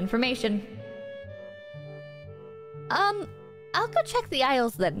too much information. I'll go check the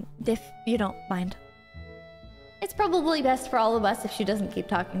aisles then, if you don't mind. It's probably best for all of us if she doesn't keep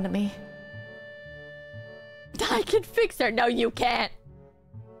talking to me. I can fix her. No, you can't.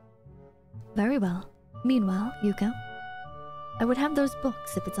 Very well. Meanwhile, Yuko, I would have those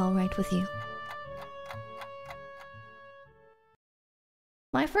books if it's alright with you.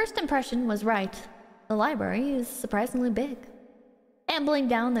 My first impression was right. The library is surprisingly big. Ambling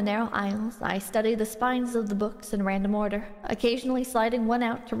down the narrow aisles, I study the spines of the books in random order, occasionally sliding one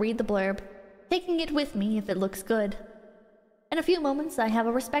out to read the blurb, taking it with me if it looks good. In a few moments, I have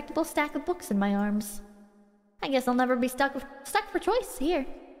a respectable stack of books in my arms. I guess I'll never be stuck for choice here.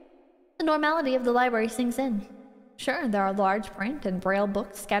 The normality of the library sinks in. Sure, there are large print and Braille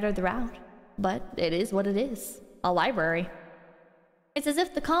books scattered throughout, but it is what it is. A library. It's as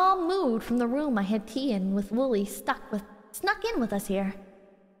if the calm mood from the room I had tea in with Wooly snuck in with us here.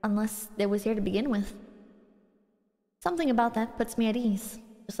 Unless it was here to begin with. Something about that puts me at ease,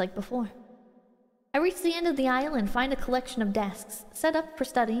 just like before. I reach the end of the aisle and find a collection of desks, set up for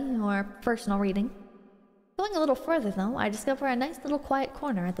study or personal reading. Going a little further, though, I discover a nice little quiet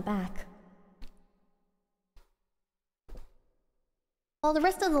corner at the back. While the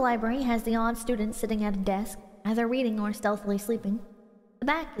rest of the library has the odd student sitting at a desk, either reading or stealthily sleeping, the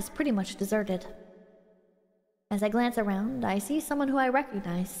back is pretty much deserted. As I glance around, I see someone who I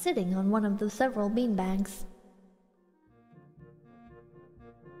recognize sitting on one of the several beanbags.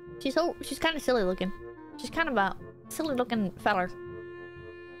 She's kind of silly looking. She's kind of a silly looking feller.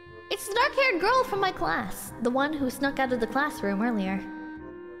 It's the dark-haired girl from my class, the one who snuck out of the classroom earlier.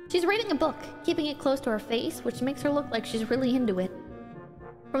 She's reading a book, keeping it close to her face, which makes her look like she's really into it.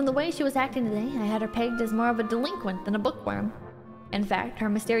 From the way she was acting today, I had her pegged as more of a delinquent than a bookworm. In fact, her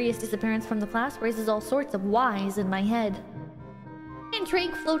mysterious disappearance from the class raises all sorts of whys in my head.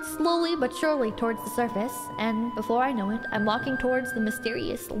 Intrigue floats slowly but surely towards the surface, and before I know it, I'm walking towards the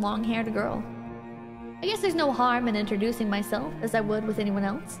mysterious, long-haired girl. I guess there's no harm in introducing myself as I would with anyone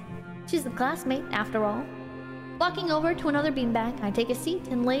else. She's a classmate, after all. Walking over to another beanbag, I take a seat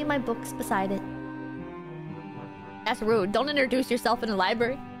and lay my books beside it. That's rude. Don't introduce yourself in a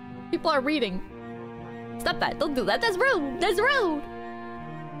library. People are reading. Stop that. Don't do that. That's rude. That's rude.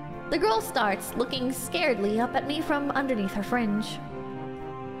 The girl starts, looking scaredly up at me from underneath her fringe.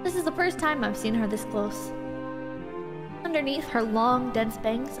 This is the first time I've seen her this close. Underneath her long, dense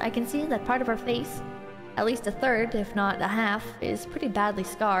bangs, I can see that part of her face, at least a third, if not a half, is pretty badly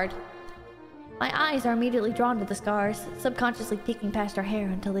scarred. My eyes are immediately drawn to the scars, subconsciously peeking past her hair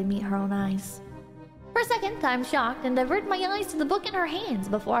until they meet her own eyes. For a second, I'm shocked and divert my eyes to the book in her hands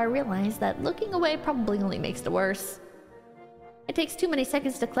before I realize that looking away probably only makes it worse. It takes too many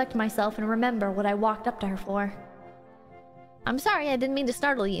seconds to collect myself and remember what I walked up to her for. I'm sorry, I didn't mean to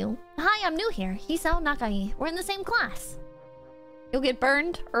startle you. Hi, I'm new here. Hisao Nakai. We're in the same class. You'll get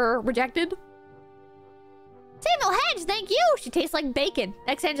burned or rejected? Samuel Hedge, thank you! She tastes like bacon.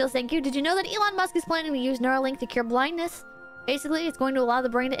 Ex Angeles, thank you. Did you know that Elon Musk is planning to use Neuralink to cure blindness? Basically, it's going to allow the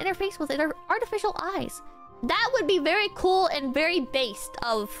brain to interface with artificial eyes. That would be very cool and very based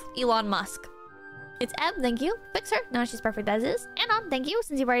of Elon Musk. It's Eb, thank you. Fix her. No, she's perfect as is. Anon, thank you.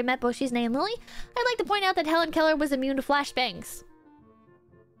 Since you've already met both Shizne and Lily, I'd like to point out that Helen Keller was immune to flashbangs.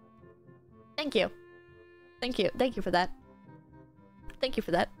 Thank you. Thank you. Thank you for that. Thank you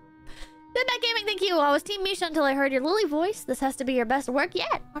for that. Deadbat Gaming, thank you. I was Team Misha until I heard your Lily voice. This has to be your best work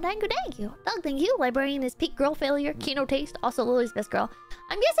yet. Oh, thank you. Doug, thank you. Librarian is peak girl failure. Kino taste. Also Lily's best girl.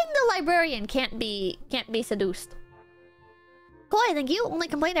 I'm guessing the librarian can't be seduced. Koi, thank you. Only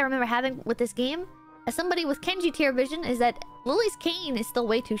complaint I remember having with this game, as somebody with Kenji tier vision, is that Lily's cane is still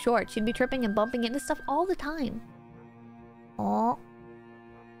way too short. She'd be tripping and bumping into stuff all the time. Oh.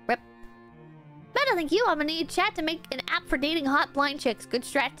 Rip. Better, thank you. I'm gonna need chat to make an app for dating hot blind chicks. Good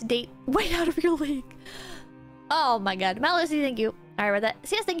strat to date way out of your league. Oh my god. Malicy, thank you. I read that.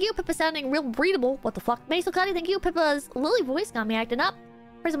 CS, thank you. Pippa sounding real readable. What the fuck? Maisel Cuddy, thank you. Pippa's Lily voice got me acting up.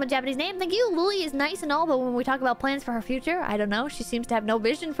 Person with Japanese name, thank you. Lily is nice and all, but when we talk about plans for her future, I don't know. She seems to have no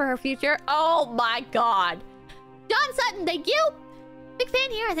vision for her future. Oh my god. John Sutton, thank you. Big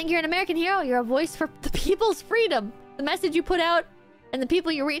fan here. I think you're an American hero. You're a voice for the people's freedom. The message you put out and the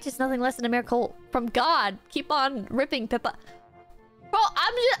people you reach is nothing less than a miracle from God. Keep on ripping, Pippa. Bro,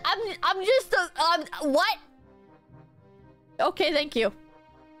 I'm just what? Okay, thank you.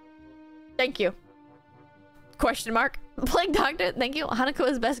 Thank you. Question mark. Plague Doctor, thank you. Hanako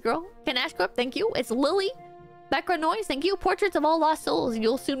is best girl. Ken Ashcorp, thank you. It's Lily. Background noise, thank you. Portraits of all lost souls.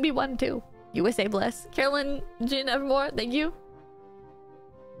 You'll soon be one too. USA bless. Carolyn Jin Evermore, thank you.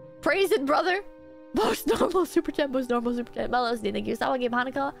 Praise it, brother. Most normal super chat, most normal super chat. Mellows, thank you. Sawa gave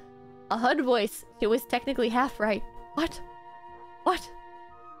Hanako a HUD voice. She was technically half right. What? What?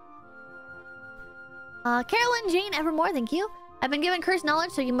 Carolyn Jane Evermore, thank you. I've been given cursed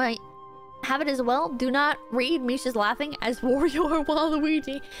knowledge, so you might have it as well. Do not read Misha's laughing as Wario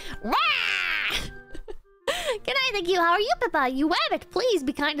Waluigi. Good night, thank you. How are you, Pippa? You have it. Please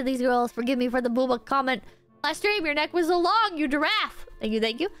be kind to these girls. Forgive me for the booba comment. Last stream, your neck was so long, you giraffe. Thank you,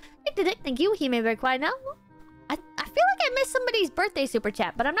 thank you. Dick, thank you. He may be very quiet now. I feel like I missed somebody's birthday super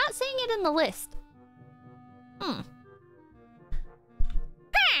chat, but I'm not seeing it in the list.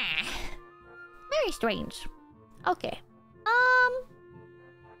 Very strange. Okay.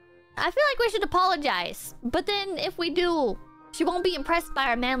 I feel like we should apologize. But then if we do, she won't be impressed by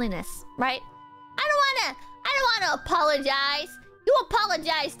our manliness, right? I don't wanna apologize. You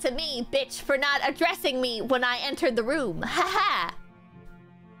apologize to me, bitch, for not addressing me when I entered the room. Haha.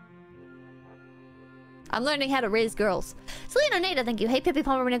 I'm learning how to raise girls. Selena Nada, thank you. Hey, Pippi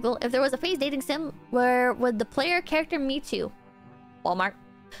Palmer Nickel. If there was a phase dating sim, where would the player character meet you? Walmart.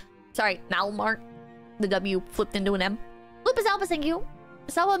 Sorry, Malmart. The W flipped into an M. Lupus Albus, thank you.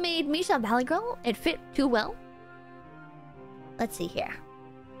 Sawa made Misha a Valley Girl. It fit too well. Let's see here.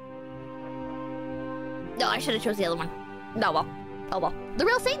 No, I should have chose the other one. No, well. Oh well. The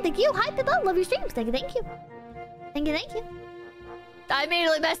Real Saint, thank you. Hi, Pippa. Love your streams. Thank you, thank you. Thank you, thank you. I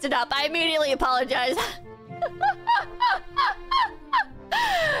immediately messed it up. I immediately apologize.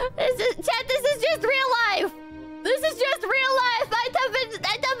 Chat, this is just real life. This is just real life. I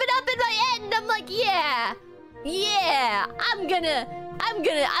dump it up in my head and I'm like, yeah. Yeah, I'm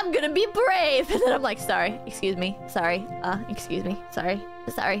gonna be brave. And then I'm like, sorry, excuse me, sorry, excuse me, sorry,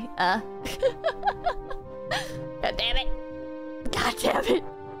 God damn it. God damn it.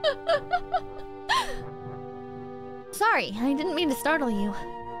 Sorry, I didn't mean to startle you.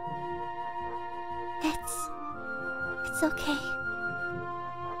 It's okay.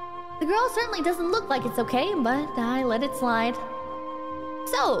 The girl certainly doesn't look like it's okay, but I let it slide.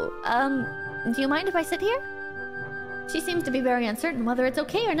 So, do you mind if I sit here? She seems to be very uncertain whether it's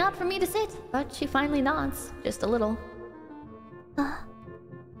okay or not for me to sit, but she finally nods, just a little.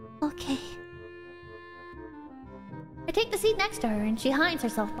 Okay. I take the seat next to her and she hides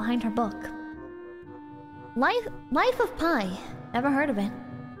herself behind her book. Life of Pi. Never heard of it.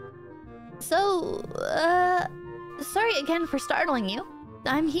 So, sorry again for startling you.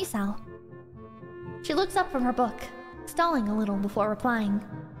 I'm 𝐒𝐴𝐚. She looks up from her book, stalling a little before replying.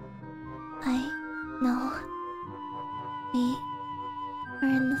 I know. We are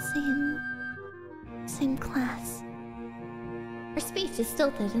in the same class. Her speech is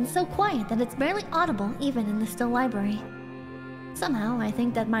stilted and so quiet that it's barely audible even in the still library. Somehow, I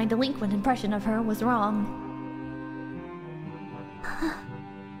think that my delinquent impression of her was wrong.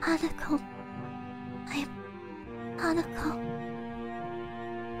 𝐴𝐻𝐚𝐭. I'm 𝐴𝐻𝐚𝐭.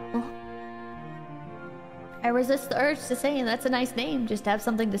 Well, I resist the urge to say that's a nice name, just to have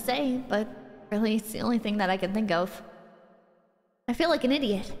something to say, but really it's the only thing that I can think of. I feel like an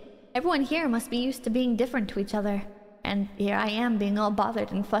idiot. Everyone here must be used to being different to each other. And here I am being all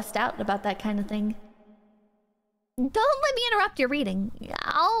bothered and fussed out about that kind of thing. Don't let me interrupt your reading.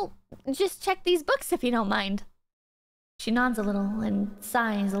 I'll just check these books if you don't mind. She nods a little and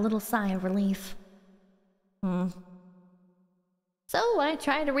sighs a little sigh of relief. So I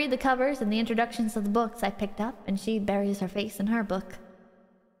try to read the covers and the introductions of the books I picked up, and she buries her face in her book.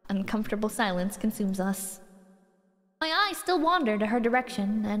 Uncomfortable silence consumes us. My eyes still wander to her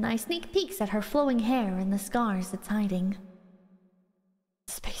direction, and I sneak peeks at her flowing hair and the scars it's hiding.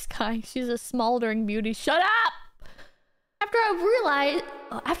 Space Guy, she's a smoldering beauty. Shut up! After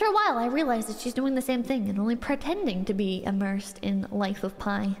a while, I realize that she's doing the same thing and only pretending to be immersed in Life of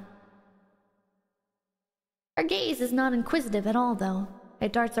Pi. Her gaze is not inquisitive at all, though.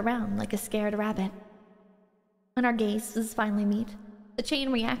 It darts around like a scared rabbit. When our gazes finally meet, the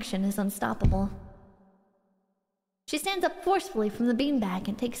chain reaction is unstoppable. She stands up forcefully from the beanbag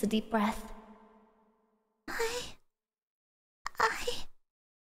and takes a deep breath.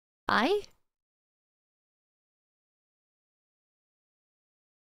 I?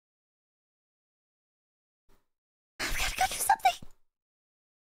 I've gotta go do something!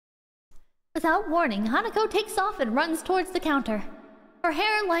 Without warning, 𝐴𝐻𝐚𝐭 takes off and runs towards the counter. Her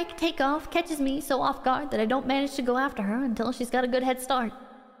hair-like takeoff catches me so off guard that I don't manage to go after her until she's got a good head start.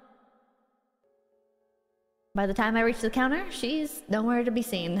 By the time I reach the counter, she's nowhere to be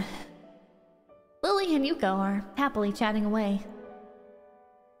seen. Lily and Yuko are happily chatting away.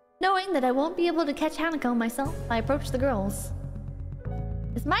 Knowing that I won't be able to catch 𝐻𝐻𝐭 myself, I approach the girls.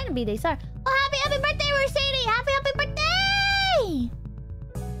 It's mine B-Day, sorry. Oh, happy birthday, Mercedes! Happy birthday!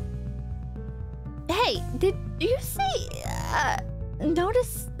 Hey, did you see,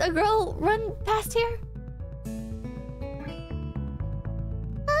 notice a girl run past here?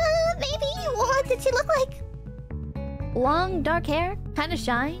 Maybe. What did she look like? Long, dark hair, kinda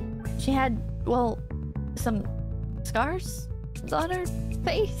shy. She had, well, some scars on her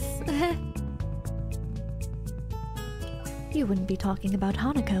face. You wouldn't be talking about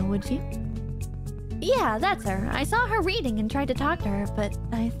𝐻𝐻𝐭, would you? Yeah, that's her. I saw her reading and tried to talk to her, but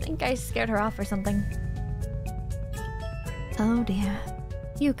I think I scared her off or something. Oh dear.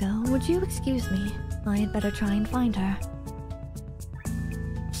 Yuko, would you excuse me? I had better try and find her.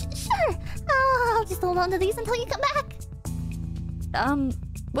 Sure. I'll just hold on to these until you come back.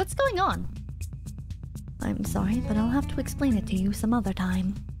 What's going on? I'm sorry, but I'll have to explain it to you some other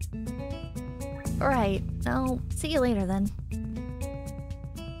time. Right. I'll see you later then.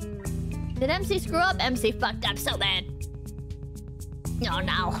 Did MC screw up? MC fucked up so bad. Oh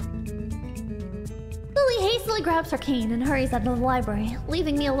no. Lily hastily grabs her cane and hurries out of the library,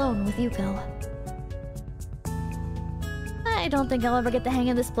 leaving me alone with Yuko. I don't think I'll ever get the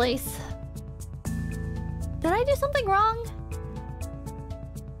hang of this place. Did I do something wrong?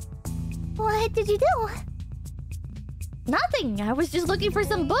 What did you do? Nothing. I was just looking for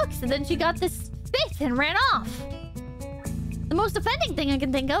some books, and then she got this fit and ran off. The most offending thing I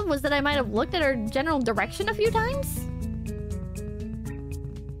can think of was that I might have looked at her general direction a few times.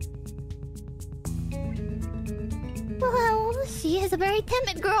 She is a very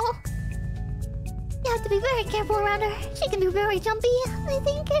timid girl. You have to be very careful around her. She can be very jumpy. I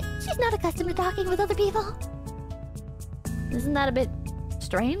think she's not accustomed to talking with other people. Isn't that a bit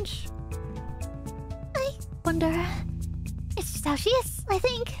strange? I wonder... It's just how she is, I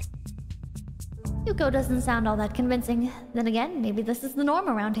think. Yuko doesn't sound all that convincing. Then again, maybe this is the norm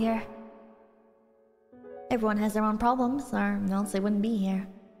around here. Everyone has their own problems, or else they wouldn't be here.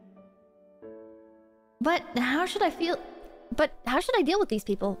 But how should I deal with these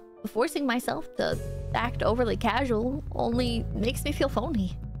people? Forcing myself to act overly casual only makes me feel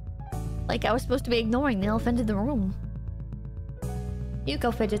phony. Like I was supposed to be ignoring the elephant in the room.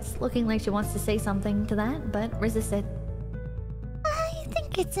 Yuko fidgets, looking like she wants to say something to that, but resists it. I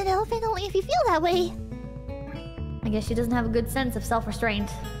think it's an elephant only if you feel that way. I guess she doesn't have a good sense of self-restraint.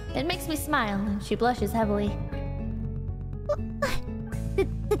 It makes me smile, and she blushes heavily.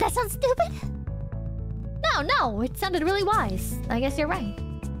 Did that sound stupid? No, it sounded really wise. I guess you're right.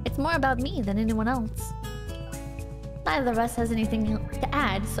 It's more about me than anyone else. Neither of us has anything to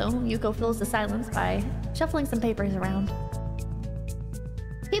add, so Yuko fills the silence by shuffling some papers around.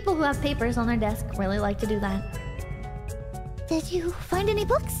 People who have papers on their desk really like to do that. Did you find any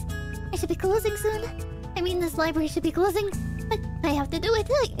books? I should be closing soon. I mean, this library should be closing, but I have to do it.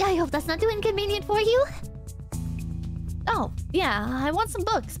 I hope that's not too inconvenient for you. Oh, yeah, I want some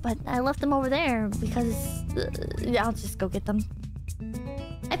books, but I left them over there because... I'll just go get them.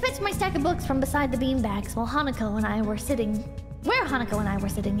 I fetched my stack of books from beside the beanbags while Hanako and I were sitting... Where Hanako and I were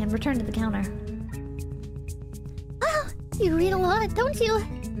sitting, and returned to the counter. Wow, you read a lot, don't you?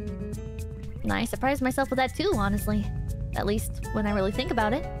 And I surprised myself with that too, honestly. At least, when I really think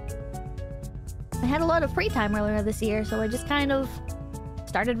about it. I had a lot of free time earlier this year, so I just kind of...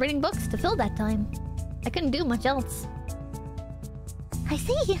 started reading books to fill that time. I couldn't do much else. I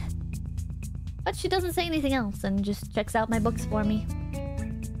see. But she doesn't say anything else and just checks out my books for me.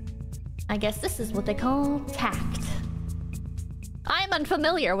 I guess this is what they call tact. I'm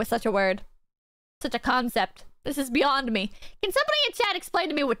unfamiliar with such a word. Such a concept. This is beyond me. Can somebody in chat explain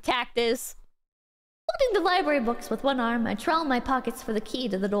to me what tact is? Holding the library books with one arm, I trawl my pockets for the key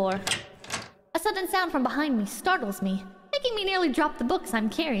to the door. A sudden sound from behind me startles me, making me nearly drop the books I'm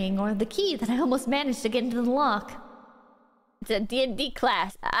carrying or the key that I almost managed to get into the lock. It's a D&D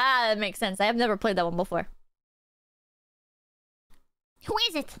class. Ah, that makes sense. I have never played that one before. Who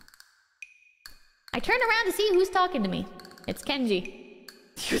is it? I turn around to see who's talking to me. It's Kenji.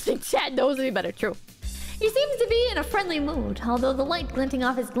 You think Chad knows any better? True. He seems to be in a friendly mood, although the light glinting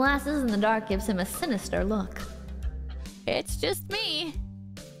off his glasses in the dark gives him a sinister look. It's just me.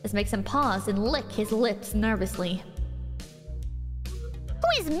 This makes him pause and lick his lips nervously.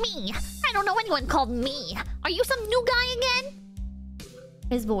 Who is me? I don't know anyone called me. Are you some new guy again?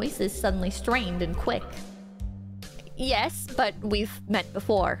 His voice is suddenly strained and quick. Yes, but we've met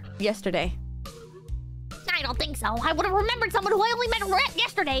before. Yesterday. I don't think so. I would have remembered someone who I only met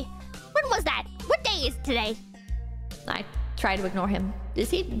yesterday. When was that? What day is today? I try to ignore him. Is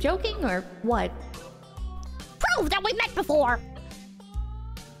he joking or what? Prove that we met before!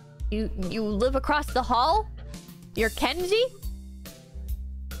 You live across the hall? You're Kenji?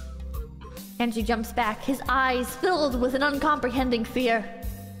 Kenji jumps back, his eyes filled with an uncomprehending fear.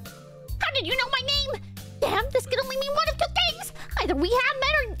 How did you know my name? Damn, this could only mean one of two things. Either we have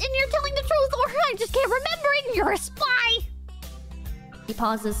met and you're telling the truth, or I just can't remember and you're a spy. He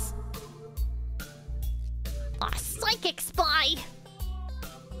pauses. A psychic spy.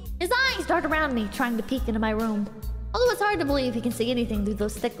 His eyes dart around me, trying to peek into my room. Although it's hard to believe he can see anything through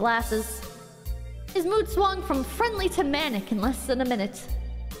those thick glasses. His mood swung from friendly to manic in less than a minute.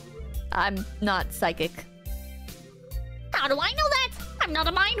 I'm not psychic. How do I know that? I'm not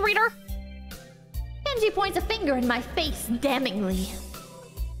a mind reader. Kenji points a finger in my face damningly.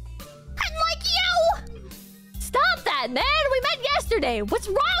 Unlike you! Stop that, man! We met yesterday! What's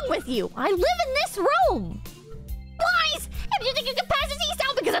wrong with you? I live in this room! Lies! If you think you can pass as East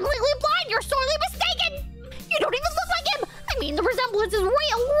because I'm legally blind, you're sorely mistaken! You don't even look like him! I mean, the resemblance is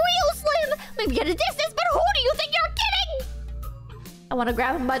real slim! Maybe at a distance, but who do you think you're kidding? I want to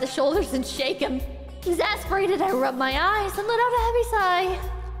grab him by the shoulders and shake him. Exasperated, I rub my eyes and let out a heavy sigh.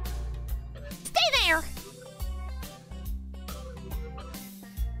 Stay there!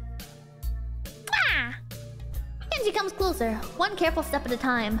 Ah! Kenji comes closer, one careful step at a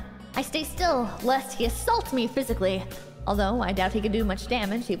time. I stay still, lest he assault me physically. Although, I doubt he could do much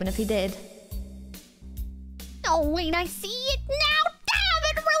damage, even if he did. Oh, wait, I see it now!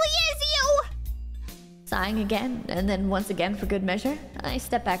 Damn, it really is you! Sighing again, and then once again for good measure, I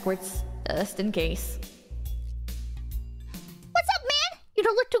step backwards, just in case. What's up, man? You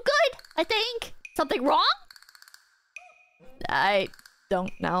don't look too good, I think. Something wrong? I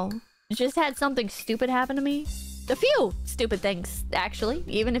don't know. Just had something stupid happen to me. A few stupid things, actually,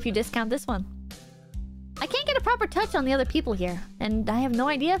 even if you discount this one. I can't get a proper touch on the other people here, and I have no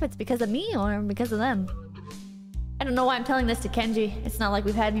idea if it's because of me or because of them. I don't know why I'm telling this to Kenji. It's not like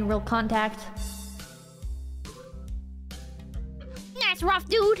we've had any real contact. That's rough,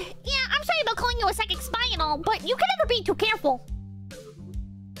 dude. Yeah, I'm sorry about calling you a psychic spy and all, but you can never be too careful.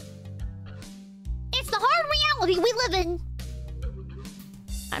 It's the hard reality we live in.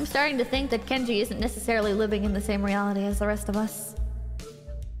 I'm starting to think that Kenji isn't necessarily living in the same reality as the rest of us.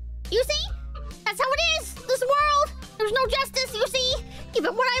 You see? That's how it is. This world. There's no justice, you see?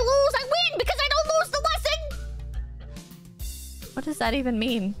 Even when I lose, I win because I don't lose the lesson. What does that even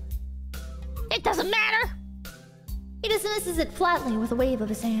mean? It doesn't matter. He dismisses it flatly with a wave of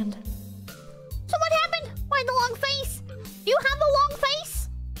his hand. So what happened? Why the long face? Do you have a long face?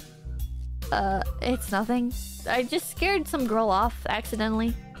 It's nothing. I just scared some girl off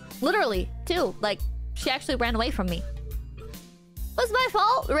accidentally. Literally, too. Like, she actually ran away from me. It was my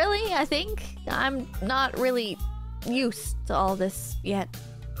fault, really, I think. I'm not really used to all this yet.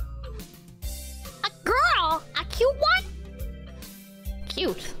 A girl? A cute one?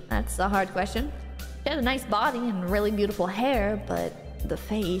 Cute? That's a hard question. She had a nice body and really beautiful hair, but the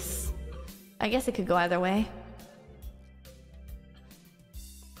face... I guess it could go either way.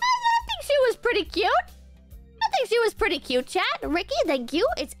 I think she was pretty cute. I think she was pretty cute, chat. Ricky, thank you.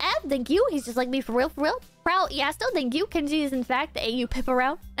 It's Ev, thank you. He's just like me for real, for real. Prowl Yasto, thank you. Kenji is in fact the AU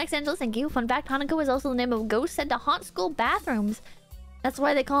Pipparel. Next Angel, thank you. Fun fact, Hanako is also the name of a ghost said to haunt school bathrooms. That's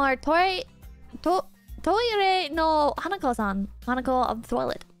why they call her Toire no Hanako-san. Hanako of the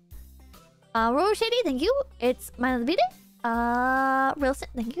toilet. Roro Shady, thank you. It's Manavide. Wilson,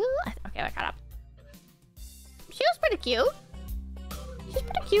 thank you. Okay, I got up. She was pretty cute. She's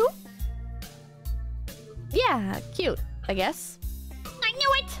pretty cute. Yeah, cute, I guess. I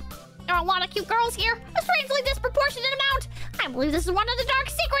knew it! There are a lot of cute girls here. A strangely disproportionate amount. I believe this is one of the dark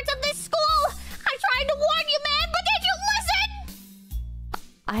secrets of this school. I tried to warn you, man, but did you listen?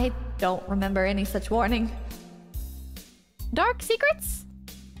 I don't remember any such warning. Dark secrets?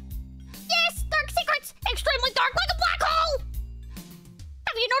 Yes, dark secrets. Extremely dark, like a black hole.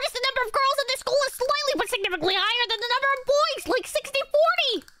 Have you noticed the number of girls in this school is slightly but significantly higher than the number of boys? Like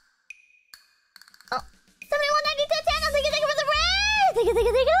 60-40. 71, 92, 10. Thank you for the red. Thank you. Thank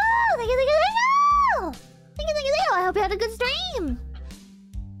you. I hope you had a good stream.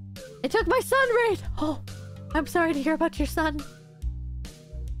 It took my son, Raid. Oh, I'm sorry to hear about your son.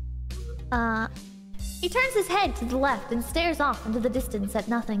 He turns his head to the left and stares off into the distance at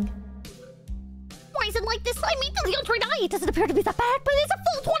nothing. Why is it like this? I mean, to the untrained eye, it doesn't appear to be that bad, but it's a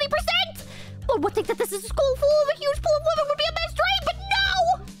full 20%. One would think that this is a school full of a huge pool of women would be a best rate, but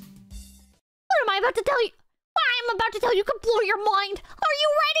no. What am I about to tell you? What I'm about to tell you could blow your mind. Are you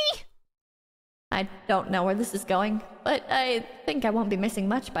ready? I don't know where this is going, but I think I won't be missing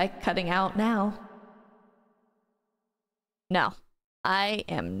much by cutting out now. No, I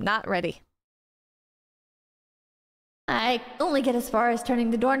am not ready. I only get as far as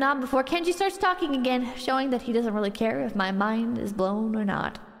turning the doorknob before Kenji starts talking again, showing that he doesn't really care if my mind is blown or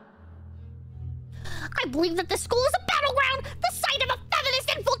not. I believe that this school is a battleground, the site of a feminist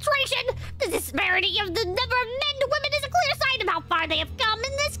infiltration. The disparity of the number of men to women is a clear sign of how far they have come.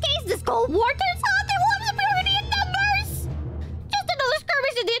 In this case, this Cold War turns out they will have superiority in numbers. Just another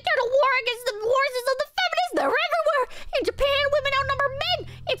skirmish in the eternal war against the forces of the feminists. They're everywhere. In Japan, women outnumber men.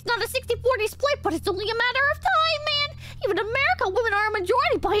 It's not a 60-40 split, but it's only a matter of time, man. Even in America, women are a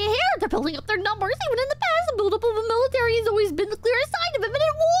majority by a hair. They're building up their numbers. Even in the past, the buildup of a military has always been the clearest sign of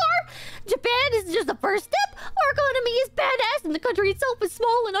imminent war. Japan is just the first step. Our economy is badass, and the country itself is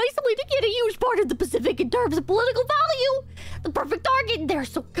small and isolated, yet a huge part of the Pacific in terms of political value. The perfect target. They're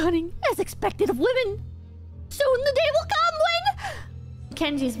so cunning, as expected of women. Soon the day will come when...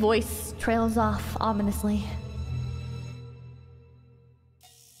 Kenji's voice trails off ominously.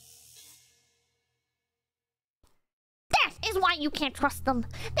 That is why you can't trust them.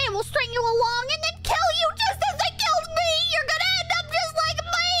 They will string you along and then kill you just as they killed me. You're gonna end up just like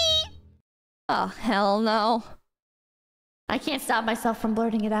me. Oh, hell no. I can't stop myself from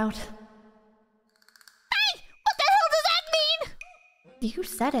blurting it out. Hey! What the hell does that mean? You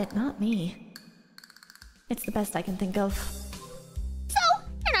said it, not me. It's the best I can think of. So,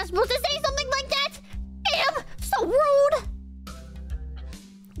 you're not supposed to say something like that? Damn, so rude.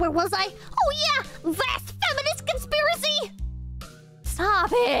 Where was I? Oh yeah, vast feminist conspiracy.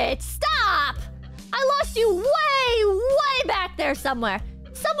 Stop it! Stop! I lost you way back there somewhere.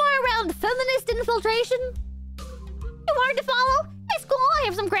 Somewhere around feminist infiltration. Too hard to follow? At school, I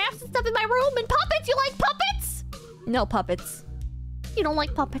have some crafts and stuff in my room and puppets. You like puppets? No puppets. You don't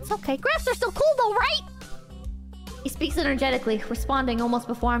like puppets. Okay, graphs are still cool though, right? He speaks energetically, responding almost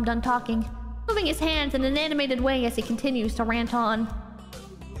before I'm done talking, moving his hands in an animated way as he continues to rant on.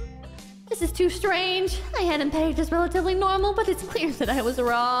 This is too strange. I hadn't pegged as relatively normal, but it's clear that I was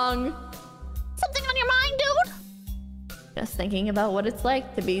wrong. Something on your mind, dude? Just thinking about what it's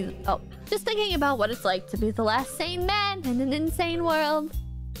like to be... Oh, just thinking about what it's like to be the last sane man in an insane world.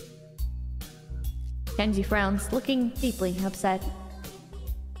 Kenji frowns, looking deeply upset.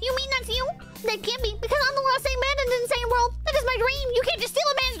 You mean that's you? That can't be, because I'm the last sane man in an insane world. That is my dream. You can't just steal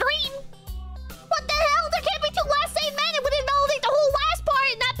a man's dream. What the hell? There can't be two last sane men. It would invalidate the whole last part,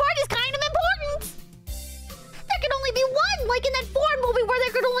 and that part is kind of important. There could only be one, like in that foreign movie where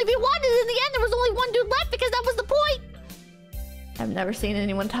there could only be one, and in the end there was only one dude left because that was the point. I've never seen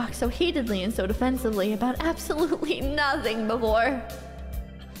anyone talk so heatedly and so defensively about absolutely nothing before.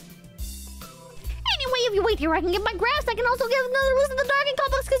 Anyway, if you wait here, I can get my graphs. I can also give another listen to dark and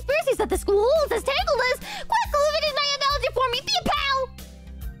complex conspiracies that the school is as tangled as. Quick, finish my analogy for me. Be a pal.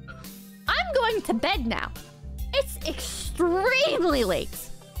 I'm going to bed now. It's extremely late.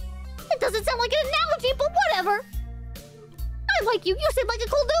 It doesn't sound like an analogy, but whatever. I like you. You seem like a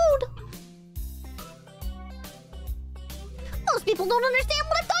cool dude. Most people don't understand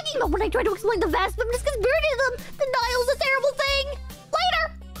what I'm talking about when I try to explain the vast feminist conspiracy to them. Denial's a terrible thing. Later.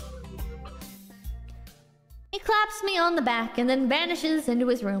 He claps me on the back and then vanishes into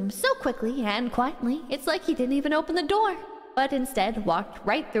his room so quickly and quietly, it's like he didn't even open the door, but instead walked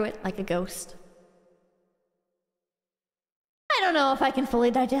right through it like a ghost. I don't know if I can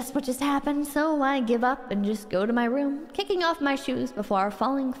fully digest what just happened, so I give up and just go to my room, kicking off my shoes before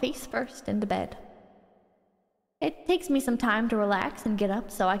falling face first into bed. It takes me some time to relax and get up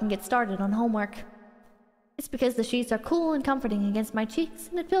so I can get started on homework. It's because the sheets are cool and comforting against my cheeks,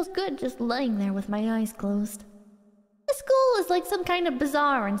 and it feels good just laying there with my eyes closed. The school is like some kind of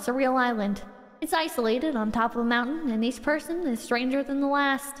bizarre and surreal island. It's isolated on top of a mountain, and each person is stranger than the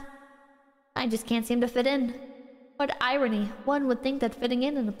last. I just can't seem to fit in. What irony, one would think that fitting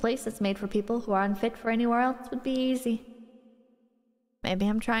in a place that's made for people who are unfit for anywhere else would be easy. Maybe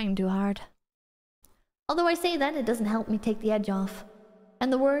I'm trying too hard. Although I say that, it doesn't help me take the edge off.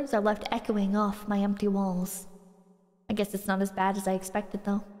 And the words are left echoing off my empty walls. I guess it's not as bad as I expected,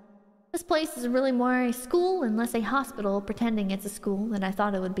 though. This place is really more a school and less a hospital pretending it's a school than I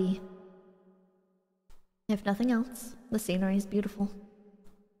thought it would be. If nothing else, the scenery is beautiful.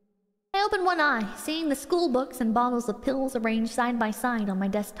 I open one eye, seeing the school books and bottles of pills arranged side by side on my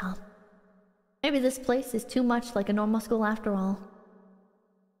desktop. Maybe this place is too much like a normal school after all.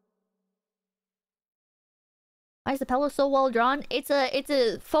 Why is the pillow so well drawn? It's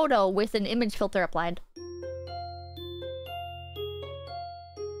a photo with an image filter applied.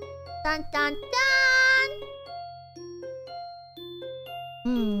 Dun dun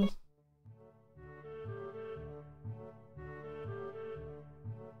dun!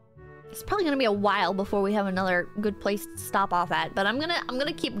 It's probably gonna be a while before we have another good place to stop off at, but I'm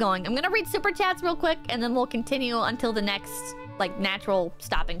gonna keep going. I'm gonna read super chats real quick, and then we'll continue until the next, like, natural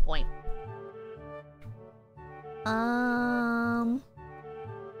stopping point.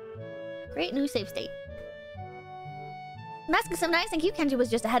 Great new save state. Masking so nice, thank you. Kenji was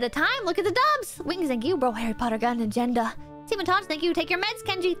just ahead of time. Look at the dubs. Wings, thank you. Bro, Harry Potter got an agenda. Steven Tots, thank you. Take your meds,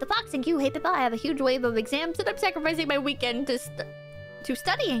 Kenji. The Fox, thank you. Hey, Pippa, I have a huge wave of exams and I'm sacrificing my weekend to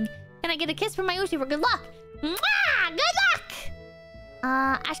studying. Can I get a kiss from my Ushi for good luck? Mwah! Good luck!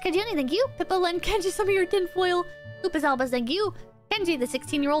 Ashka Jenny, thank you. Pippa, lend Kenji some of your tinfoil. Lupus Albus, thank you. Kenji, the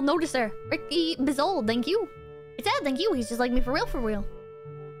 16-year-old noticer. Ricky Bizold, thank you. It's Ed, thank you. He's just like me for real, for real.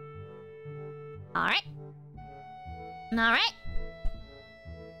 Alright. Alright.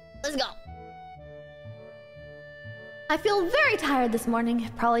 Let's go. I feel very tired this morning,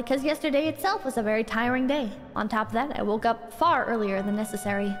 probably because yesterday itself was a very tiring day. On top of that, I woke up far earlier than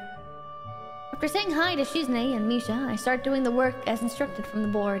necessary. After saying hi to Shizune and Misha, I start doing the work as instructed from the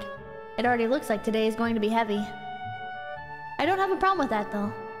board. It already looks like today is going to be heavy. I don't have a problem with that,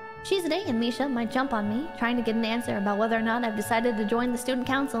 though. Shizune and Misha might jump on me, trying to get an answer about whether or not I've decided to join the student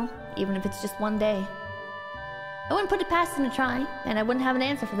council, even if it's just one day. I wouldn't put it past them to try, and I wouldn't have an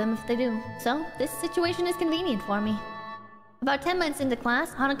answer for them if they do. So, this situation is convenient for me. About 10 minutes into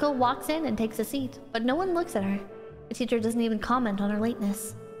class, Hanako walks in and takes a seat, but no one looks at her. The teacher doesn't even comment on her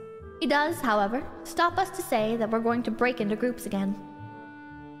lateness. He does, however, stop us to say that we're going to break into groups again.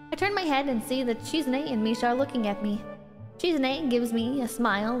 I turn my head and see that Shizune and Misha are looking at me. Shizune gives me a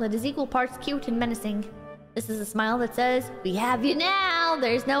smile that is equal parts cute and menacing. This is a smile that says, "We have you now!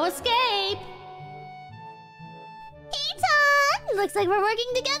 There's no escape!" Ita! Looks like we're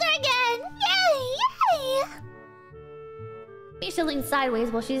working together again! Yay! Yay! Misha leans sideways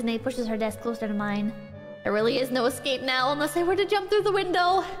while 𝐶𝑯𝑧 pushes her desk closer to mine. There really is no escape now unless I were to jump through the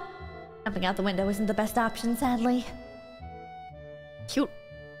window. Jumping out the window isn't the best option, sadly. Cute.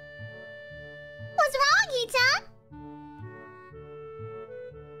 What's wrong, 𝐴𝐡𝐚?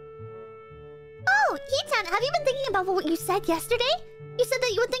 Oh, 𝐴𝐡𝐚, have you been thinking about what you said yesterday? You said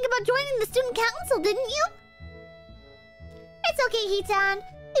that you would think about joining the student council, didn't you? It's okay, 𝐴𝐡𝐚.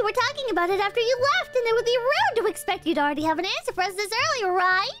 We were talking about it after you left, and it would be rude to expect you to already have an answer for us this early,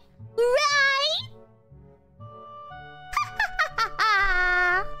 right? Right?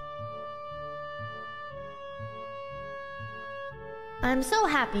 I'm so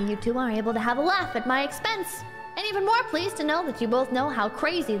happy you two are able to have a laugh at my expense. And even more pleased to know that you both know how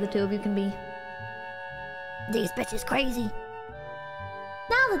crazy the two of you can be. These bitches crazy.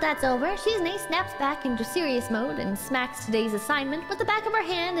 Now that that's over, 𝐶𝑯𝑧 snaps back into serious mode and smacks today's assignment with the back of her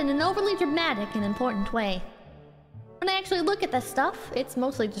hand in an overly dramatic and important way. When I actually look at this stuff, it's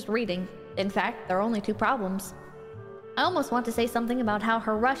mostly just reading. In fact, there are only two problems. I almost want to say something about how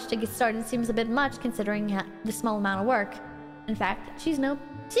her rush to get started seems a bit much considering the small amount of work. In fact,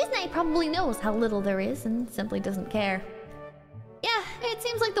 𝐶𝑯𝑧 probably knows how little there is and simply doesn't care. Yeah, it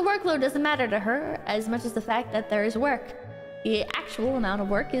seems like the workload doesn't matter to her as much as the fact that there is work. The actual amount of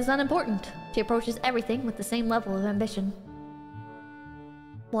work is unimportant. She approaches everything with the same level of ambition.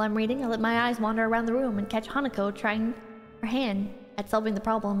 While I'm reading, I let my eyes wander around the room and catch 𝐴𝐻𝐻𝐾 trying her hand at solving the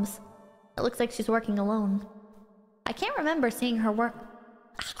problems. It looks like she's working alone. I can't remember seeing her work...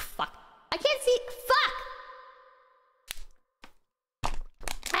 Ah, fuck. I can't see... Fuck!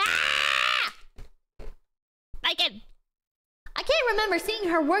 Ah! I can't remember seeing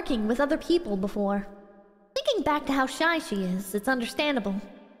her working with other people before. Thinking back to how shy she is, it's understandable.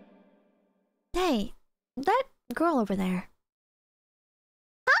 Hey, that girl over there.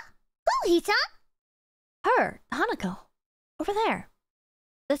 Huh? Who, 𝐴𝐡𝐚? Her, 𝐻𝐻𝐾. Over there.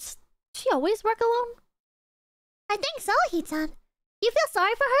 Does she always work alone? I think so, 𝐴𝐡𝐚. You feel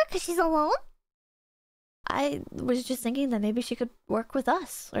sorry for her because she's alone? I was just thinking that maybe she could work with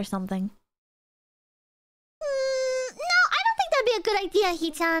us or something. No, I don't think that'd be a good idea,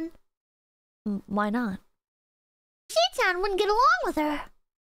 𝐴𝐡𝐚. Why not? 𝐴𝐡𝐚 wouldn't get along with her.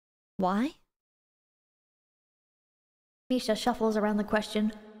 Why? Misha shuffles around the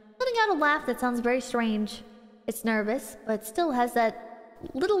question, letting out a laugh that sounds very strange. It's nervous, but still has that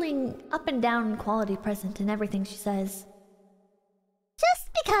littling up and down quality present in everything she says. Just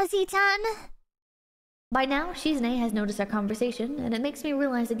because, 𝐴𝐡𝐚. By now, 𝐶𝑯𝑧 has noticed our conversation, and it makes me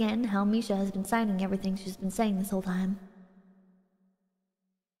realize again how Misha has been signing everything she's been saying this whole time.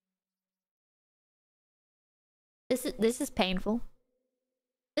 This is painful.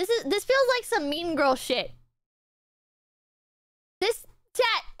 This feels like some mean girl shit. This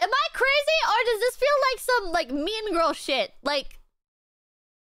chat, am I crazy or does this feel like some like mean girl shit? Like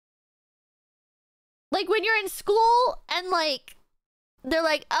when you're in school and like they're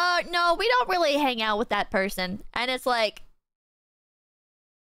like, "Oh, no, we don't really hang out with that person." And it's like,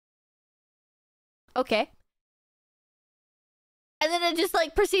 okay. And then it just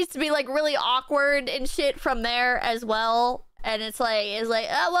like proceeds to be like really awkward and shit from there as well. And it's like,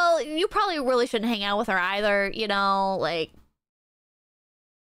 oh, well, you probably really shouldn't hang out with her either, you know, like,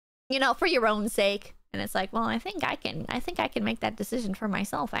 you know, for your own sake. And it's like, well, I think I can make that decision for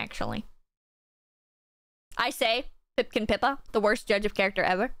myself, actually. I say, 𝐵𝐵𝐵𝐵𝐵, the worst judge of character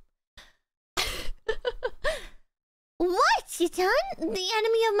ever. What, 𝐴𝐡𝐚? The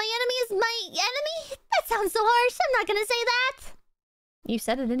enemy of my enemy is my enemy? That sounds so harsh. I'm not gonna say that. You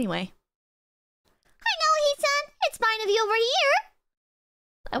said it anyway. I know, 𝐴𝐡𝐚. It's fine of you over here.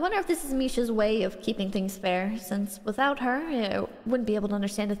 I wonder if this is Misha's way of keeping things fair, since without her, I wouldn't be able to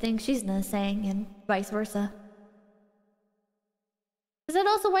understand a thing 𝐶𝑯𝑧 is saying, and vice versa. Is that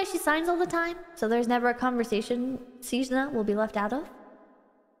also why she signs all the time? So there's never a conversation 𝐶𝑯𝑧 will be left out of?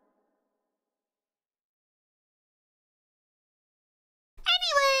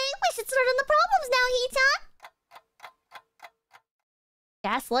 Anyway, we should start on the problems now, 𝐴𝐡𝐚.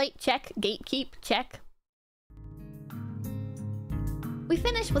 Gaslight, check. Gatekeep, check. We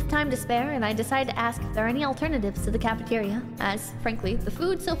finish with time to spare, and I decide to ask if there are any alternatives to the cafeteria, as, frankly, the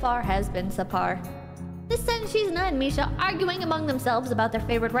food so far has been subpar. This sends 𝐶𝑯𝑧 and Misha arguing among themselves about their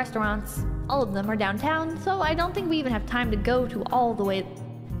favorite restaurants. All of them are downtown, so I don't think we even have time to go all the way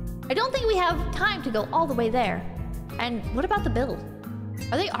there. And what about the bill?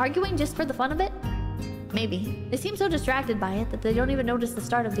 Are they arguing just for the fun of it? Maybe. They seem so distracted by it that they don't even notice the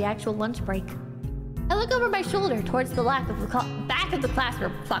start of the actual lunch break. I look over my shoulder towards the back of the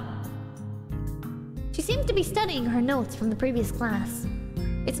classroom. Fuck. She seems to be studying her notes from the previous class.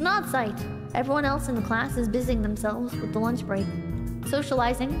 It's an odd sight. Everyone else in the class is busying themselves with the lunch break.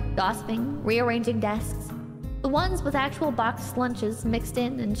 Socializing, gossiping, rearranging desks. The ones with actual boxed lunches mixed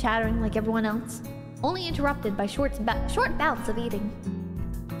in and chattering like everyone else, only interrupted by short bouts of eating.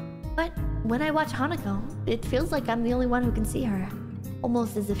 But when I watch Hanako, it feels like I'm the only one who can see her.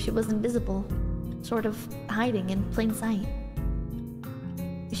 Almost as if she was invisible, sort of hiding in plain sight.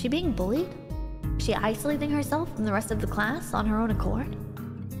 Is she being bullied? Is she isolating herself from the rest of the class on her own accord?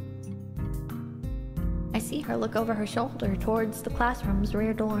 I see her look over her shoulder towards the classroom's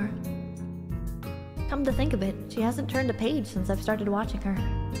rear door. Come to think of it, she hasn't turned a page since I've started watching her.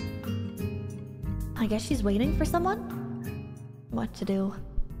 I guess she's waiting for someone? What to do?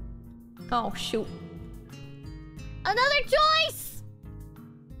 Oh, shoot. Another choice!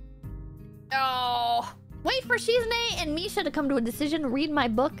 Oh. Wait for Shizune and Misha to come to a decision, read my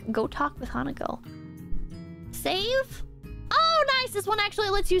book, go talk with Hanako. Save? Oh, nice! This one actually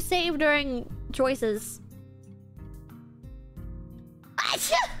lets you save during choices.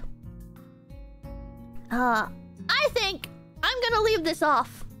 I think I'm gonna leave this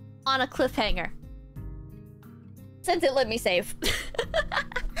off on a cliffhanger. Since it let me save. If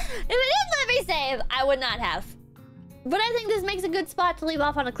it didn't let me save, I would not have. But I think this makes a good spot to leave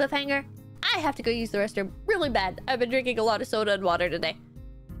off on a cliffhanger. I have to go use the restroom really bad. I've been drinking a lot of soda and water today.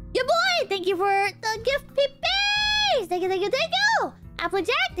 Yeah, boy! Thank you for the gift PP! Thank you, thank you, thank you!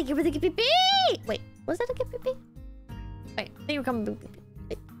 Applejack, thank you for the gift PP! Wait, was that a gift PP? Wait, thank you for coming.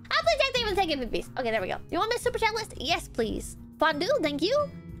 Applejack, thank you for the gift PPs. Okay, there we go. You want my super chat list? Yes, please. Fondue, thank you.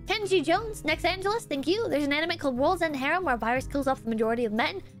 Kenji Jones, Next Angeles, thank you. There's an anime called World's End Harem where a virus kills off the majority of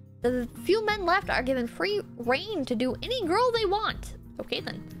men. The few men left are given free reign to do any girl they want. Okay,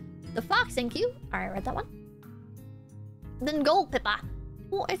 then. The Fox, thank you. Alright, read that one. Then Gold Pippa.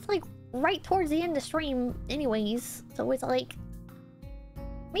 Well, it's like right towards the end of stream anyways. So it's like...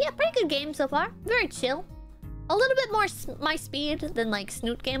 yeah, pretty good game so far. Very chill. A little bit more my speed than like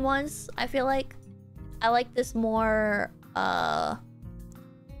Snoot Game was, I feel like. I like this more... like,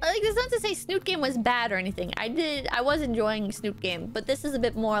 it's not to say Snoot Game was bad or anything. I was enjoying Snoot Game, but this is a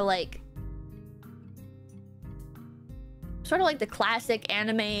bit more like... sort of like the classic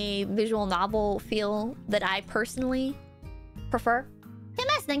anime visual novel feel that I personally prefer.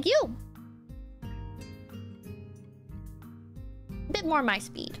 MS, thank you! A bit more my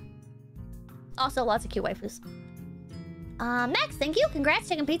speed. Also, lots of cute waifus. Max, thank you! Congrats,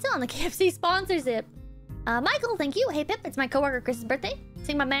 Chicken Pizza, on the KFC sponsorship. Michael, thank you! Hey Pip, it's my coworker Chris's birthday.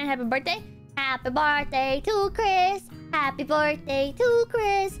 Sing my man happy birthday. Happy birthday to Chris! Happy birthday to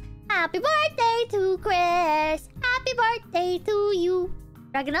Chris! Happy birthday to Chris! Happy birthday to you!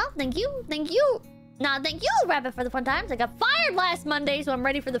 Dragonel, thank you! Thank you! Nah, thank you, Rabbit, for the fun times. I got fired last Monday, so I'm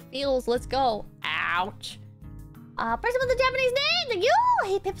ready for the feels. Let's go. Ouch. Person with the Japanese name, thank you!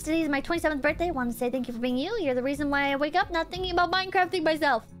 Hey Pips, today is my 27th birthday. Wanted to say thank you for being you. You're the reason why I wake up not thinking about Minecrafting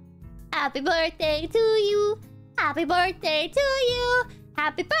myself. Happy birthday to you! Happy birthday to you!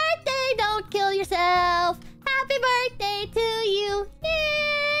 Happy birthday, don't kill yourself! Happy birthday to you!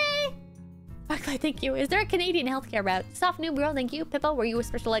 Yay! Barclay, thank you. Is there a Canadian healthcare route? Soft Noob Girl, thank you. Pippo, were you a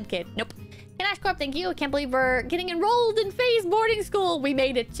special ed kid? Nope. Kanash Corp, thank you. I can't believe we're getting enrolled in phase boarding school. We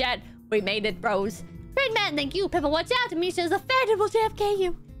made it, chat. We made it, bros. Red Man, thank you. Pippo, watch out. Misha is a fan and will JFK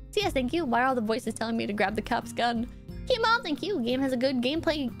you. CS, thank you. Why are all the voices telling me to grab the cop's gun? Kimon, thank you. Game has a good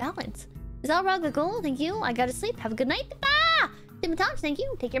gameplay balance. Is all wrong the goal? Thank you. I gotta sleep. Have a good night. Bye! Timotons, thank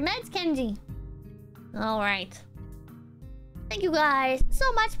you. Take your meds, Kenji. Alright. Thank you guys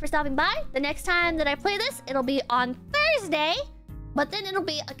so much for stopping by. The next time that I play this, it'll be on Thursday. But then it'll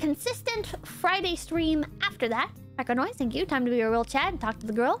be a consistent Friday stream after that. Background noise, thank you. Time to be a real Chad and talk to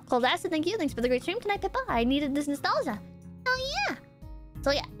the girl. Cold Acid, thank you. Thanks for the great stream tonight, Pippa. I needed this nostalgia. Oh yeah.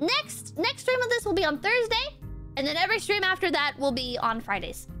 So yeah, next stream of this will be on Thursday. And then every stream after that will be on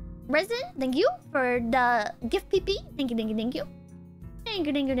Fridays. Resident, thank you for the gift PP. Thank you, thank you, thank you. Thank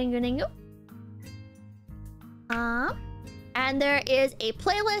you, thank you, thank you, thank you. And there is a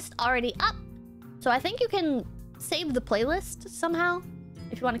playlist already up. So I think you can save the playlist somehow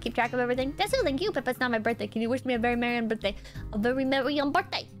if you want to keep track of everything. That's it, thank you. Pippa, it's not my birthday. Can you wish me a very merry birthday? A very merry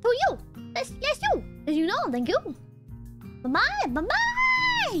birthday to you. Yes, you. As you know, thank you. Bye-bye,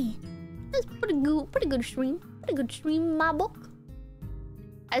 bye-bye. That's pretty good stream. Pretty good stream in my book.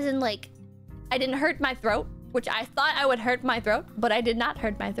 As in, like, I didn't hurt my throat, which I thought I would hurt my throat, but I did not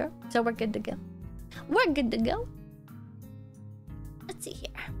hurt my throat. So we're good to go. We're good to go. Let's see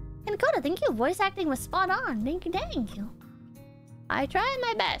here. And Coda, thank you. Voice acting was spot on. Thank you, thank you. I tried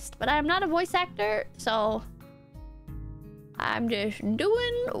my best, but I'm not a voice actor, so I'm just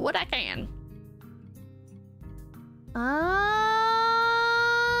doing what I can.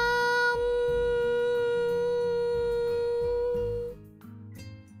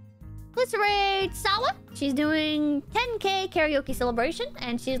 Let's rate Sawa. She's doing 10k karaoke celebration,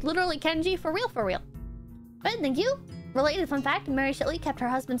 and she's literally Kenji for real, for real. Good, thank you. Related fun fact, Mary Shelley kept her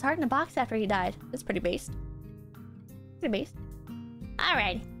husband's heart in a box after he died. It's pretty based. Pretty based.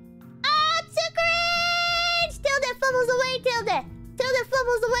 Alright. Ah, it's so cringe! Tilde fumbles away, Tilde! Tilde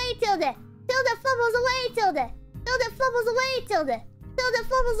fumbles away, Tilde! Tilde fumbles away, Tilde! Tilde fumbles away, Tilde! Tilde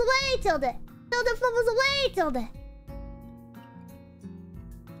fumbles away, Tilde! Tilde fumbles away, Tilde!